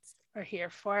empaths are here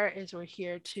for, is we're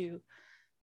here to,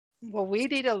 we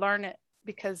need to learn it,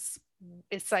 because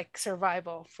it's like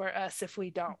survival for us. If we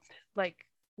don't, like,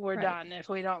 we're done if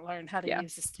we don't learn how to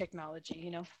use this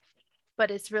technology, but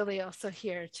it's really also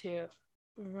here to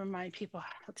remind people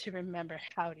how to remember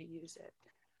how to use it,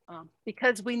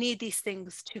 because we need these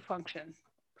things to function.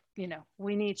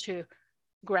 We need to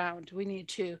ground, we need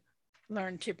to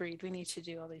learn to breathe, we need to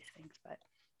do all these things. But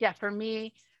yeah, for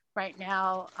me right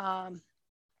now,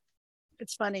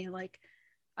 it's funny, like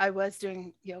I was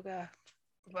doing yoga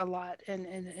a lot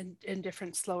and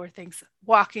different slower things.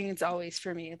 Walking is always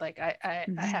for me, like I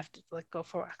have to like go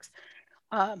for walks,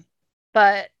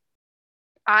 but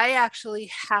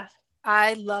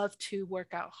I love to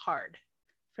work out hard.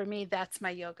 For me, that's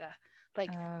my yoga,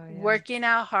 like working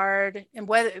out hard. And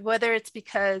whether it's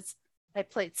because I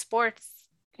played sports,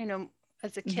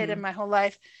 as a kid in my whole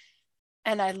life,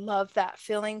 and I love that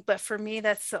feeling. But for me,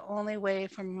 that's the only way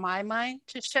for my mind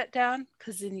to shut down.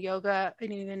 Because in yoga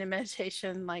and even in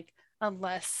meditation, like,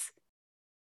 unless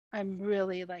I'm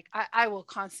really like, I will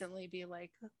constantly be like,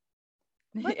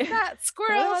 what's that?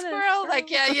 Squirrel.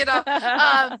 Like,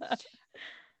 yeah,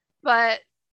 but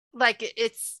like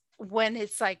it's when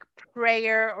it's like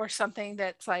prayer or something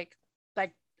that's like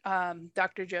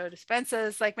Dr. Joe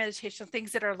Dispenza's like meditation,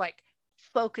 things that are like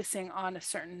focusing on a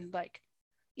certain, like,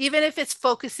 even if it's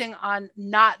focusing on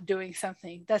not doing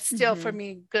something, that's still for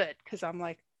me good, because I'm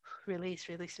like, release,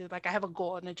 like I have a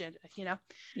goal and agenda, you know?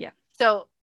 Yeah. So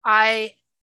I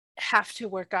have to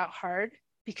work out hard,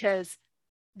 because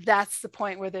that's the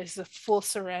point where there's a full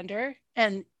surrender,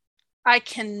 and I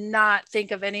cannot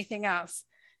think of anything else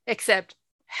except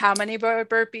how many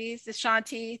burpees is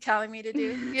Shanti telling me to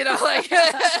do? You know, like,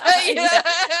 you know?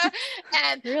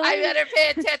 And Really? I better pay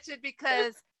attention,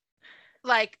 because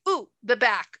like, ooh, the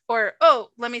back, or, oh,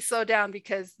 let me slow down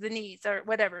because the knees, or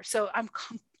whatever. So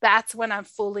that's when I'm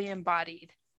fully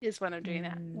embodied, is when I'm doing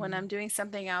that. When I'm doing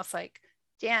something else like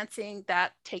dancing,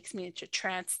 that takes me into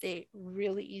trance state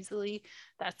really easily.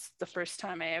 That's the first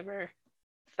time I ever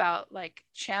felt like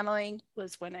channeling,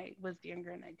 was when I was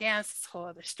younger and I danced. It's a whole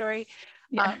other story.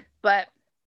 Yeah. But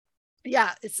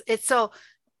yeah, it's so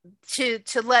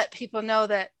to let people know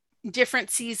that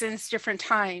different seasons, different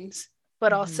times,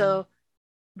 but also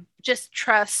just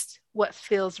trust what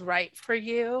feels right for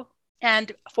you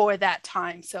and for that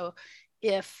time. So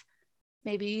if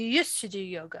maybe you used to do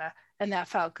yoga and that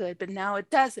felt good, but now it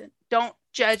doesn't, don't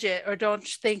judge it, or don't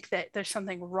think that there's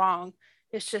something wrong.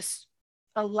 It's just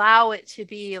allow it to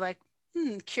be like,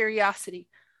 curiosity.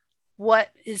 What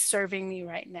is serving me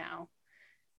right now?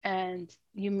 And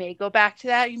you may go back to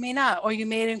that, you may not, or you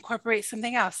may incorporate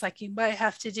something else. Like you might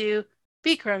have to do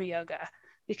Bikram yoga,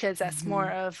 because that's more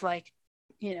of like,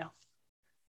 you know,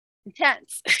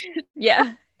 intense.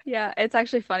 Yeah. Yeah. It's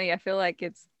actually funny. I feel like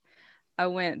I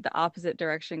went the opposite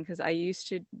direction, because I used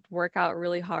to work out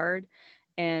really hard,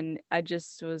 and I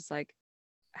just was like,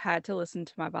 had to listen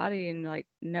to my body and like,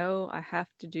 no, I have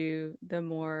to do the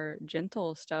more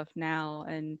gentle stuff now.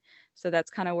 And so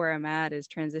that's kind of where I'm at, is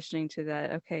transitioning to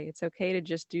that. Okay, it's okay to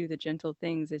just do the gentle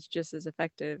things. It's just as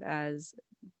effective as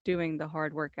doing the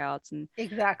hard workouts. And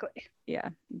Exactly. yeah,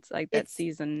 it's like that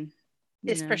season,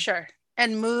 It's for sure.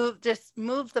 And just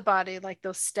move the body, like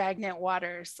those stagnant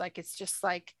waters. Like, it's just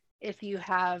like if you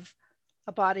have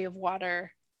a body of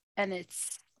water and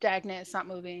it's stagnant, it's not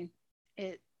moving,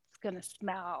 it's going to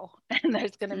smell and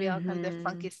there's going to be all kinds of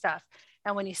funky stuff.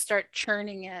 And when you start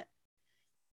churning it,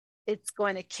 it's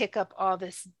going to kick up all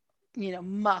this, you know,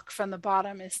 muck from the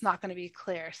bottom. It's not going to be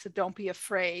clear. So don't be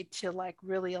afraid to like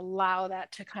really allow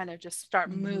that to kind of just start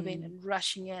moving and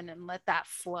rushing in, and let that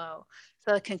flow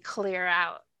so it can clear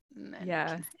out.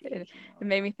 Yeah, it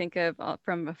made me think of,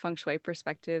 from a feng shui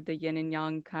perspective, the yin and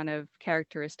yang kind of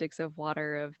characteristics of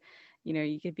water. Of,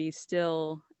 you could be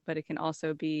still, but it can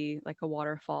also be like a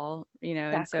waterfall, and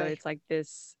so Exactly. it's like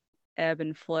this ebb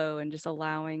and flow, and just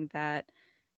allowing that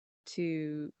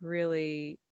to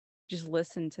really just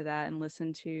listen to that, and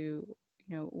listen to,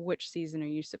 which season are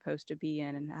you supposed to be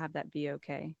in, and have that be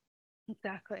okay.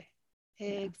 Exactly. Yeah.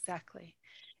 Exactly.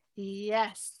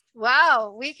 Yes.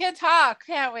 Wow. We can talk,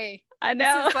 can't we? I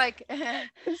know. This is like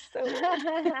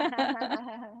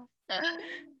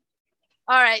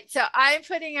All right. So I'm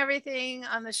putting everything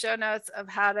on the show notes of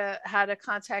how to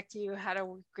contact you, how to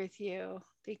work with you.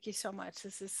 Thank you so much.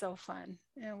 This is so fun.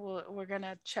 And we're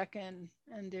gonna check in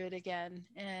and do it again.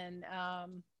 And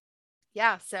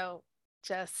yeah, so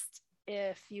just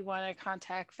if you want to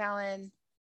contact Fallon,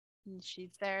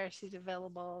 she's there, she's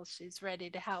available, she's ready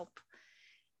to help.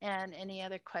 And any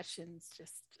other questions,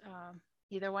 just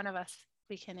either one of us,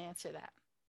 we can answer that.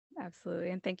 Absolutely.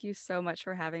 And thank you so much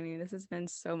for having me. This has been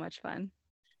so much fun.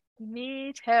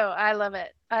 Me too. I love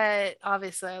it. I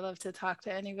love to talk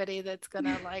to anybody that's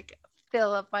gonna like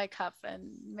fill up my cup and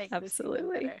make this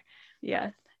even better. Yeah.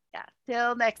 But, yeah.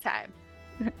 Till next time.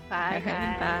 Bye,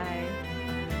 guys. Bye.